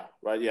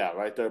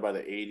right there by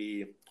the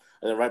 80,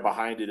 and then right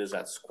behind it is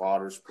that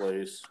Squatter's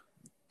place.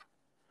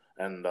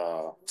 And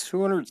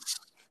 200.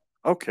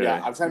 Okay.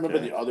 Yeah, I'm trying to remember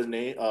the other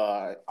name.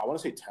 I want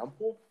to say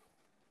Temple.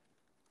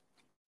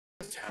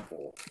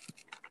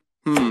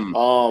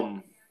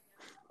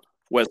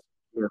 West.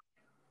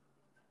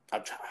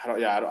 I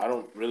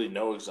don't really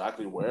know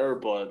exactly where,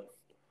 but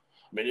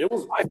I mean, it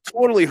was. I've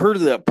totally heard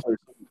of that place.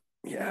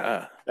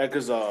 Yeah.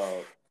 Because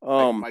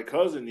my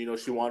cousin,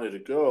 she wanted to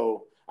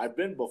go. I've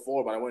been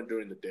before, but I went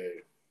during the day.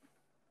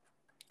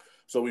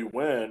 So we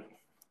went,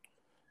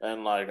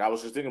 and like I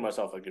was just thinking to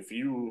myself, like if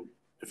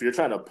you're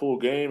trying to pull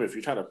game, if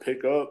you're trying to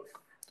pick up,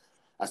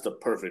 that's the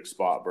perfect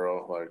spot,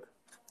 bro. Like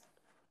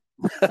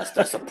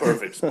that's the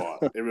perfect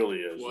spot. It really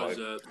is. Why is like,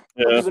 that?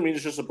 Yeah. Because I mean,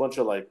 it's just a bunch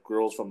of like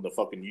girls from the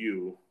fucking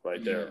U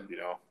right there,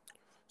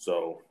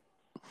 So.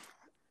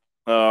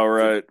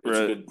 Right. It's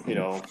a good,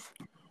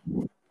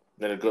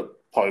 then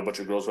probably a bunch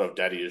of girls who have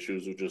daddy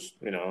issues who just,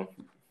 I don't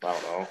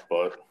know,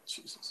 but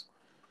Jesus.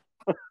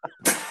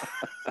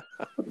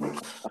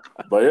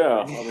 But yeah,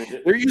 I mean,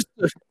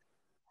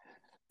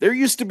 there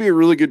used to be a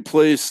really good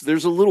place.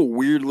 There's a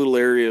weird little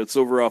area. It's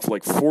over off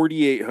like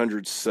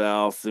 4800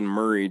 South in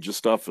Murray,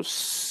 just off of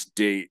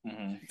State.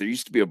 Mm-hmm. There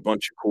used to be a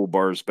bunch of cool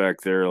bars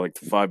back there, like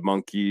the Five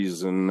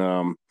Monkeys, and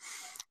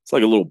it's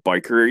like a little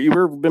biker. You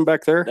ever been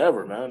back there?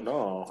 Never, man.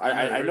 No,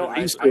 I know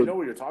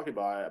what you're talking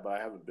about, but I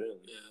haven't been.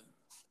 Yeah.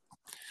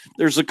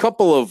 There's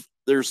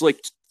like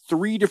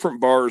 3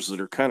 different bars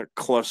that are kind of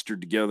clustered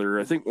together.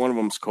 I think one of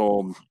them's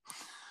called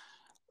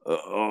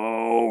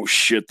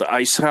the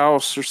Ice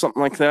House or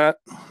something like that.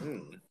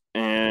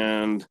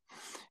 And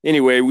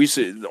anyway, we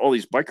see all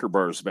these biker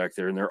bars back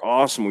there, and they're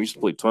awesome. We used to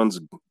play tons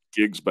of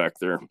gigs back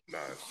there.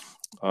 Nice.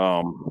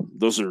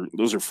 Those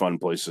are fun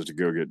places to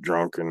go get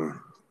drunk and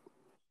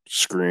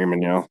scream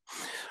and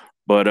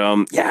But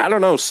I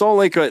don't know. Salt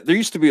Lake. There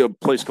used to be a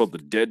place called the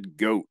Dead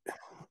Goat.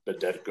 The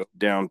Dead Goat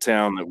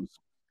downtown.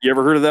 You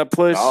ever heard of that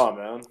place? Oh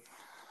man.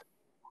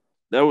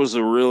 That was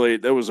a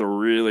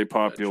really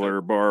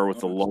popular bar with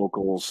the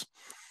locals.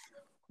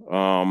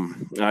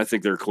 I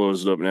think they're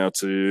closed up now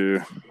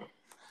too.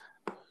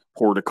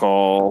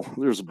 Portical.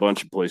 There's a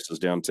bunch of places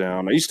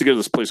downtown. I used to go to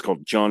this place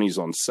called Johnny's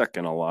on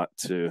 2nd a lot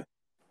too.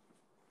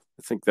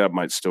 I think that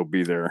might still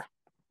be there.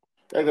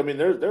 Yeah, I mean,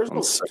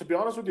 to be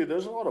honest with you,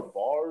 there's a lot of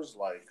bars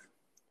like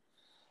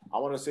I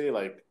want to say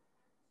like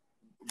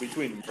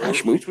between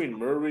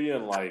Murray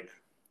and like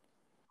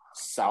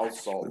South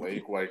Salt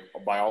Lake, like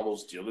by all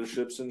those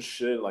dealerships and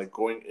shit, like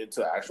going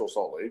into actual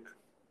Salt Lake.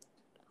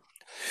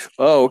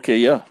 Oh, okay,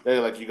 yeah. Yeah,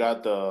 like you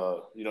got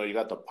the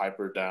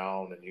Piper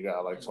Down, and you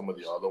got like some of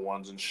the other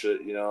ones and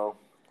shit.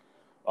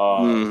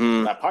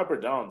 That Piper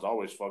Down's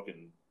always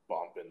fucking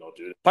bumping though,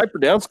 dude. Piper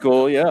Down's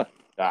cool, yeah.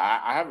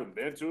 I haven't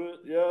been to it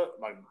yet.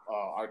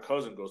 Our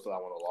cousin goes to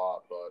that one a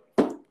lot, but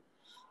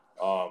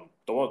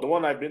the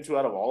one I've been to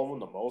out of all of them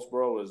the most,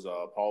 bro, is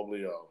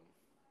probably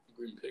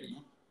Green Pig.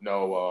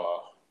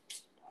 No,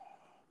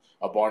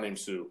 a bar named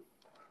Sue.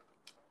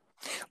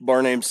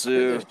 Bar named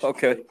Sue.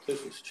 Okay.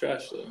 This was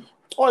trash though.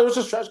 Oh, it was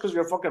just trash because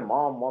your fucking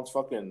mom wants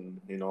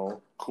fucking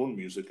coon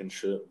music and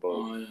shit. But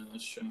oh yeah,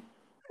 that's true.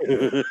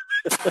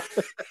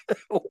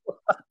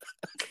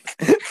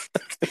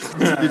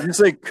 Did you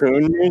say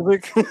coon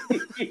music?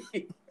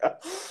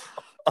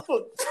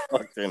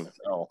 Fucking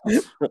hell.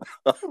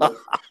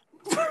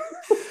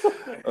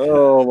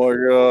 Oh my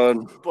god.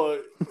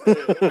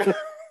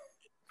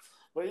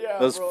 But yeah,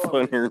 that's bro,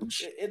 funny.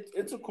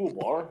 It's a cool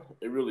bar.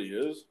 It really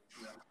is.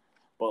 Yeah.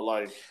 But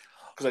like,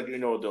 cause like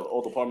the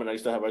old apartment I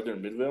used to have right there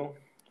in Midvale,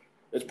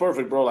 it's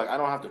perfect, bro. Like I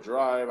don't have to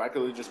drive. I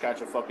could just catch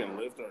a fucking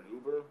Lyft or an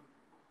Uber,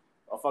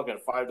 a fucking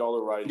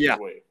 $5 ride each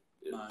way.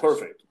 Nice.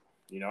 Perfect,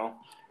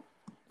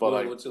 But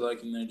like, what's it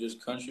like in there?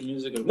 Just country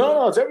music? Or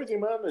no, it's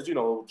everything, man. It's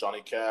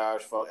Johnny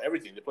Cash,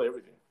 everything. They play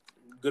everything.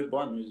 Good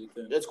bar music,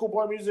 then. It's cool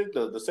bar music.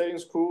 The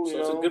setting's cool. So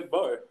it's a good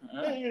bar.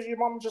 Yeah, your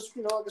mom just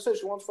like I said,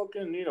 she wants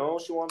fucking she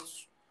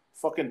wants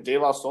fucking De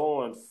La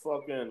Soul and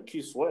fucking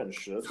Keith Sweat and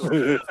shit.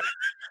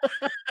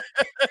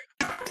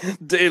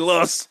 De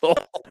La Soul.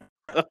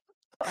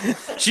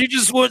 She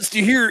just wants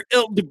to hear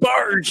El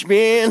DeBarge,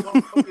 man.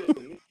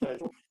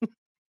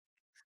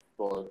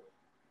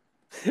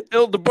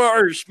 El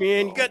DeBarge,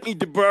 man. You got any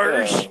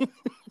DeBarge? Yeah.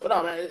 But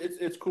no, man,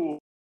 it's cool.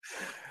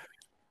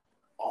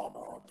 Oh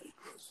no,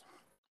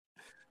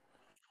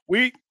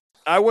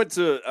 I went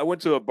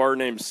to a bar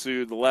named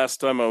Sue the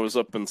last time I was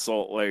up in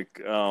Salt Lake.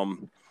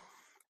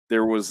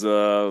 There was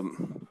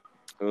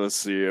let's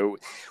see.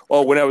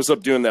 Well, when I was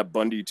up doing that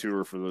Bundy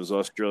tour for those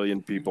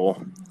Australian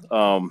people,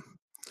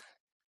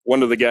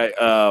 one of the guy,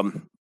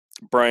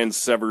 Brian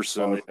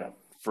Severson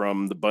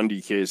from the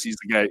Bundy case. He's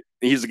the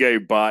guy who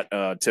bought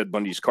Ted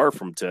Bundy's car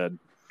from Ted.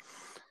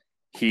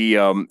 He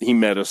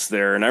met us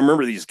there, and I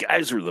remember these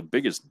guys were the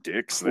biggest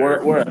dicks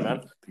there. Where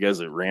man? The guys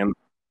that ran.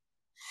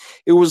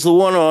 It was the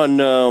one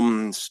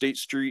on State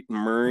Street in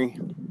Murray.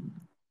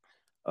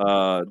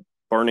 Bar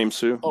named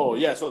Sue. Oh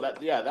yeah, so that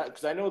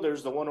because I know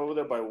there's the one over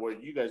there by where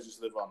you guys used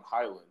to live on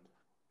Highland.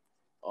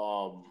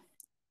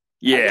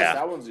 Yeah,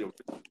 that one's the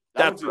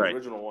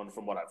original one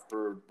from what I've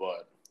heard,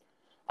 but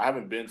I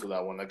haven't been to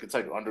that one. Like it's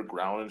like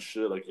underground and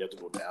shit. Like you have to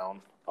go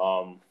down.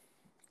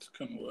 It's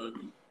kind of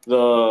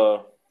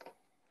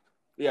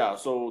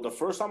so the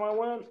first time I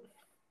went,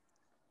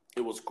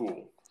 it was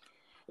cool.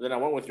 Then I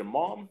went with your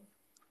mom.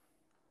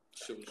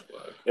 Shit was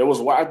whack. It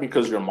was whack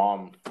because your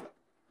mom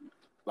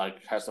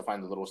like has to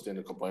find the little thing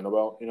to complain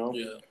about,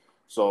 Yeah.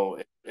 So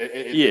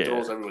it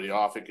throws everybody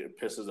off. It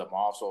pisses them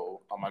off.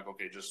 So I'm like,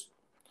 okay, just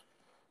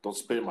don't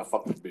spit in my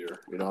fucking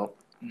beer,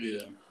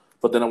 Yeah.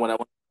 But then when I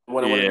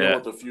went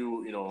with a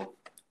few,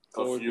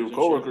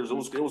 coworkers, it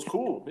was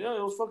cool. Yeah,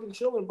 it was fucking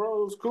chilling,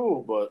 bro. It was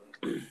cool, but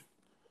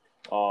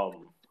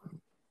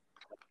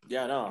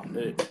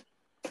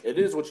it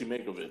is what you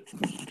make of it.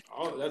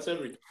 Oh, that's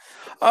everything.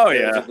 Oh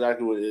yeah, that's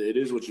exactly what it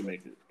is. What you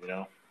make it,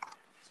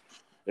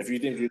 If you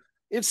think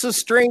it's a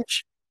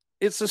strange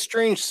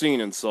scene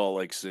in Salt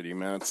Lake City,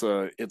 man.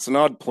 It's an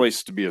odd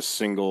place to be a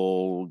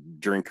single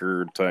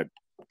drinker type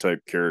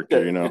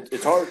character,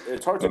 It's hard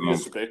to be a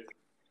spick.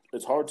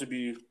 It's hard to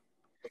be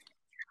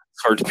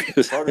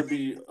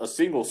a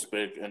single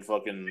spick and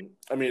fucking.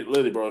 I mean,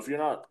 literally, bro. If you're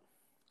not,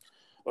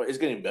 well, it's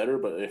getting better.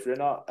 But if you're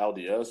not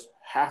LDS,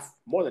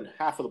 more than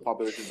half of the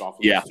population is off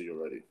the list to you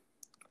already.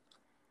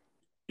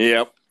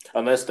 Yep.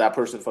 Unless that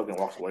person fucking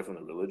walks away from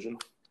the religion,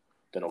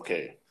 then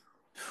okay.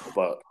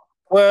 But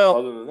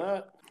other than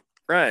that,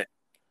 right?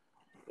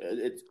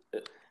 That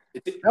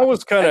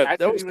was kind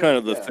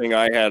of the thing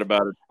I had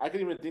about it. I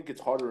can even think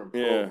it's harder in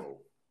Provo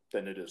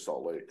than it is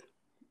Salt Lake.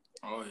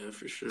 Oh yeah,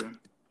 for sure.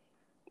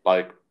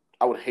 Like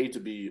I would hate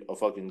to be a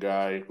fucking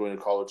guy going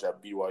to college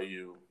at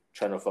BYU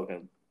trying to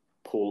fucking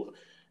pull.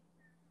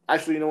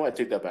 Actually, you know what? I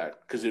take that back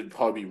because it'd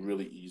probably be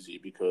really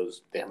easy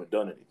because they haven't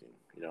done anything,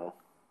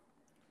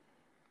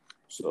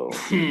 So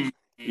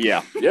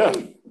yeah.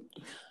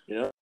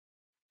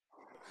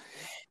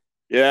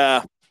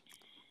 Yeah.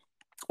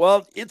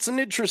 Well, it's an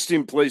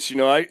interesting place,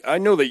 I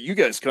know that you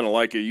guys kind of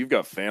like it. You've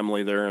got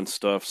family there and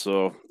stuff,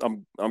 so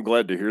I'm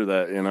glad to hear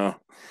that.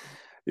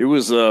 It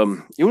was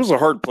a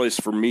hard place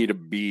for me to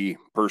be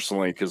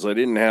personally because I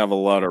didn't have a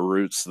lot of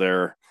roots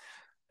there,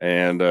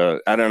 and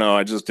I don't know.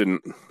 I just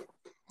didn't.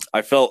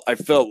 I felt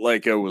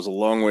like I was a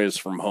long ways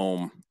from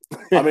home.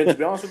 I mean, to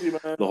be honest with you,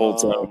 man, the whole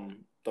time.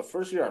 The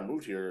first year I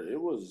moved here, it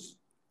was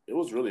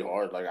really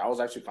hard. Like I was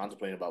actually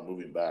contemplating about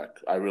moving back.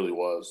 I really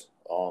was.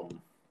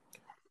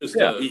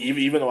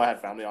 Even though I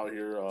had family out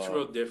here, it's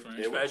real different,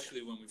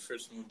 especially when we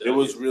first moved. It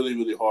was really,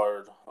 really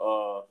hard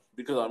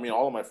because I mean,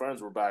 all of my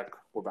friends were back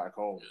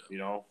home,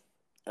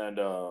 and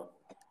I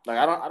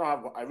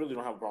really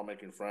don't have a problem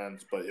making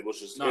friends, but it was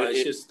just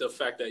it's just the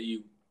fact that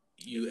you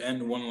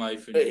end one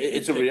life. And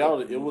it's a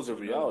reality. It was a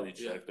reality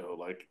check though.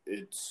 Like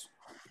it's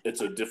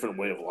a different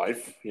way of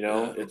life.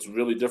 It's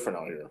really different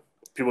out here.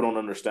 People don't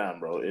understand,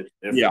 bro. It's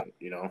different,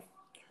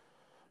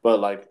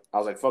 But like, I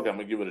was like, fuck it, I'm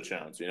gonna give it a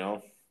chance,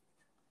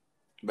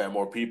 Met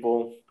more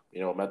people,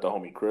 met the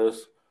homie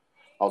Chris.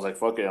 I was like,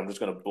 fuck it, I'm just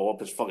gonna blow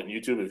up his fucking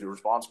YouTube. If he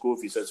responds cool,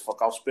 if he says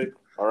fuck off spick,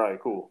 all right,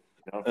 cool.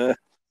 No,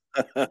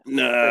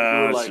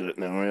 you're like, shit,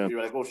 no, man.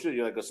 You're like, oh shit,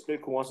 you're like a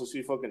spick who wants to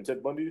see fucking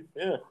Ted Bundy?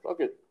 Yeah, fuck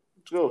it,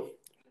 let's go.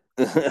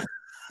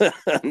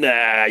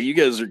 Nah, you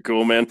guys are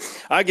cool, man.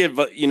 I get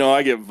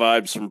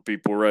vibes from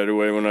people right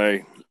away when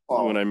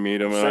I meet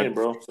them. Same,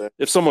 bro. Same.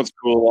 If someone's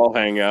cool, I'll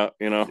hang out.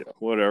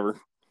 Whatever.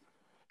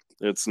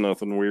 It's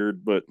nothing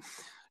weird, but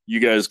you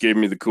guys gave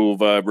me the cool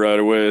vibe right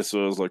away,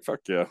 so I was like, "Fuck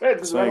yeah,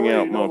 let's hang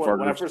out, motherfuckers."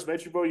 When I first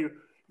met you, bro, you're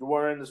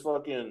wearing this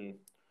fucking,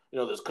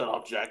 this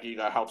cutoff jacket. You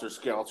got Helter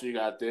Skelter. You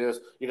got this.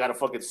 You got a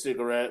fucking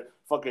cigarette.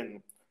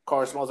 Fucking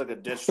car smells like a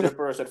ditch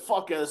stripper. I said,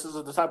 "Fuck yeah, this is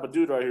the type of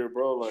dude right here,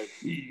 bro." Like,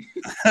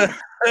 I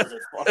said,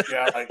 "Fuck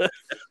yeah!" Like,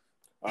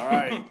 all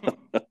right.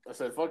 I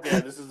said, "Fuck yeah,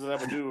 this is the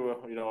type of dude.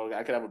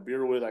 I could have a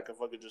beer with. I could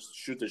fucking just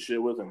shoot the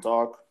shit with and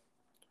talk.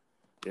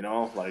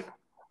 Like."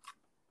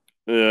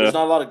 Yeah. There's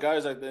not a lot of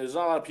guys there's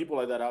not a lot of people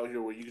like that out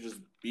here where you can just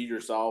be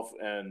yourself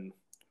and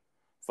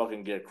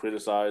fucking get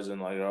criticized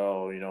and like,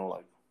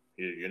 like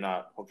you're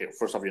not okay.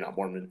 First off, you're not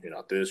Mormon. You're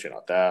not this. You're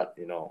not that.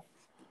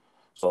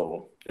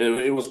 So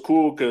it was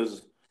cool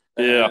because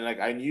and like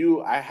I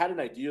had an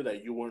idea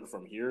that you weren't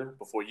from here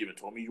before you even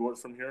told me you weren't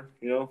from here.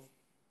 And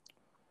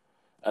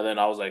then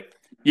I was like,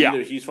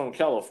 either he's from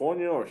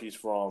California or he's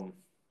from,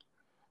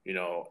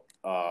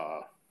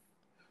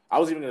 I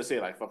was even gonna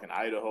say like fucking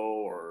Idaho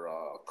or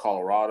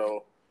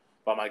Colorado,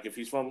 but I'm like, if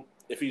he's from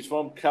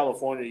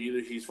California, either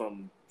he's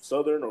from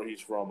Southern or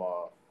he's from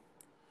up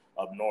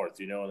north,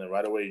 And then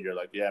right away you're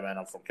like, yeah, man,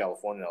 I'm from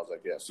California. I was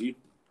like, yeah, see,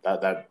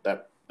 that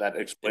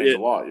explains a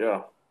lot,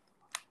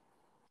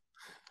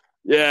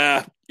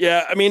 yeah.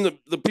 I mean,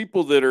 the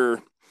people that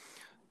are,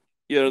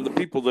 the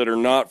people that are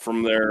not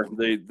from there,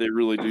 they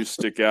really do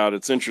stick out.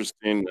 It's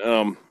interesting.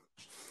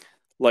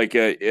 Like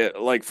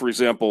for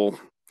example,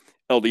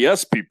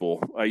 LDS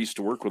people. I used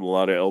to work with a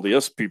lot of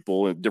LDS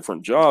people in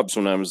different jobs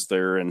when I was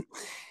there, and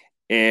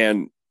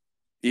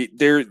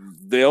they're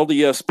the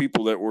LDS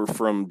people that were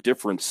from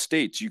different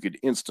states. You could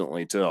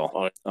instantly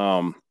tell.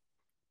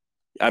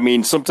 I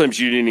mean,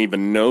 sometimes you didn't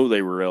even know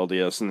they were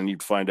LDS, and then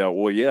you'd find out,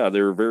 well, yeah, they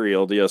were very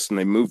LDS, and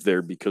they moved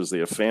there because they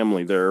have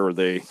family there, or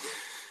they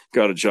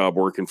got a job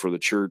working for the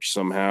church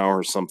somehow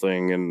or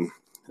something,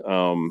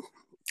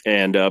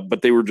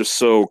 but they were just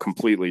so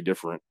completely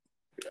different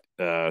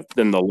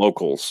than the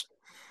locals.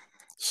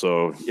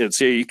 So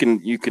you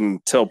can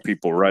tell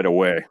people right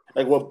away.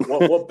 Like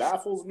what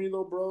baffles me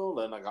though, bro.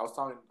 Then like I was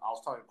telling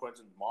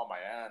Quentin's mom, my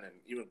aunt, and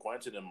even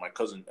Quentin and my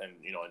cousin, and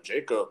and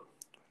Jacob.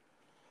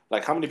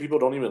 Like how many people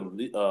don't even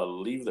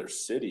leave their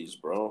cities,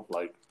 bro?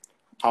 Like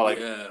how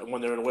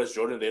when they're in West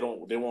Jordan, they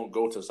won't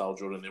go to South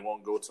Jordan, they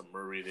won't go to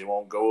Murray, they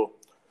won't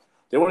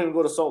even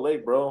go to Salt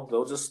Lake, bro.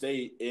 They'll just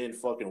stay in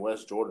fucking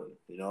West Jordan,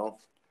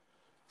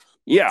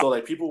 Yeah. So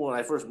like people when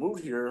I first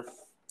moved here.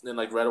 And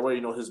like right away,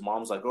 his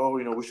mom's like, "Oh,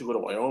 we should go to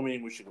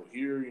Wyoming. We should go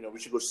here. We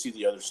should go see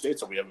the other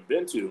states that we haven't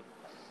been to."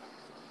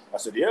 I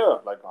said, "Yeah,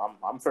 like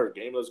I'm fair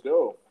game. Let's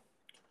go."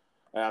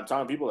 And I'm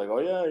telling people like, "Oh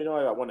yeah,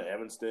 I went to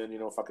Evanston.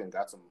 Fucking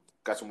got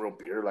some real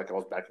beer. Like I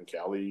was back in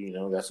Cali.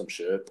 Got some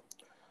shit."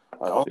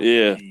 Like, oh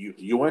yeah,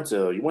 you went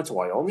to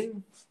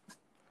Wyoming?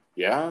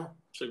 Yeah.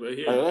 It's like right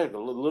here. Like a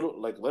little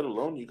like let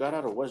alone you got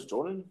out of West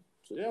Jordan.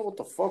 So yeah, what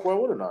the fuck? Why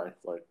wouldn't I?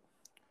 Like.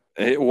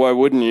 Hey, why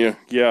wouldn't you?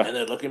 Yeah. And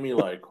they look at me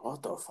like,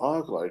 what the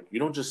fuck? Like, you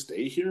don't just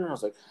stay here? I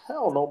was like,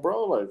 hell no,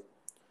 bro. Like,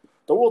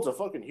 the world's a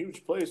fucking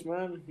huge place,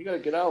 man. You got to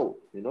get out,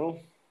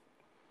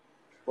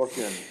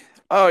 Fucking.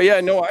 Oh, yeah.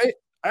 No, I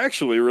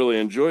actually really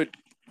enjoyed.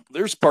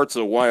 There's parts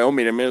of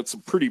Wyoming. I mean, it's a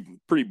pretty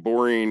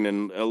boring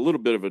and a little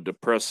bit of a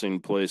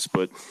depressing place,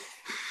 but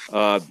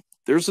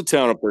there's a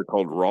town up there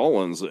called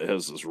Rawlins that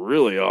has this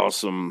really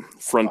awesome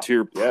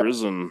frontier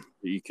prison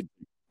that you could.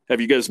 Have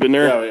you guys been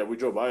there? Yeah, we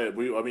drove by it.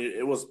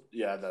 It was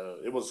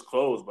it was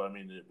closed, but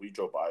we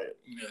drove by it.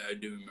 Yeah, I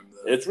do remember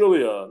that. It's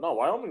really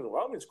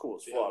Wyoming's cool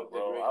as fuck,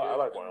 bro. I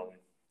like Wyoming.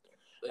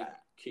 Like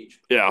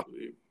cage. Yeah,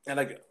 and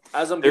like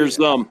as I'm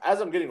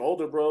getting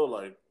older, bro,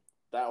 like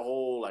that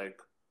whole like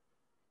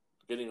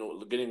getting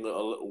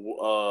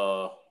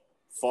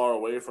further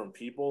away from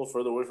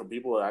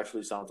people, it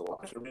actually sounds a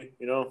lot to me,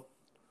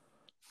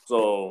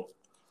 So,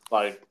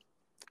 like,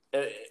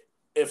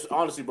 if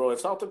honestly, bro, if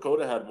South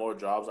Dakota had more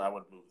jobs, I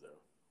would move there.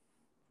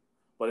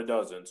 But it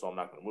doesn't, so I'm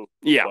not gonna move.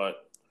 Yeah. But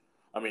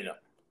I mean,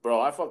 bro,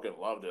 I fucking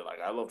loved it. Like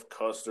I loved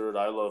custard.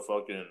 I love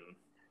fucking,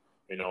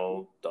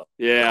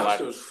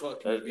 Custard was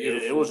fucking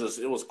beautiful.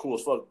 It was cool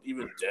as fuck.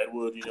 Even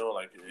Deadwood,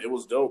 like it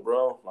was dope,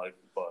 bro. Like,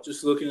 but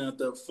just looking at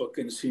the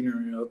fucking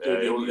scenery out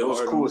there, it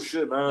was cool as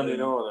shit, man. And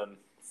then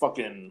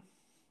fucking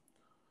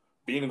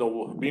being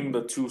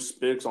the two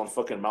spics on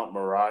fucking Mount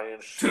Moriah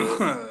and shit,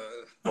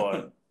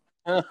 but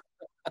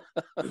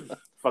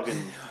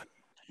fucking.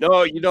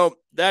 No,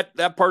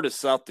 that part of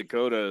South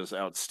Dakota is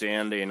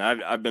outstanding.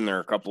 I've been there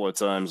a couple of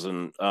times,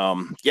 and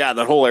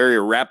that whole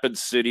area, Rapid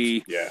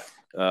City,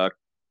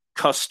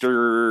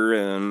 Custer,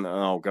 and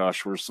oh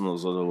gosh, where's some of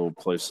those other little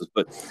places?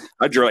 But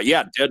I drove,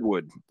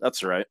 Deadwood.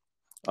 That's right.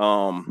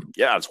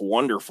 It's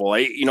wonderful.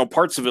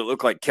 Parts of it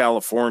look like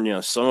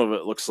California. Some of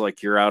it looks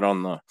like you're out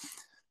on the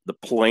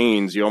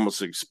plains. You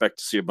almost expect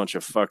to see a bunch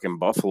of fucking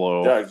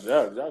buffalo. Yeah,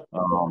 exactly.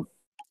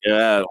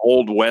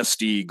 Old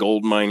Westy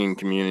gold mining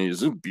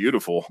communities. It's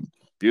beautiful,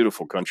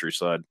 beautiful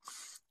countryside.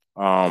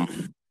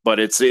 but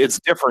it's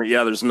different.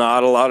 Yeah, the's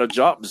not a lot of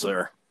jobs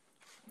there.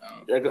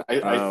 Yeah,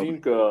 I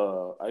think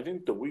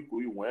the week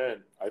we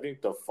went, I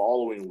think the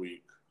following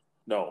week,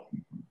 no,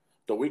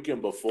 the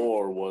weekend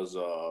before was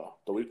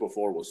the week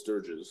before was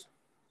Sturgis.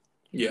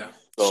 Yeah,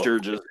 so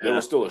Sturgis. There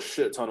was still a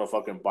shit ton of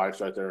fucking bikes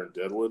right there in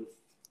Deadwood,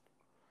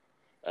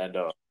 and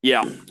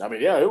yeah, I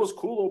mean, yeah, it was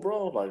cool,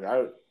 bro. Like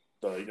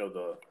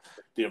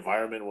the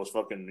environment was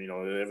fucking,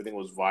 everything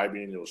was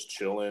vibing, it was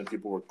chilling,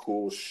 people were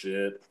cool as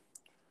shit.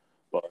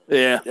 But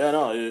yeah,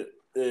 no,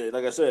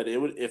 like I said, it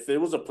would if it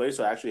was a place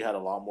that actually had a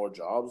lot more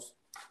jobs,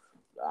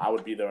 I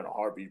would be there in a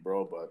heartbeat,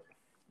 bro. But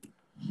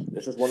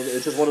it's just one of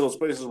those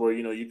places where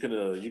you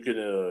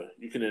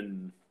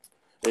can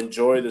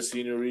enjoy the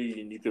scenery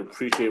and you can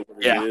appreciate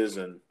what it is,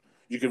 and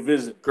you can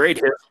visit. Great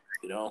history,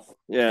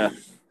 Yeah,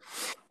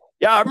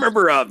 yeah. I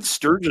remember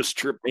Sturgis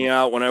tripped me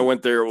out when I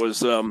went there. It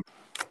was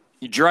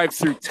you drive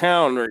through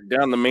town right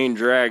down the main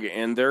drag,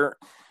 and there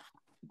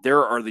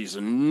are these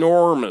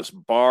enormous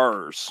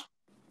bars,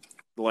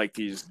 like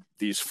these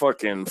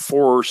fucking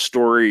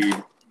 4-story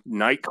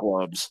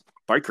nightclubs,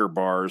 biker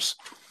bars,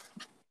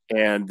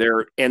 and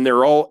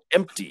they're all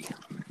empty.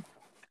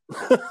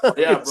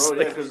 Yeah, bro.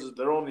 Yeah, because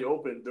they're only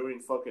open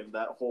during fucking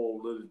that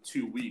whole little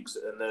 2 weeks,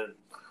 and then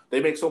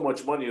they make so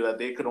much money that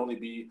they could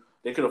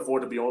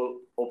afford to be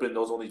open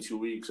those only 2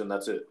 weeks, and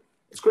that's it.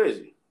 It's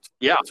crazy.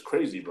 Yeah, it's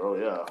crazy, bro.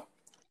 Yeah.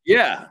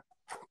 Yeah,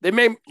 they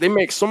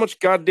make so much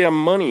goddamn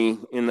money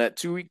in that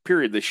 2-week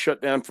period. They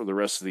shut down for the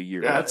rest of the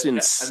year. That's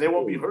insane. And they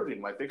won't be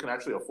hurting. Like, they can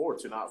actually afford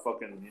to not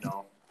fucking,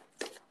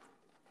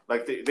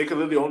 like they could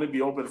literally only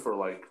be open for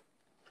like,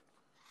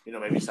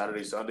 maybe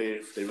Saturday, Sunday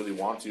if they really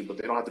want to, but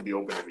they don't have to be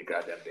open every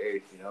goddamn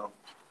day,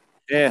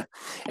 Yeah,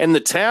 and the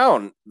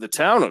town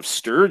of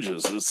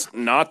Sturgis is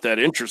not that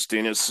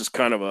interesting. It's just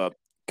kind of a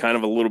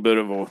little bit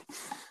of a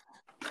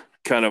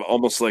kind of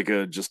almost like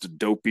just a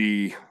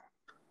dopey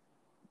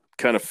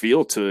kind of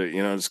feel to it,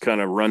 just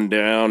kind of run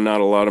down, not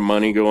a lot of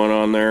money going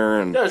on there,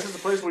 and yeah, it's just a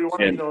place where you want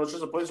to, it's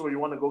just a place where you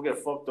want to go get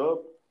fucked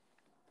up,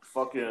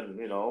 fucking,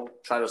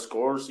 try to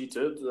score, see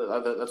tits.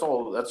 That's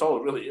all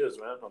it really is,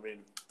 man. I mean,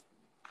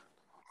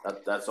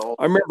 that's all.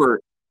 I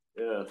remember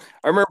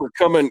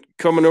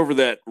coming over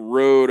that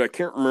road. I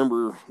can't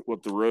remember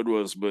what the road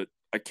was, but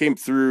I came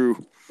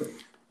through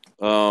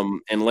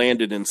and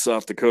landed in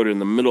South Dakota in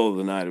the middle of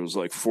the night. It was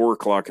like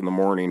 4:00 in the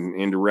morning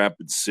into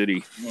Rapid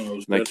City,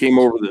 and I came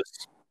over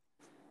this.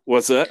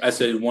 What's that? I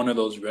said one of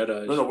those red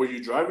eyes. No, were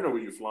you driving or were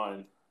you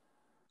flying?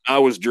 I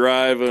was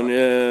driving,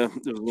 yeah.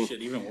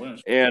 Shit, even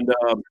worse. And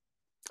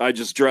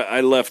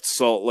I left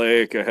Salt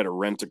Lake. I had to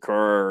rent a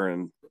car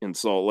in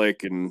Salt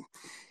Lake and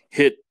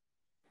hit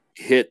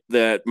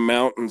that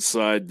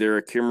mountainside there.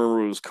 I can't remember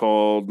what it was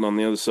called, on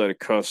the other side of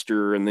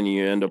Custer, and then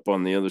you end up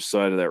on the other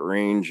side of that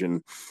range,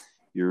 and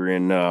you're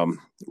in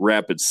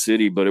Rapid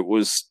City. But I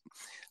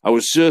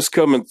was just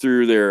coming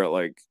through there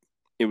like.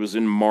 It was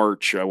in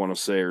March, I want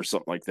to say, or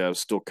something like that. It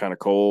was still kind of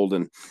cold,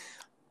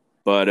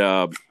 but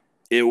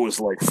it was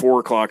like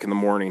 4:00 in the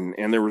morning,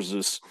 and there was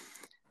this.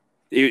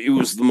 It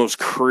was the most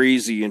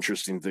crazy,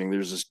 interesting thing.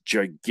 There's this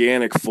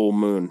gigantic full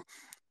moon.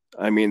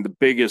 I mean, the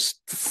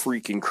biggest,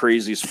 freaking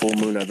craziest full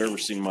moon I've ever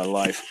seen in my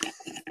life.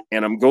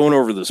 And I'm going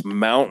over this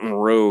mountain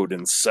road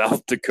in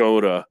South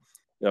Dakota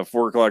at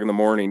 4:00 in the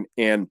morning,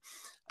 and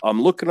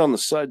I'm looking on the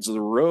sides of the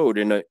road,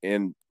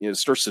 and it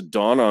starts to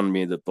dawn on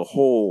me that the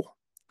whole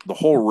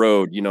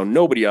road,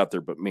 nobody out there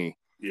but me.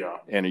 Yeah.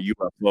 And a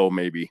UFO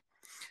maybe.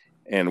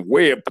 And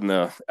way up in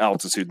the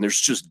altitude, and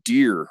there's just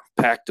deer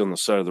packed on the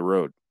side of the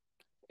road.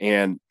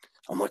 And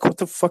I'm like, what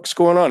the fuck's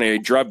going on? And I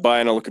drive by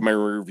and I look at my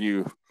rear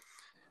view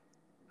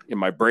in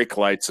my brake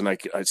lights, and I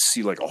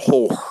see like a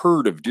whole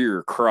herd of deer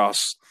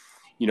across,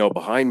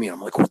 behind me. I'm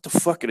like, what the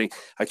fuck? And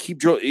I keep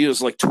driving. It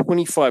was like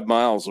 25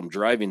 miles I'm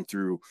driving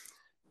through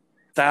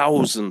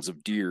thousands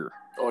of deer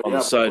on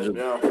the side of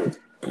the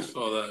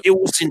It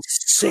was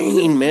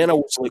insane, man. I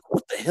was like,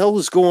 what the hell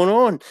is going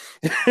on?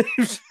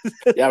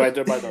 Yeah, right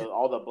there by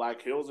all the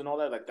Black Hills and all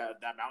that, like that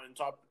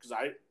mountaintop. Because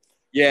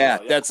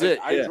that's it.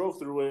 I drove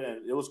through it,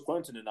 and it was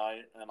Quentin and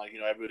I, and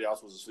everybody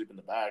else was asleep in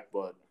the back.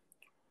 But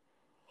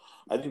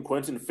I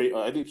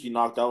think he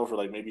knocked out for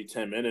like maybe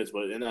 10 minutes.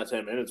 But in that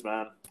 10 minutes,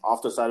 man,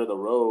 off the side of the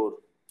road,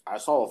 I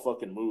saw a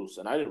fucking moose,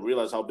 and I didn't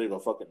realize how big a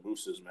fucking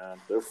moose is,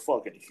 man. They're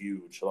fucking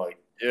huge. Like,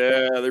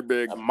 yeah, they're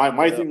big.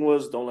 My thing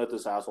was, don't let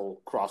this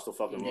asshole cross the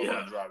fucking road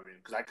I'm driving,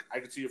 because I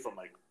could see it from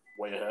like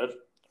way ahead,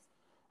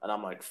 and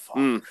I'm like, fuck,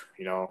 I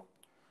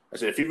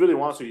said, if he really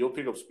wants to, you'll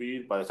pick up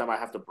speed by the time I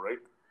have to brake,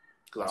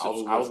 because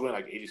I was going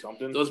like 80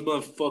 something. Those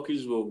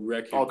motherfuckers will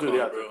wreck your car, dude,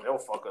 yeah, bro. They'll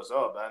fuck us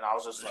up, and I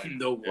was just like,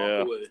 they'll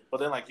walk away. But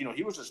then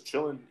he was just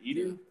chilling,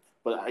 eating.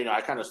 But I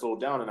kind of slowed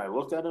down and I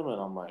looked at him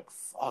and I'm like,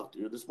 fuck,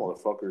 dude, this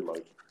motherfucker,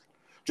 like,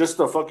 just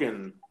the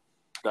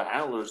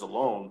antlers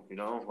alone,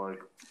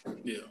 like,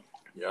 yeah,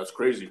 it's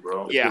crazy,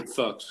 bro. Yeah, it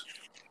fucks.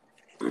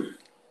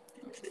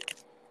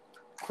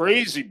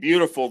 Crazy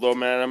beautiful though,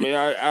 man. I mean,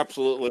 I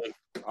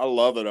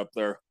love it up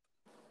there.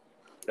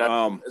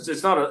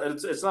 It's not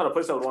a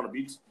place I would want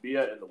to be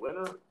at in the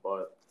winter,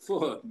 but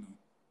fuck.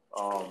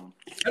 I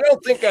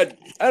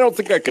don't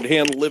think I could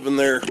handle living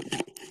there,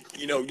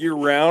 year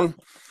round.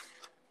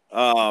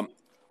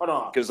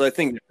 Because I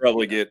think you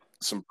probably get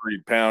some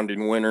pretty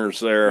pounding winters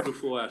there.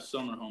 Before that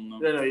summer home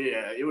though.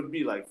 Yeah, it would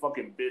be like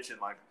fucking bitching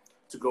like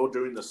to go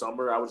during the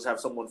summer. I would just have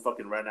someone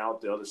fucking rent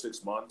out the other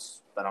 6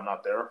 months that I'm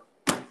not there.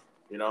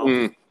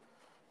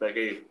 Like,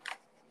 hey,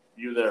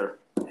 you there,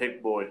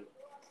 hick boy,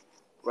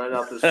 rent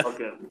out this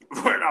fucking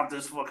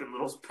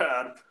little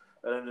pad,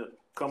 and then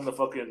come the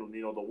fucking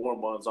the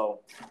warm months,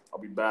 I'll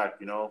be back.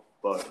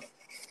 But.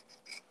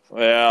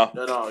 Yeah.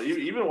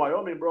 Even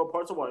Wyoming, bro.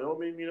 Parts of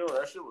Wyoming,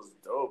 that shit was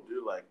dope,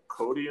 dude. Like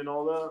Cody and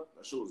all that.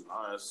 That shit was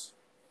nice.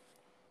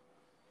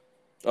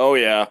 Oh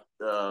yeah.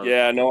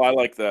 Yeah. No, I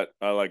like that.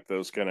 I like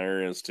those kind of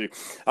areas too.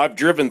 I've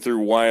driven through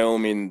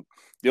Wyoming.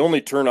 The only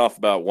turnoff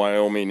about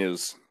Wyoming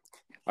is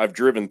I've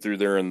driven through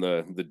there in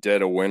the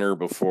dead of winter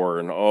before,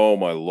 and oh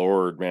my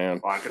lord,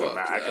 man. Oh, I can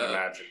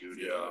imagine, dude.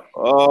 Yeah.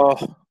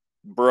 Oh,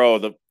 bro,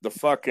 the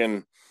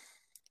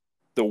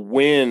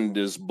wind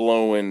is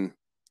blowing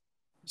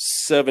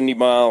 70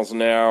 miles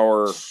an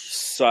hour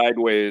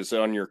sideways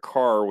on your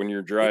car when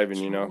you're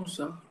driving,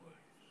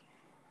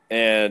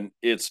 and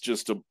it's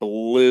just a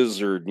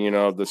blizzard,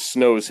 the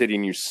snow's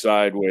hitting you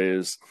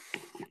sideways,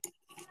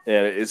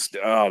 and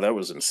that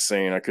was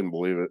insane. I couldn't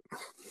believe it.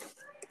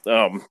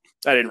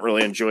 I didn't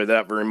really enjoy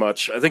that very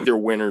much. I think their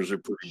winters are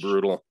pretty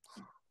brutal.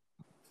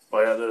 Oh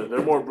yeah,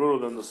 they're more brutal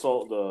than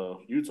the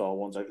Utah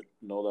ones. I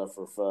know that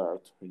for a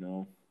fact,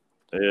 Yeah.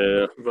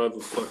 About the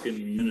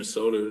fucking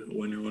Minnesota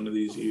winter one of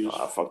these years.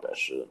 Fuck that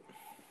shit.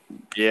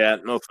 Yeah,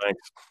 no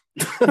thanks.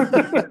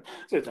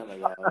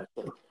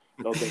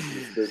 No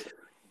thanks.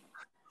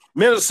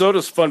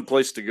 Minnesota's a fun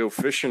place to go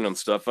fishing and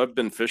stuff. I've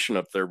been fishing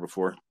up there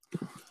before.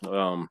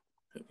 That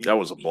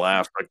was a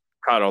blast. I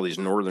caught all these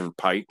northern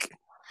pike.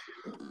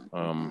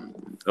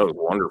 That was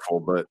wonderful,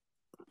 but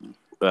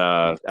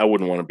I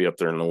wouldn't want to be up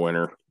there in the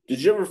winter.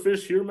 Did you ever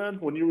fish here,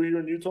 man, when you were here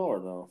in Utah or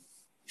no?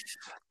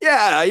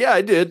 Yeah,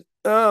 I did.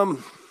 I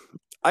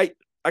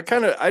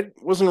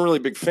wasn't a really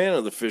big fan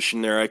of the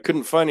fishing there. I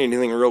couldn't find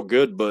anything real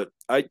good, but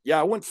I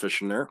went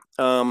fishing there.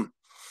 I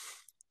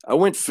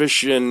went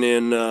fishing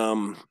in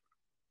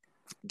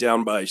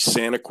down by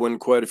Santaquin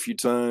quite a few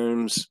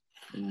times.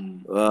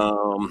 Trying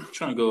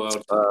to go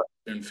out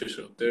and fish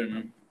up there,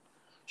 man.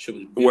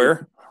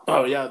 Where?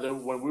 Oh yeah,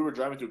 then when we were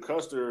driving through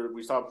Custer,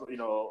 we stopped,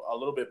 a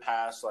little bit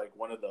past like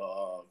one of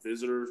the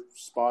visitor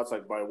spots,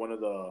 like by one of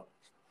the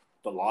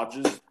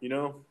lodges,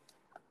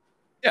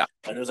 Yeah.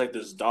 And there was like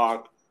this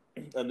dock,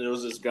 and there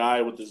was this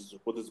guy with his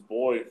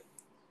boy,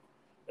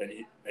 and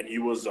he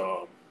was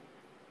showing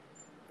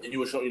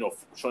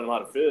him how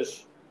to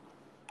fish,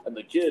 and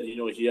the kid,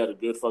 he had a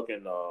good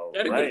fucking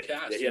good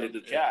cast. Yeah, he had a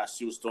good cast.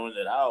 He was throwing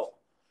it out,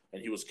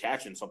 and he was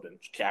catching something,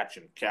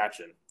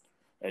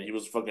 and he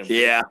was fucking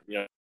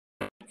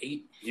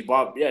He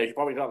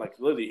probably got like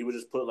literally he would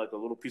just put like a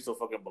little piece of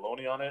fucking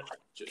bologna on it,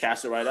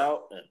 cast it right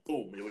out, and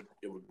boom,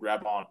 it would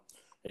grab on,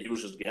 and he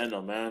was just getting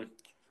them, man.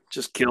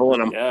 Just killing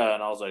them. Yeah,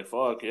 and I was like,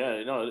 fuck,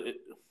 yeah,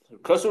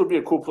 Custer would be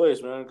a cool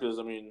place, man, because,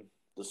 I mean,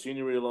 the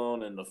scenery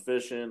alone and the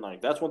fishing,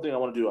 like, that's one thing I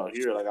want to do out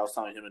here. Like, I was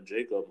telling him and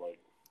Jacob, like,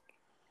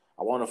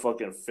 I want to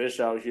fucking fish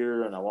out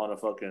here, and I want to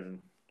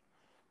fucking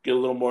get a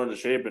little more into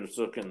shape and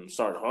fucking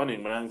start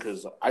hunting, man,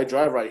 because I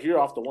drive right here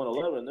off the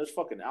 111. There's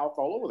fucking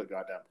alcohol all over the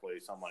goddamn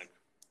place. I'm like,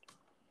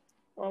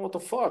 oh, what the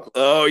fuck?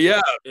 Oh,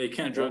 yeah. You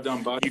can't drive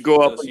down by. You go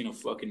up.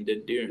 Fucking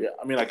dead deer. Yeah,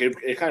 I mean, like,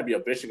 it kind of be a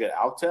bitch to get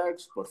out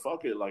tags, but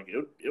fuck it. Like,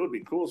 it would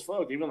be cool as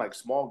fuck, even like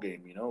small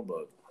game,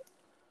 but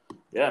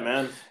yeah,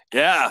 man.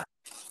 Yeah.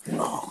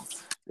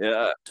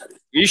 Yeah.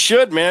 You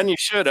should, man. You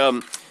should.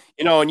 And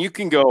you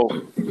can go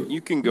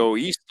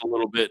east a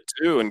little bit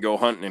too and go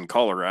hunting in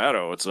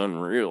Colorado. It's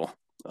unreal.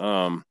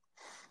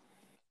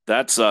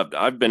 That's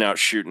I've been out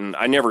shooting.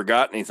 I never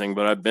got anything,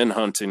 but I've been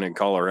hunting in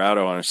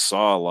Colorado and I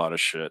saw a lot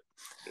of shit.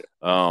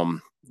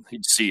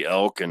 You'd see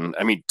elk and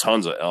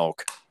tons of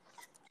elk,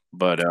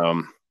 but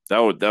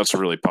that's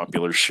really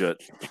popular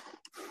shit.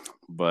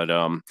 But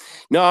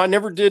no, I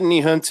never did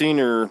any hunting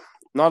or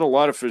not a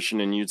lot of fishing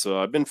in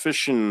Utah. I've been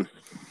fishing.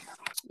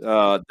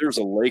 There's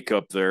a lake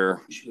up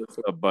there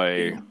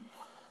by.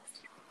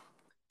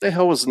 The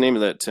hell was the name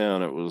of that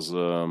town? It was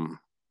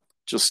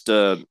just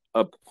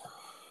up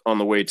on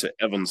the way to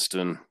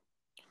Evanston.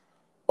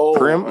 Oh,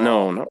 Prim?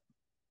 No.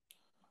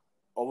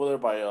 Over there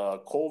by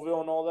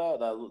Colville and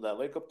all that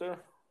lake up there.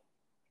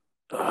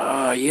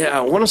 Yeah,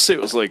 I want to say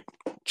it was like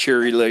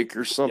Cherry Lake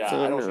or something.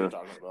 Yeah, I know what you're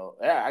talking about.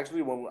 Yeah,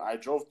 actually, when I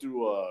drove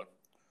through,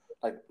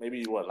 like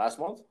maybe last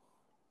month,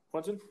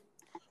 Quentin,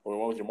 or we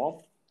went with your mom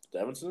to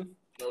Evanston.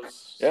 I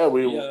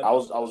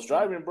was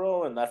driving,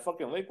 bro, and that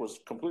fucking lake was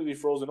completely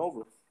frozen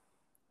over.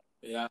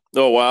 Yeah.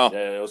 Oh wow.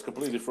 Yeah, it was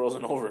completely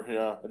frozen over.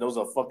 Yeah, and there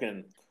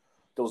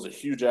was a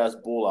huge ass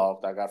bull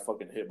out that got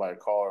fucking hit by a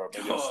car, or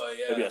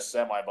maybe a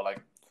semi, but like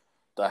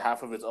the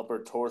half of its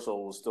upper torso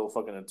was still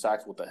fucking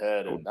intact with the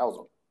head, and that was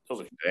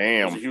a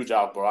damn. It was a huge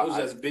out, bro. It was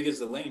as big as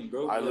the lane,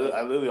 bro. I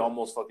literally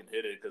almost fucking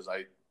hit it because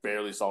I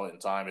barely saw it in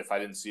time. If I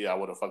didn't see it, I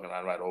would have fucking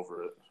ran right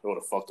over it. It would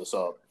have fucked us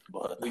up.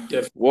 But we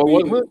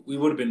definitely we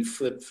would have been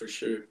flipped for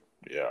sure.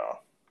 Yeah.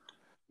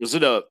 Was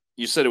it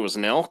you said it was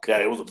an elk? Yeah,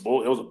 it was a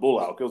bull. It was a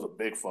bull elk. It was a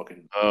big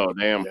fucking. Oh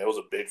damn! Yeah, it was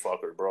a big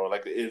fucker, bro.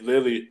 Like it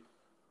literally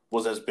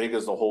was as big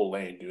as the whole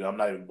lane, dude. I'm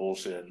not even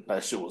bullshitting.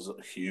 That shit was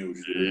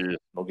huge, dude.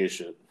 No good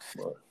shit.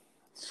 But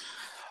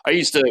I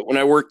used to when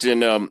I worked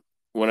in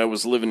when I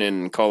was living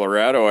in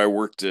Colorado, I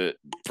worked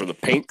for the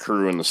paint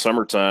crew in the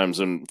summer times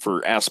and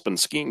for Aspen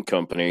Skiing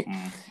Company,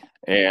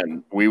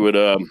 and we would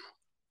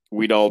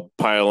we'd all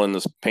pile in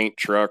this paint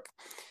truck.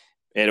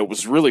 And it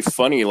was really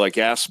funny. Like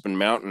Aspen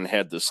Mountain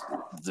had this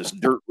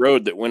dirt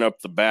road that went up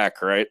the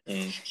back, right?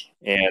 And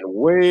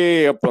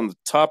way up on the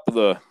top of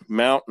the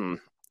mountain,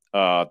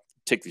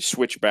 take the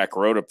switchback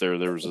road up there.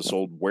 There was this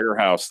old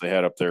warehouse they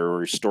had up there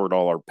where we stored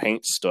all our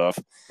paint stuff.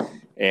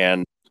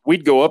 And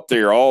we'd go up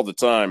there all the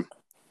time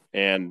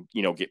and,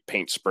 get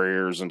paint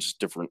sprayers and just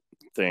different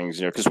things,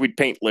 because we'd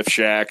paint lift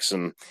shacks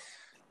and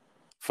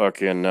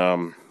fucking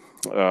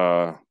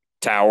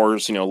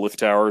towers, lift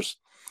towers.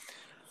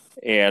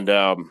 And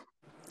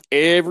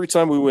every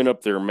time we went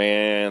up there,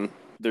 man,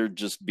 there'd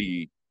just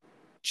be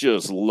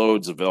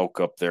loads of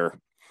elk up there.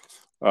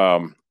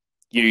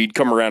 You'd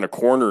come around a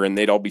corner and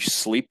they'd all be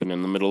sleeping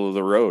in the middle of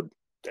the road.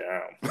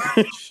 Damn.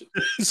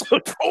 It's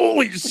like,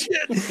 holy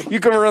shit. You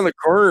come around the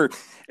corner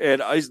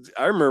and I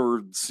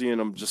remember seeing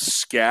them just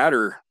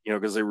scatter,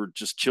 because they were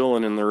just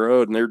chilling in the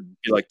road, and there'd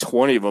be like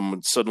 20 of them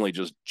would suddenly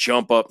just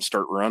jump up and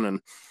start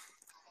running.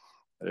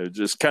 It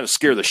just kind of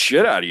scare the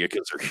shit out of you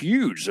because they're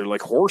huge. They're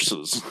like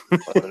horses.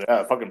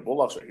 Yeah, fucking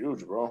bullocks are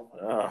huge, bro.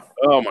 Yeah.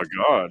 Oh my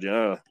God,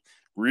 yeah.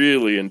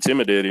 Really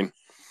intimidating.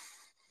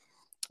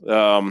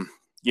 To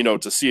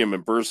see them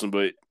in person.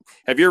 But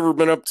have you ever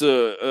been up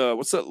to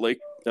what's that lake?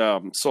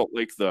 Salt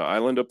Lake, the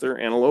island up there,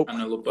 Antelope.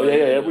 Oh,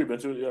 yeah, we've been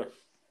to it. Yeah,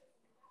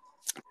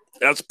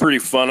 that's pretty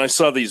fun. I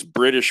saw these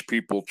British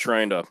people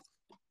trying to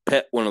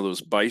pet one of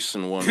those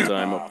bison one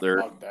time up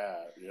there. Fuck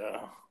that, yeah.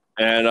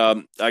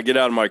 And I get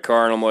out of my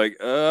car and I'm like,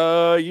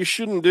 you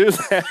shouldn't do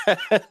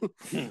that.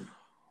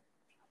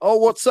 Oh,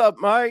 what's up,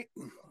 mate?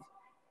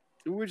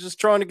 We're just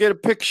trying to get a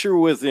picture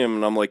with him.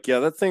 And I'm like, yeah,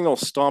 that thing will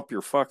stomp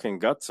your fucking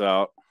guts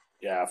out.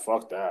 Yeah,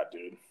 fuck that,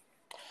 dude.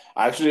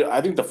 Actually,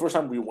 I think the first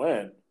time we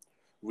went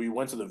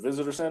to the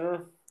visitor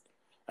center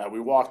and we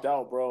walked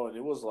out, bro, and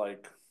it was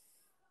like,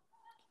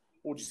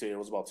 what would you say? It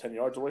was about 10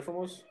 yards away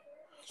from us?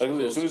 Like,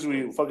 as soon as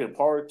we fucking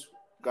parked,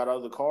 got out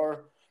of the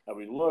car, and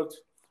we looked,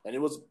 and it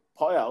was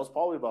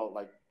probably about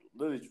like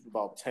literally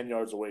about 10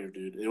 yards away,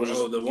 dude. It was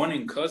the one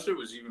in Custer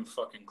was even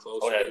fucking closer.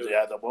 Oh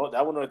yeah, that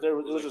one right there.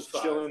 It was just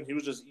chilling. He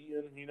was just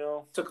eating,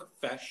 Took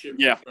a fat shit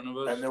in front of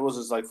us. And there was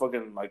this like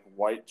fucking like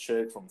white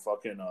chick from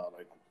fucking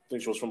I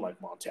think she was from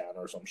like Montana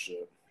or some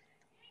shit.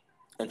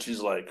 And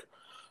she's like,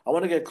 I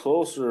want to get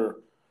closer.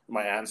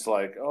 My aunt's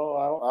like,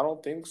 oh, I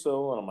don't think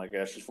so. And I'm like,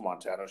 yeah, she's from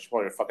Montana. She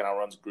probably fucking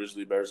outruns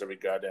grizzly bears every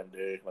goddamn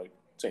day. Like,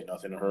 it ain't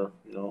nothing to her,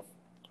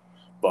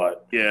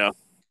 But yeah,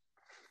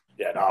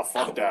 nah,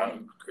 fuck that.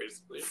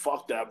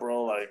 Fuck that,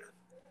 bro. Like,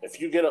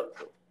 if you get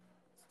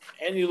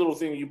any little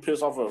thing you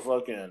piss off a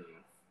fucking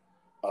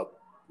a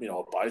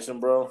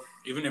bison, bro.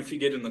 Even if you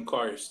get in the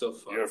car, you're still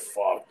fucked. You're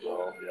fucked,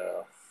 bro.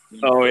 Yeah.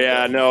 Oh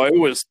yeah, no, it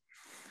was.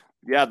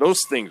 Yeah,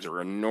 those things are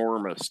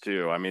enormous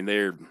too. I mean,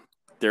 they're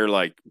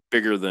like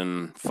bigger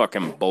than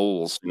fucking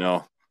bulls,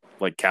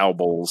 like cow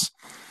bulls,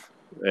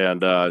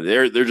 and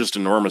they're just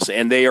enormous,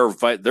 and they're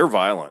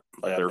violent.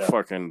 Oh, yeah, they're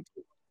fucking.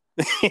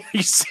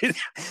 You see,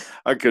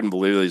 I couldn't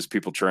believe these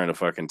people trying to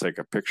fucking take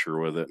a picture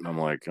with it, and I'm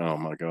like, oh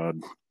my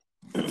God.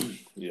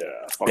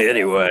 Yeah.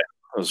 Anyway,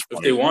 if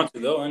they want to,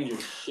 they'll end your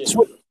shit.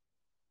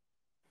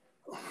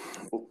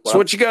 So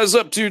what you guys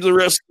up to the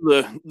rest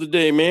of the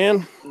day,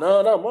 man?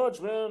 No, not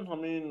much, man. I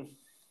mean,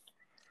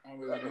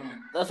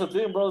 that's the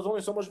thing, bro. There's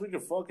only so much we can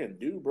fucking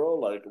do, bro.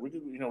 Like we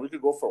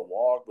could go for a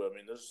walk, but I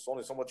mean, there's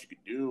only so much you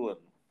could do, and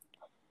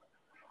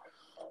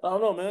I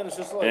don't know, man. It's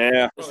just like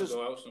it's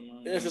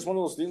just one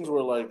of those things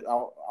where like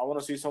I want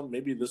to see something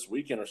maybe this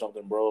weekend or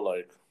something, bro.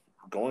 Like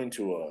going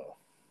to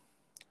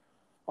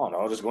I don't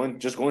know,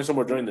 just going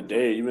somewhere during the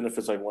day, even if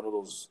it's like one of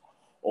those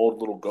old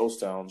little ghost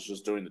towns,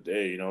 just during the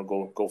day,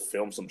 go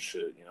film some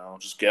shit,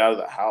 just get out of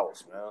the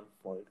house, man.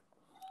 Like,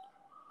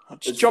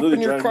 just jump in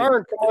your car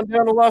and come on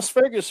down to Las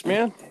Vegas,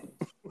 man.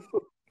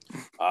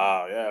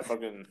 Yeah,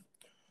 fucking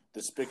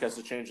this spick has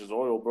to change his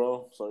oil,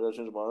 bro. So I gotta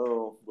change my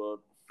oil, but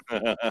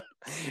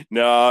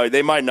no,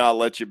 they might not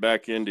let you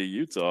back into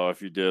Utah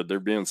if you did. They're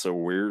being so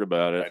weird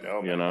about it. I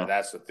know, man. And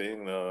that's the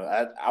thing, though.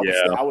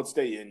 I would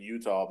stay in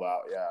Utah,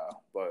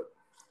 but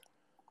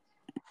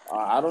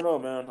I don't know,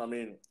 man. I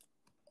mean,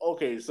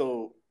 okay,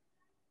 so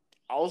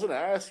I was gonna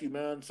ask you,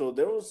 man. So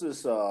there was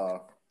this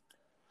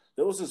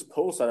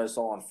post that I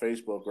saw on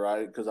Facebook,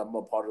 right? Because I'm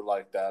a part of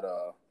like that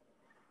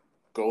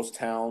ghost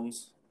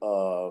towns,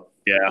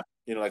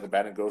 like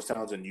abandoned ghost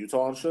towns in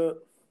Utah and shit.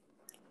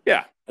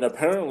 Yeah. And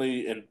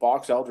apparently in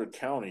Box Elder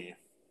County,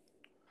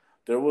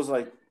 there was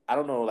like, I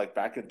don't know, like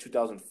back in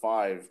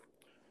 2005,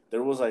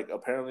 there was like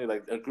apparently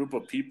like a group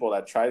of people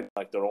that tried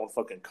like their own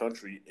fucking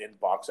country in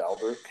Box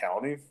Elder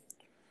County.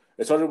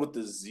 It started with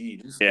the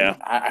Z. Yeah.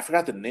 I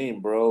forgot the name,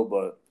 bro,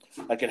 but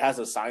like it has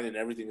a sign and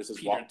everything. It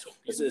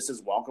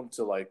says welcome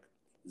to like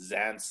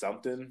Zan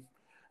something.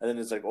 And then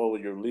it's like, oh,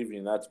 you're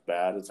leaving. That's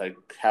bad. It's like,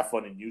 have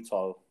fun in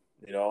Utah,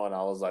 you know? And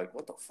I was like,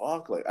 what the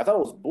fuck? Like, I thought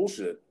it was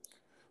bullshit.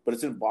 But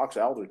it's in Box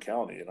Elder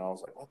County. And I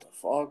was like, what the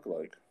fuck?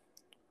 Like,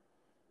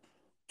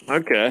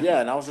 okay. Yeah,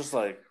 and I was just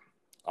like,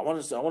 I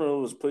want to know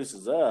where this place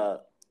is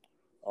at.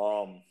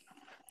 No,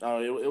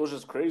 it was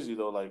just crazy,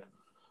 though. Like,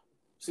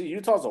 see,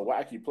 Utah's a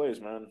wacky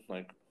place, man.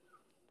 Like,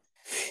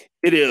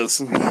 it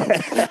is.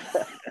 I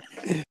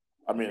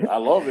mean, I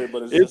love it,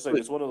 but it's just like,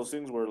 it's one of those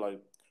things where, like,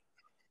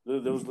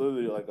 there was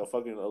literally like a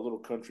little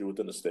country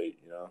within a state,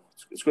 you know?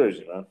 It's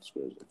crazy, man. It's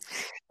crazy.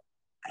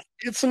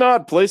 It's an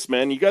odd place,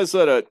 man. You guys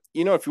oughta,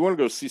 you know, if you want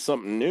to go see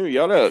something new,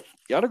 you oughta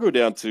go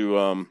down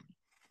to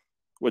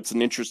what's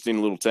an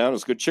interesting little town.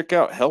 Is go check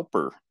out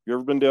Helper. You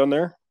ever been down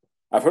there?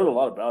 I've heard a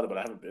lot about it, but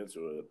I haven't been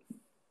to it.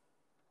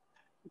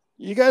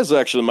 You guys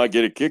actually might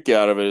get a kick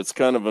out of it. It's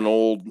kind of an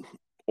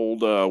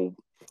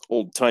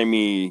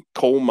old-timey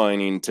coal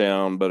mining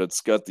town, but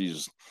it's got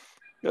this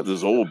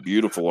old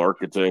beautiful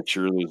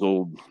architecture, these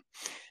old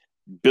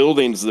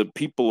buildings that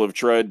people have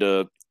tried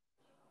to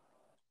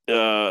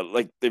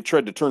they've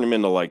tried to turn them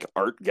into like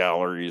art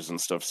galleries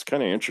and stuff. It's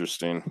kind of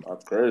interesting.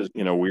 That's crazy.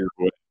 In a weird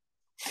way.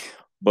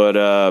 But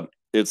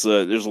there's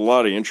a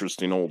lot of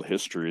interesting old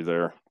history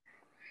there.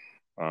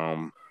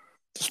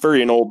 It's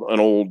very an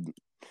old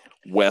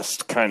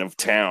west kind of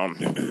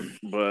town.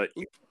 But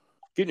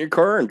get in your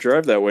car and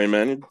drive that way,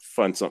 man. You'd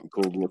find something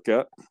cool to look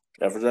at.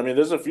 Yeah, I mean,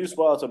 there's a few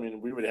spots. I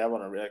mean, we would have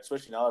on our,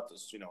 especially now that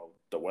this,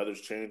 the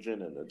weather's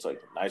changing and it's like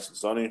nice and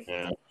sunny.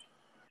 Yeah.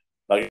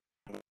 Like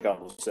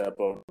out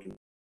Sepo,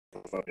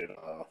 fucking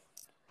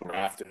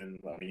Grafton.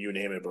 I mean, you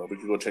name it, bro. We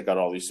could go check out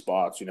all these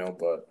spots,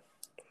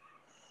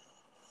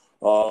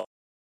 But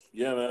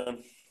yeah,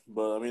 man.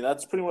 But I mean,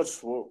 that's pretty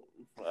much what.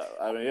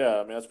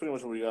 That's pretty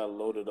much what we got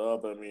loaded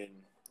up. I mean,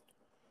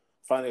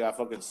 finally got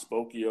fucking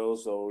Spokio,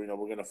 so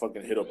we're gonna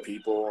fucking hit up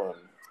people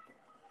and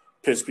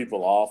piss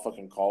people off.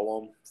 Fucking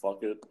call them.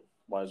 Fuck it.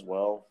 Might as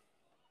well.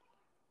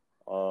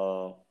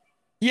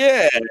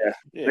 Yeah.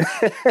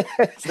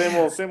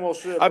 Same old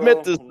shit. I bro.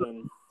 met this.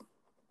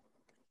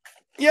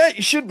 Yeah,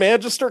 you should, man.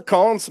 Just start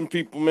calling some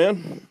people,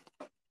 man.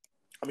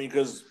 I mean,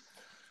 because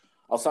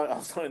I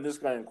was telling this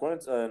guy and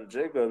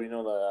Jacob,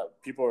 that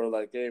people are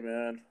like, "Hey,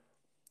 man,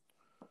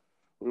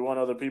 we want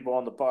other people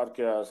on the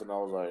podcast," and I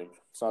was like,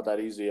 "It's not that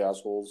easy,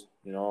 assholes,"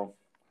 And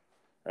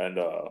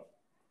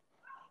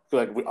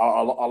like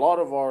a lot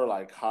of our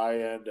like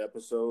high end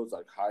episodes,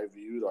 like high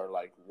viewed, are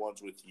like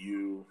ones with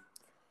you,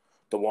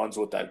 the ones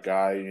with that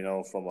guy,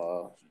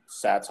 from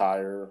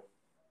Satire,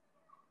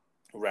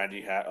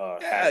 Randy.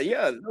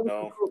 Yeah.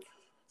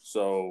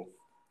 So,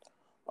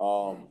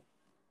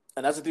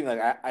 and that's the thing. Like,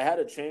 I had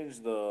to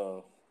change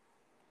the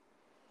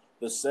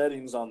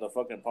settings on the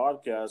fucking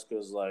podcast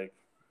because like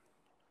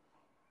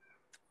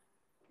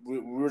we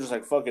were just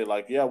like, fuck it,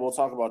 like, yeah, we'll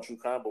talk about true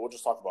crime, but we'll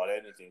just talk about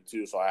anything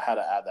too. So I had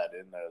to add that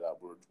in there that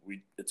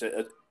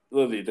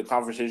literally the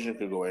conversation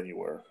could go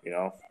anywhere,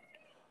 Yeah.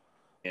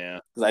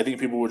 Because I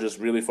think people were just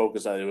really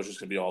focused that it was just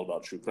gonna be all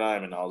about true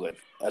crime, and I was like,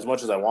 as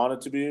much as I want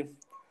it to be,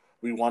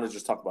 we want to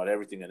just talk about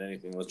everything and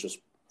anything. Let's just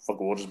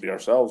we'll just be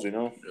ourselves,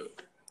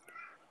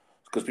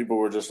 Because people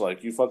were just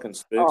like, you fucking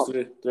spicks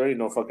today. There ain't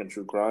no fucking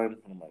true crime.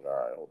 I'm like, all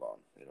right, hold on,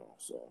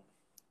 so.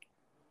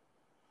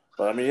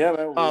 But I mean, yeah,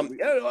 man.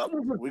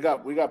 We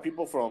got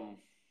people from.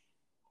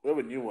 We have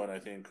a new one, I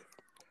think.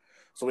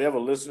 So we have a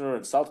listener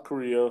in South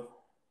Korea.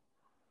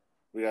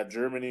 We got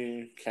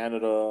Germany,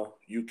 Canada,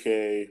 UK.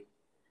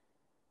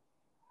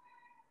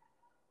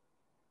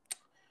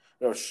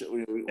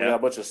 We got a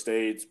bunch of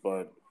states,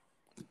 but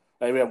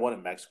we have one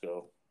in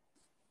Mexico.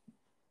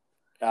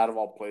 Out of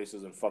all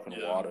places and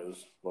fucking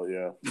waters, but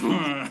yeah.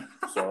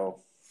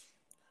 So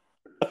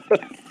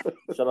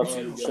shout out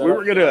to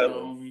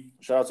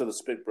the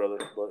Spick brother,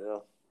 but yeah.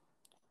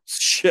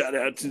 Shout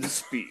out to the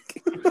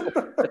Speak.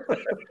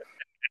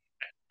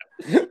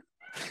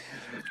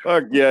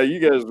 Fuck yeah, you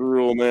guys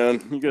rule,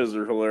 man. You guys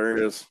are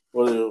hilarious.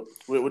 What you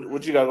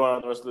got going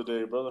on the rest of the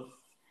day, brother?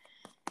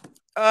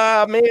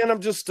 Man, I'm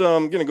just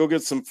gonna go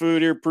get some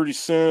food here pretty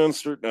soon.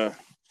 Starting to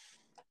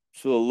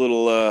feel a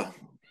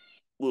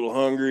little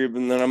hungry,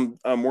 and then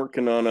I'm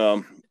working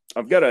on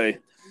I've got a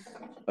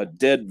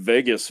Dead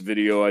Vegas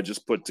video I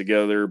just put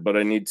together, but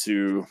I need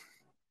to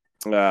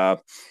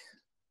put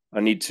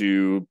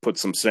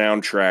some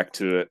soundtrack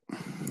to it.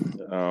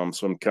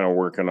 So I'm kind of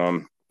working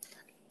on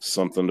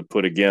something to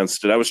put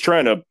against it.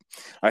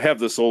 I have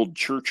this old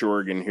church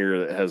organ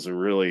here that has a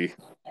really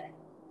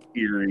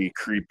eerie,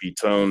 creepy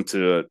tone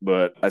to it,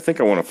 but I think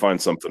I want to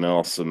find something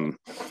else and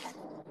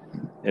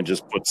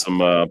just put some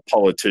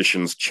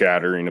politicians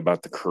chattering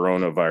about the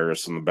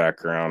coronavirus in the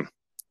background.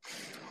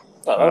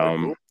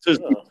 Cool.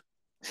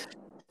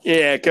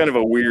 Yeah, kind of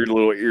a weird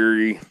little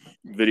eerie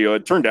video.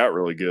 It turned out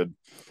really good.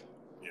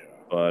 Yeah.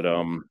 But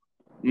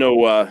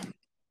no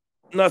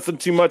Nothing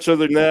too much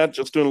other than that.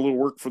 Just doing a little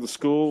work for the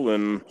school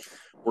and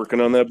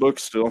working on that book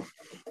still.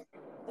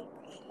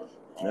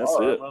 That's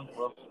it. Man.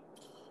 Well,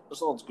 that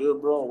sounds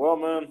good, bro. Well,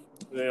 man,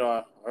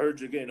 I heard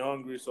you're getting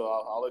hungry, so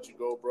I'll let you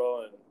go,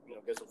 bro, and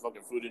get some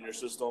fucking food in your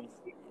system.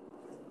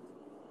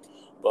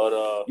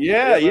 But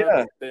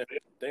yeah.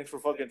 Thanks for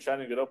fucking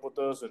chatting it up with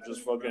us and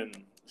just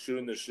fucking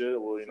shooting the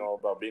shit. Well,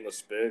 about being a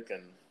spick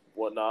and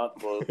whatnot.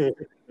 But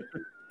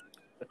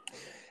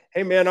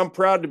hey, man, I'm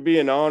proud to be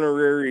an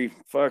honorary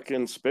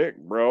fucking spick,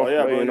 bro. Oh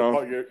yeah,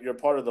 bro. You're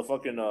part of the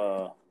fucking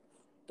the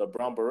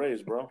Brown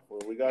Berets, bro.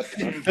 Well, we got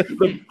you.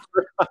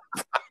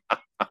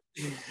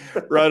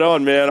 Right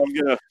on, man.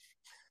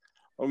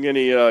 I'm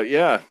gonna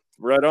yeah,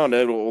 right on.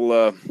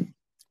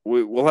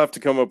 We'll have to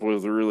come up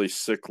with a really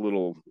sick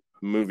little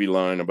movie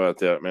line about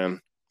that,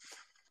 man.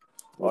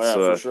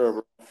 For sure,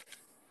 bro.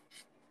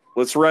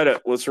 Let's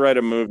write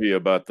a movie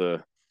about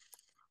the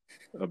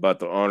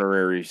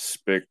honorary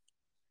spick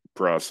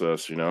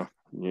process,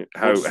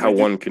 how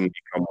one can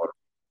become one.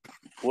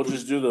 We'll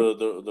just do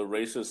the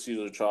racist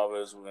Cesar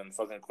Chavez and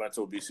fucking Quento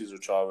will be Cesar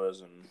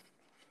Chavez, and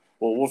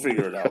we'll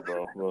figure it out,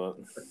 bro.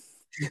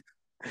 But...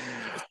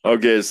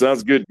 Okay,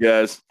 sounds good,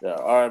 guys. Yeah,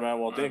 all right, man.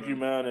 Well, thank you,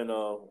 man, and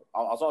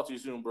I'll talk to you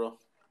soon, bro.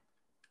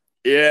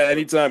 Yeah,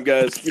 anytime,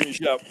 guys.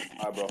 Finish up.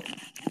 All right, bro.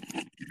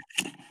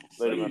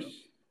 Later, man.